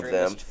two of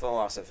them, extremist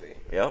philosophy.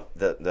 yep.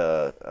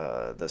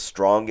 The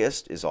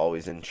strongest is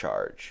always in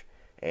charge.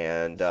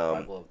 And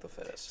Survival of the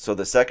fittest. so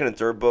the second and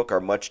third book are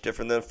much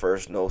different than the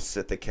first. No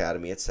Sith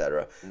Academy,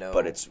 etc. No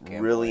But it's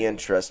gambling. really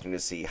interesting to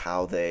see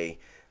how they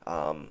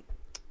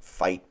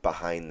fight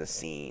behind the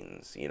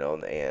scenes,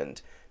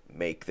 and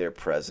make their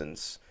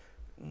presence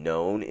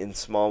known in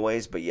small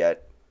ways, but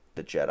yet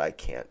the Jedi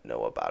can't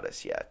know about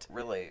us yet.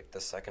 Really,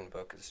 the second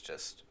book is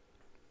just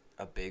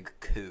a big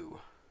coup.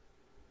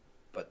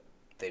 But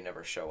they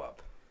never show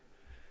up.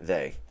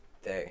 The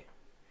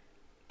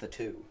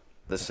two.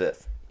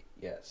 Sith,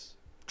 Yes.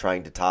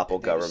 trying to topple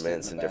They just sit in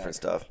governments the and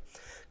different back. stuff,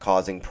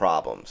 causing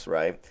problems,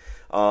 right?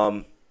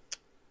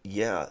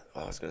 Yeah,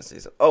 I was going to say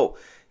something. Oh,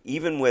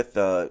 even with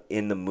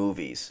in the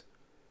movies,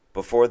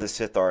 before the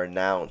Sith are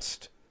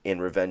announced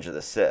in Revenge of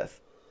the Sith,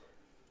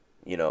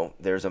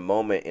 there's a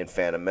moment in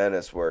Phantom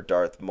Menace where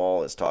Darth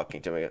Maul is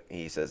talking to me.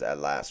 He says, "At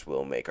last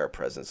we'll make our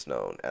presence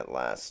known. At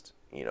last,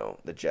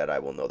 the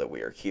Jedi will know that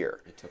we are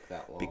here." It took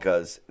that long.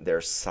 Because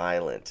they're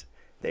silent.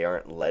 They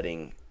aren't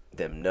letting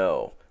them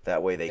know.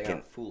 That way they can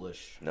aren't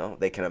foolish. No,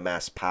 they can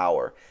amass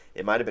power.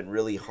 It might have been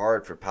really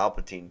hard for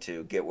Palpatine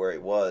to get where he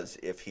was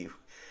if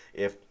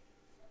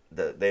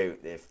the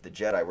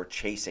Jedi were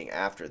chasing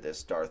after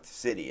this Darth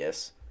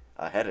Sidious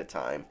ahead of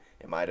time.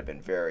 It might have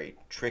been very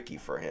tricky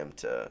for him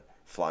to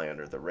fly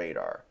under the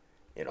radar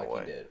in a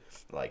way.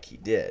 Like he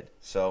did.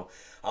 So,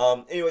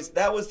 anyways,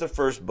 that was the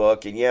first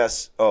book, and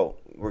yes,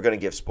 we're gonna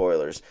give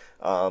spoilers.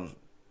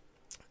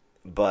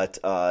 But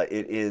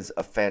it is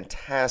a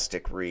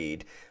fantastic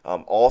read.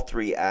 All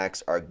 3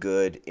 acts are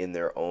good in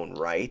their own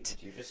right.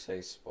 Did you just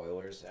say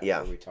spoilers after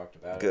Yeah. we talked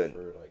about Good. it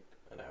for like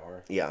an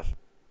hour? Yeah,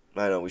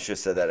 I know we should have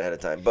said that ahead of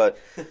time, but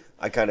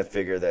I kind of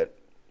figure that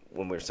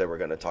when we said we're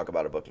going to talk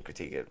about a book and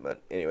critique it.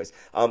 But anyways,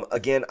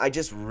 again, I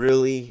just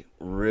really,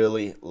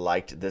 really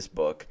liked this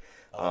book.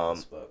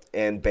 This book.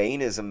 And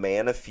Bane is a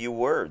man of few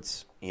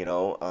words.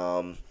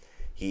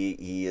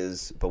 He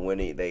is, but when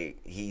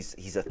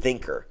he's a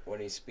thinker. When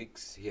he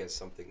speaks, he has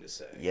something to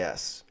say.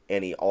 Yes,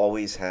 and he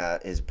always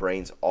his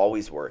brain's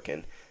always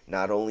working.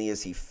 Not only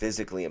is he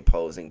physically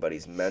imposing, but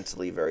he's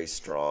mentally very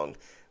strong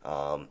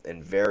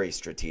and very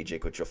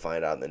strategic, which you'll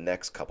find out in the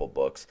next couple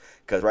books.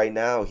 Because right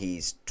now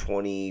he's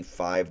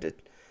 25 to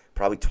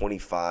probably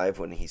 25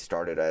 when he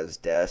started as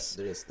Des.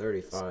 It is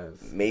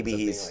 35. Maybe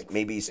Ends up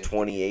being, like, he's 50.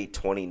 28,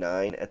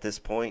 29 at this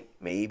point.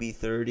 Maybe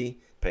 30,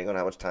 depending on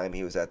how much time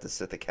he was at the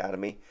Sith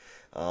Academy.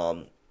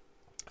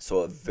 So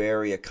a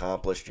very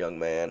accomplished young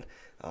man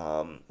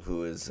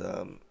who is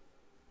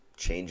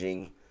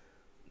changing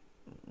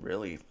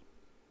really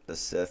the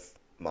Sith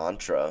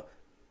mantra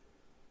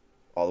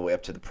all the way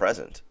up to the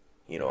present,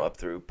 up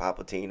through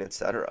Palpatine,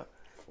 etc.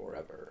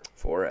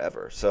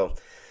 Forever. So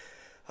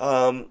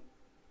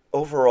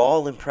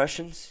overall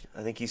impressions,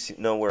 I think you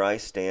know where I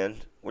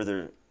stand. Were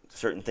there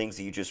certain things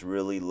that you just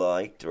really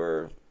liked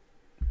or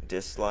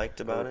disliked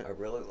about it? I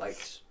really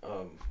liked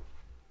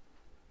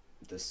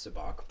the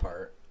Sabak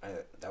part.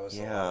 That was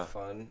a lot of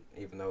fun.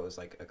 Even though it was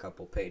like a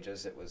couple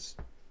pages, it was.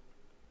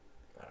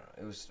 I don't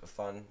know. It was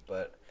fun,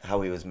 but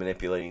how he was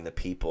manipulating the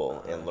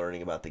people and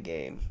learning about the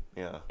game.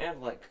 Yeah.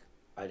 And like,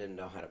 I didn't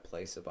know how to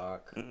play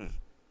Sabak. Mm-mm.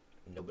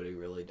 Nobody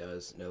really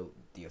does know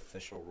the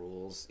official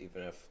rules,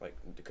 even if like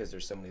because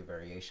there's so many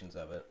variations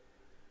of it.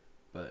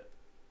 But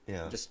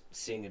yeah, just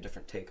seeing a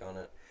different take on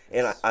it.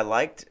 And I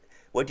liked.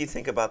 What do you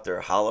think about their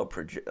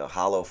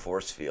hollow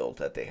force field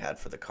that they had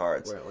for the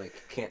cards? Where like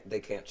they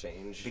can't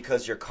change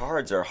Because your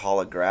cards are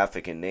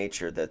holographic in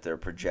nature, that they're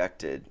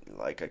projected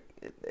like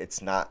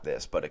it's not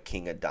this, but a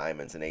king of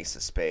diamonds, an ace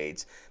of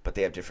spades, but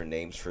they have different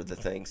names for the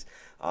things,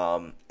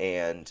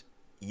 and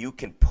you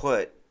can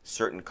put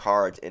certain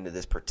cards into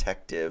this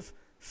protective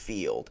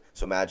field.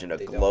 So imagine a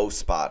glow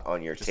spot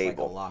on your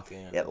table. Like a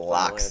lock-in, it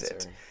locks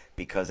it.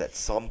 Because at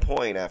some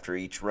point after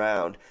each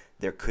round,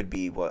 there could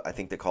be what I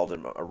think they called a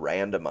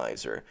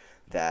randomizer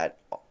that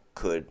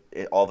could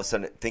all of a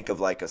sudden, think of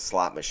like a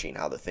slot machine,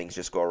 how the things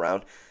just go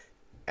around.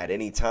 At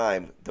any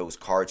time, those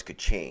cards could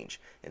change.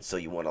 And so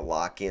you want to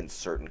lock in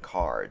certain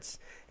cards.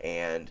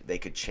 And they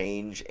could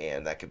change,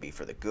 and that could be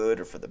for the good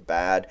or for the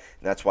bad. And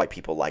that's why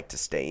people like to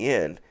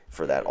stay in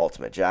for that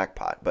ultimate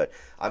jackpot. But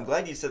I'm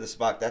glad you said the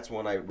Spock. That's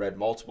one I read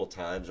multiple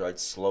times, or I'd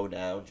slow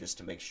down just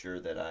to make sure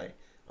that I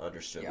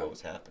understood what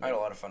was happening. I had a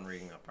lot of fun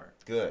reading that part.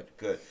 Good.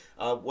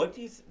 What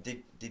do you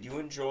did you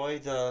enjoy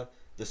the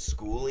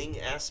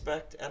schooling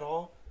aspect at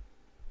all?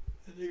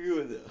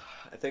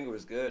 I think it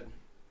was good.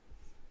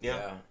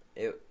 Yeah.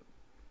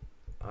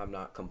 I'm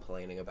not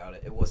complaining about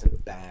it. It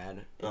wasn't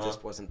bad. It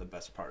just wasn't the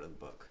best part of the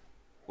book.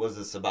 Was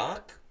it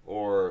Sabak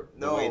or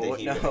the way that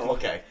he? No.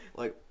 Okay.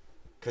 Like,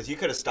 because you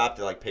could have stopped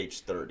at like page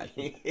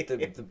 30.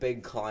 the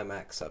big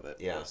climax of it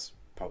was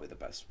probably the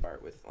best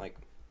part with like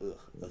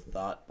the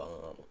thought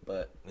bomb,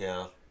 but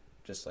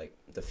just like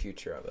the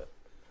future of it.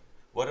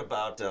 What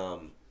about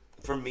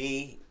for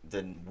me,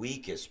 the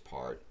weakest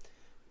part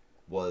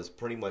was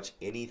pretty much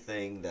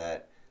anything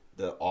that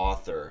the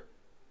author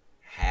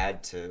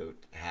had to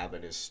have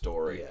in his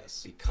story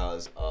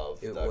because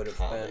of it the would have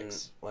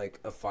comics. been like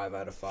a 5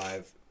 out of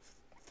 5,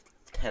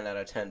 10 out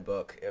of 10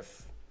 book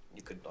if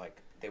You could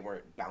like they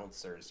weren't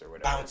bouncers or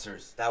whatever.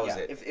 Bouncers, that was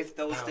it. If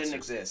those Bouncers. didn't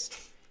exist,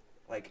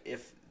 like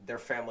if their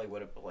family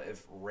would have,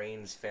 if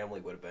Rain's family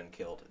would have been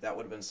killed, that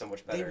would have been so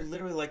much better. They're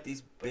literally like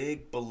these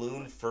big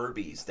balloon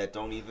Furbies that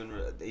don't even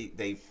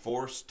they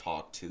force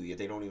talk to you.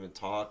 They don't even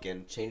talk,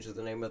 and change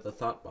the name of the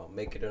thought bomb,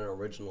 make it an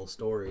original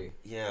story.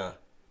 yeah.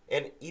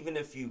 And even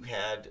if you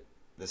had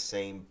the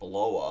same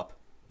blow up,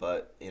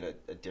 but in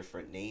a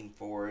different name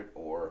for it,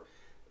 or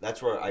that's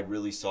where I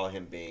really saw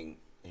him being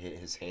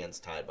his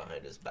hands tied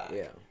behind his back.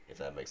 Yeah, if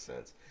that makes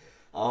sense.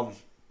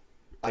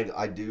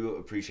 I do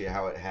appreciate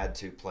how it had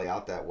to play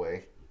out that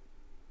way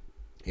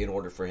in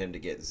order for him to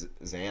get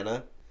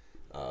Xana.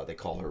 They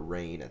call her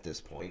Rain at this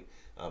point,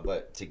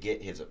 but to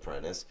get his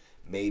apprentice,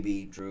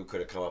 maybe Drew could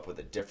have come up with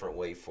a different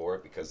way for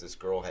it because this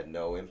girl had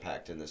no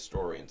impact in this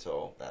story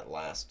until that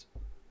last,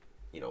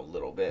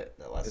 little bit.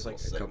 That last it's little like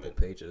segment. a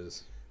couple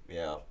pages.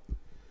 Yeah.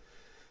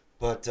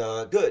 But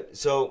good.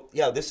 So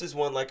yeah, this is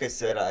one, like I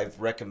said, I've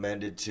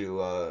recommended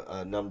to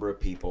a number of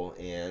people,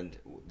 and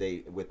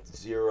they, with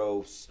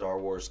zero Star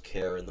Wars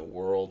care in the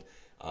world,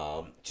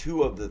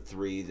 2 of the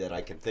 3 that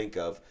I can think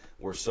of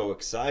were so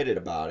excited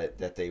about it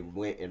that they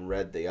went and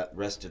read the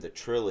rest of the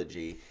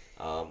trilogy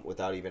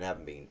without even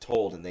having been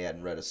told, and they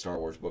hadn't read a Star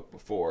Wars book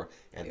before.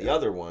 And the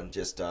other one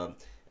just,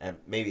 and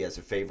maybe as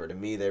a favor to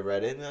me, they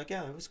read it and they're like,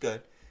 yeah, it was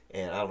good.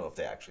 And I don't know if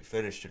they actually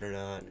finished it or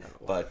not,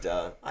 but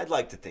I'd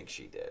like to think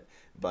she did.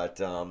 But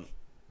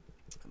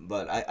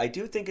I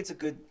do think it's a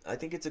good. I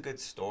think it's a good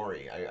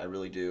story. I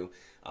really do.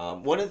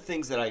 One of the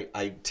things that I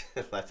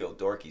I feel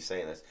dorky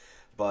saying this,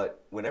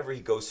 but whenever he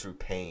goes through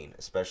pain,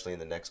 especially in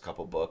the next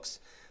couple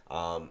books,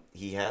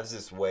 he has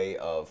this way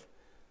of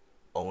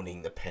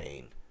owning the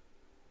pain.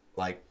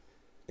 Like,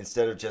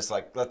 instead of just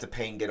like let the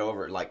pain get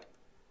over it, like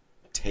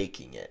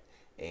taking it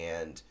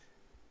and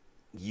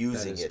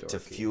using it to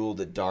fuel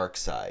the dark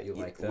side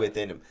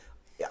within him.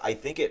 I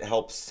think it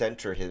helps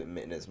center him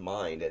in his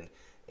mind,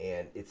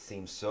 and it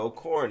seems so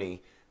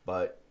corny,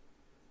 but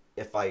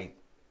if I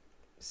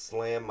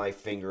slam my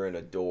finger in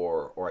a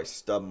door, or I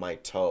stub my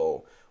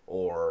toe,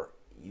 or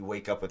you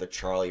wake up with a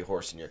Charlie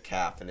horse in your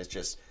calf and it's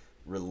just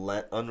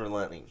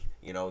unrelenting,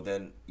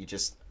 then you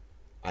just,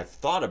 I've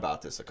thought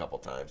about this a couple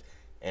times,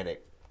 and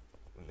it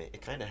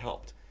kind of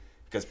helped.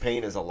 Because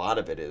pain is, a lot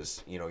of it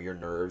is, your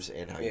nerves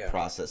and how you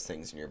process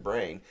things in your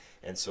brain.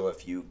 And so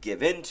if you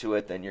give in to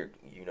it, then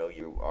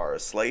you are a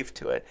slave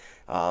to it.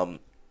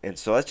 And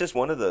so that's just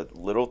one of the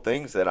little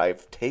things that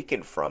I've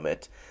taken from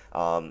it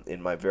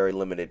in my very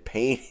limited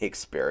pain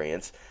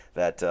experience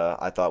that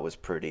I thought was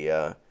pretty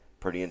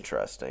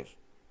interesting.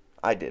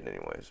 I did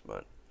anyways,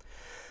 but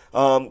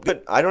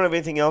good. I don't have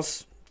anything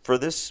else for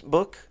this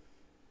book.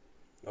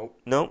 Nope.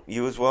 No,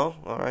 you as well?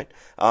 All right.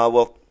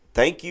 Well,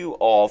 thank you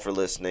all for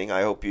listening.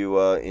 I hope you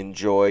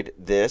enjoyed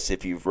this.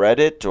 If you've read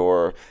it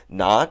or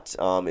not,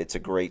 it's a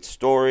great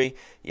story.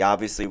 Yeah,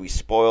 obviously, we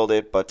spoiled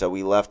it, but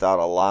we left out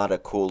a lot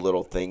of cool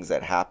little things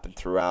that happened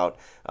throughout,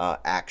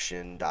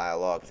 action,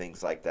 dialogue,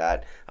 things like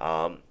that.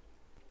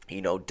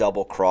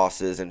 Double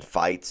crosses and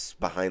fights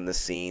behind the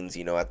scenes,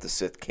 at the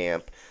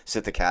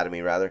Sith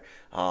Academy, rather.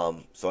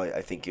 So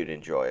I think you'd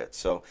enjoy it.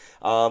 So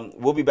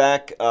we'll be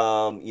back,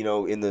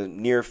 in the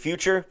near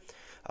future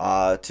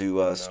We're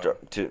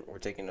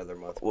taking another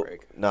month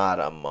break. Not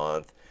a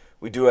month.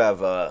 We do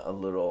have a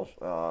little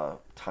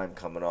time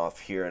coming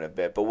off here in a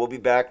bit, but we'll be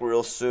back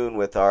real soon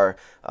with our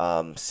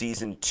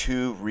Season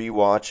 2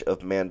 rewatch of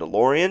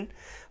Mandalorian,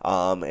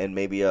 and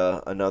maybe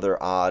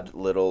another odd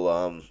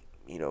little,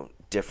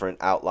 different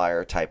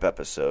outlier type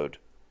episode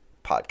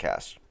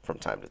podcast from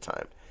time to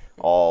time,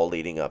 all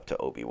leading up to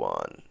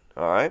Obi-Wan.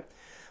 All right?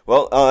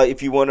 Well,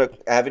 if you want to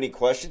have any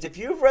questions, if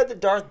you've read the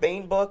Darth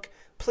Bane book,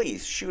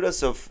 please shoot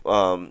us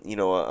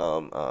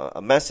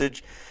a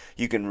message.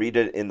 You can read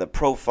it in the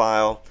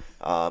profile,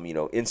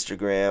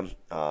 Instagram,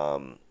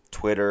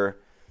 Twitter.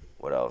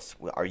 What else?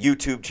 Our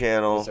YouTube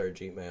channel. What's our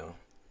Gmail?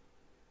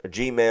 Our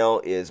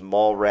Gmail is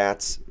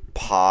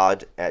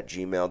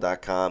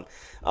mallratspod@gmail.com.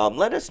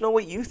 Let us know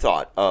what you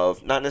thought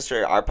of, not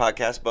necessarily our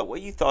podcast, but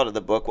what you thought of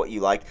the book, what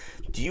you liked.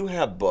 Do you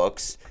have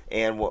books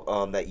and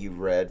that you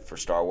read for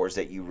Star Wars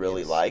that you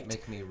really liked?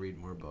 Make me read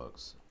more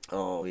books.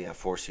 Oh yeah,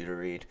 force you to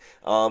read.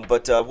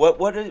 But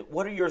what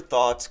are your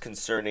thoughts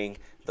concerning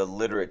the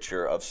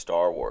literature of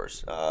Star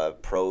Wars,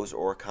 pros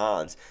or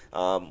cons?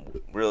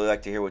 Really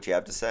like to hear what you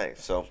have to say.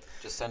 So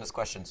just send us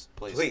questions,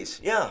 please. Please,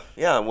 yeah.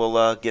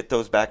 We'll get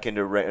those back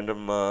into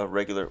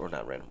regular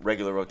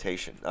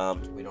rotation.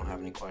 We don't have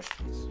any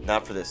questions.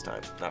 Not for this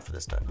time.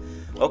 Last time.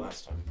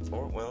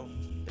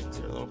 Things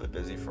are a little bit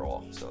busy for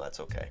all, so that's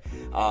okay.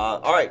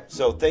 All right.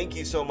 So thank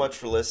you so much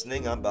for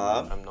listening. I'm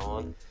Bob. I'm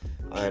Nolan.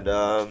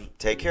 And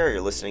take care.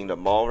 You're listening to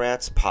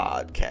Mallrats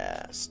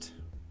Podcast.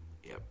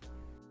 Yep.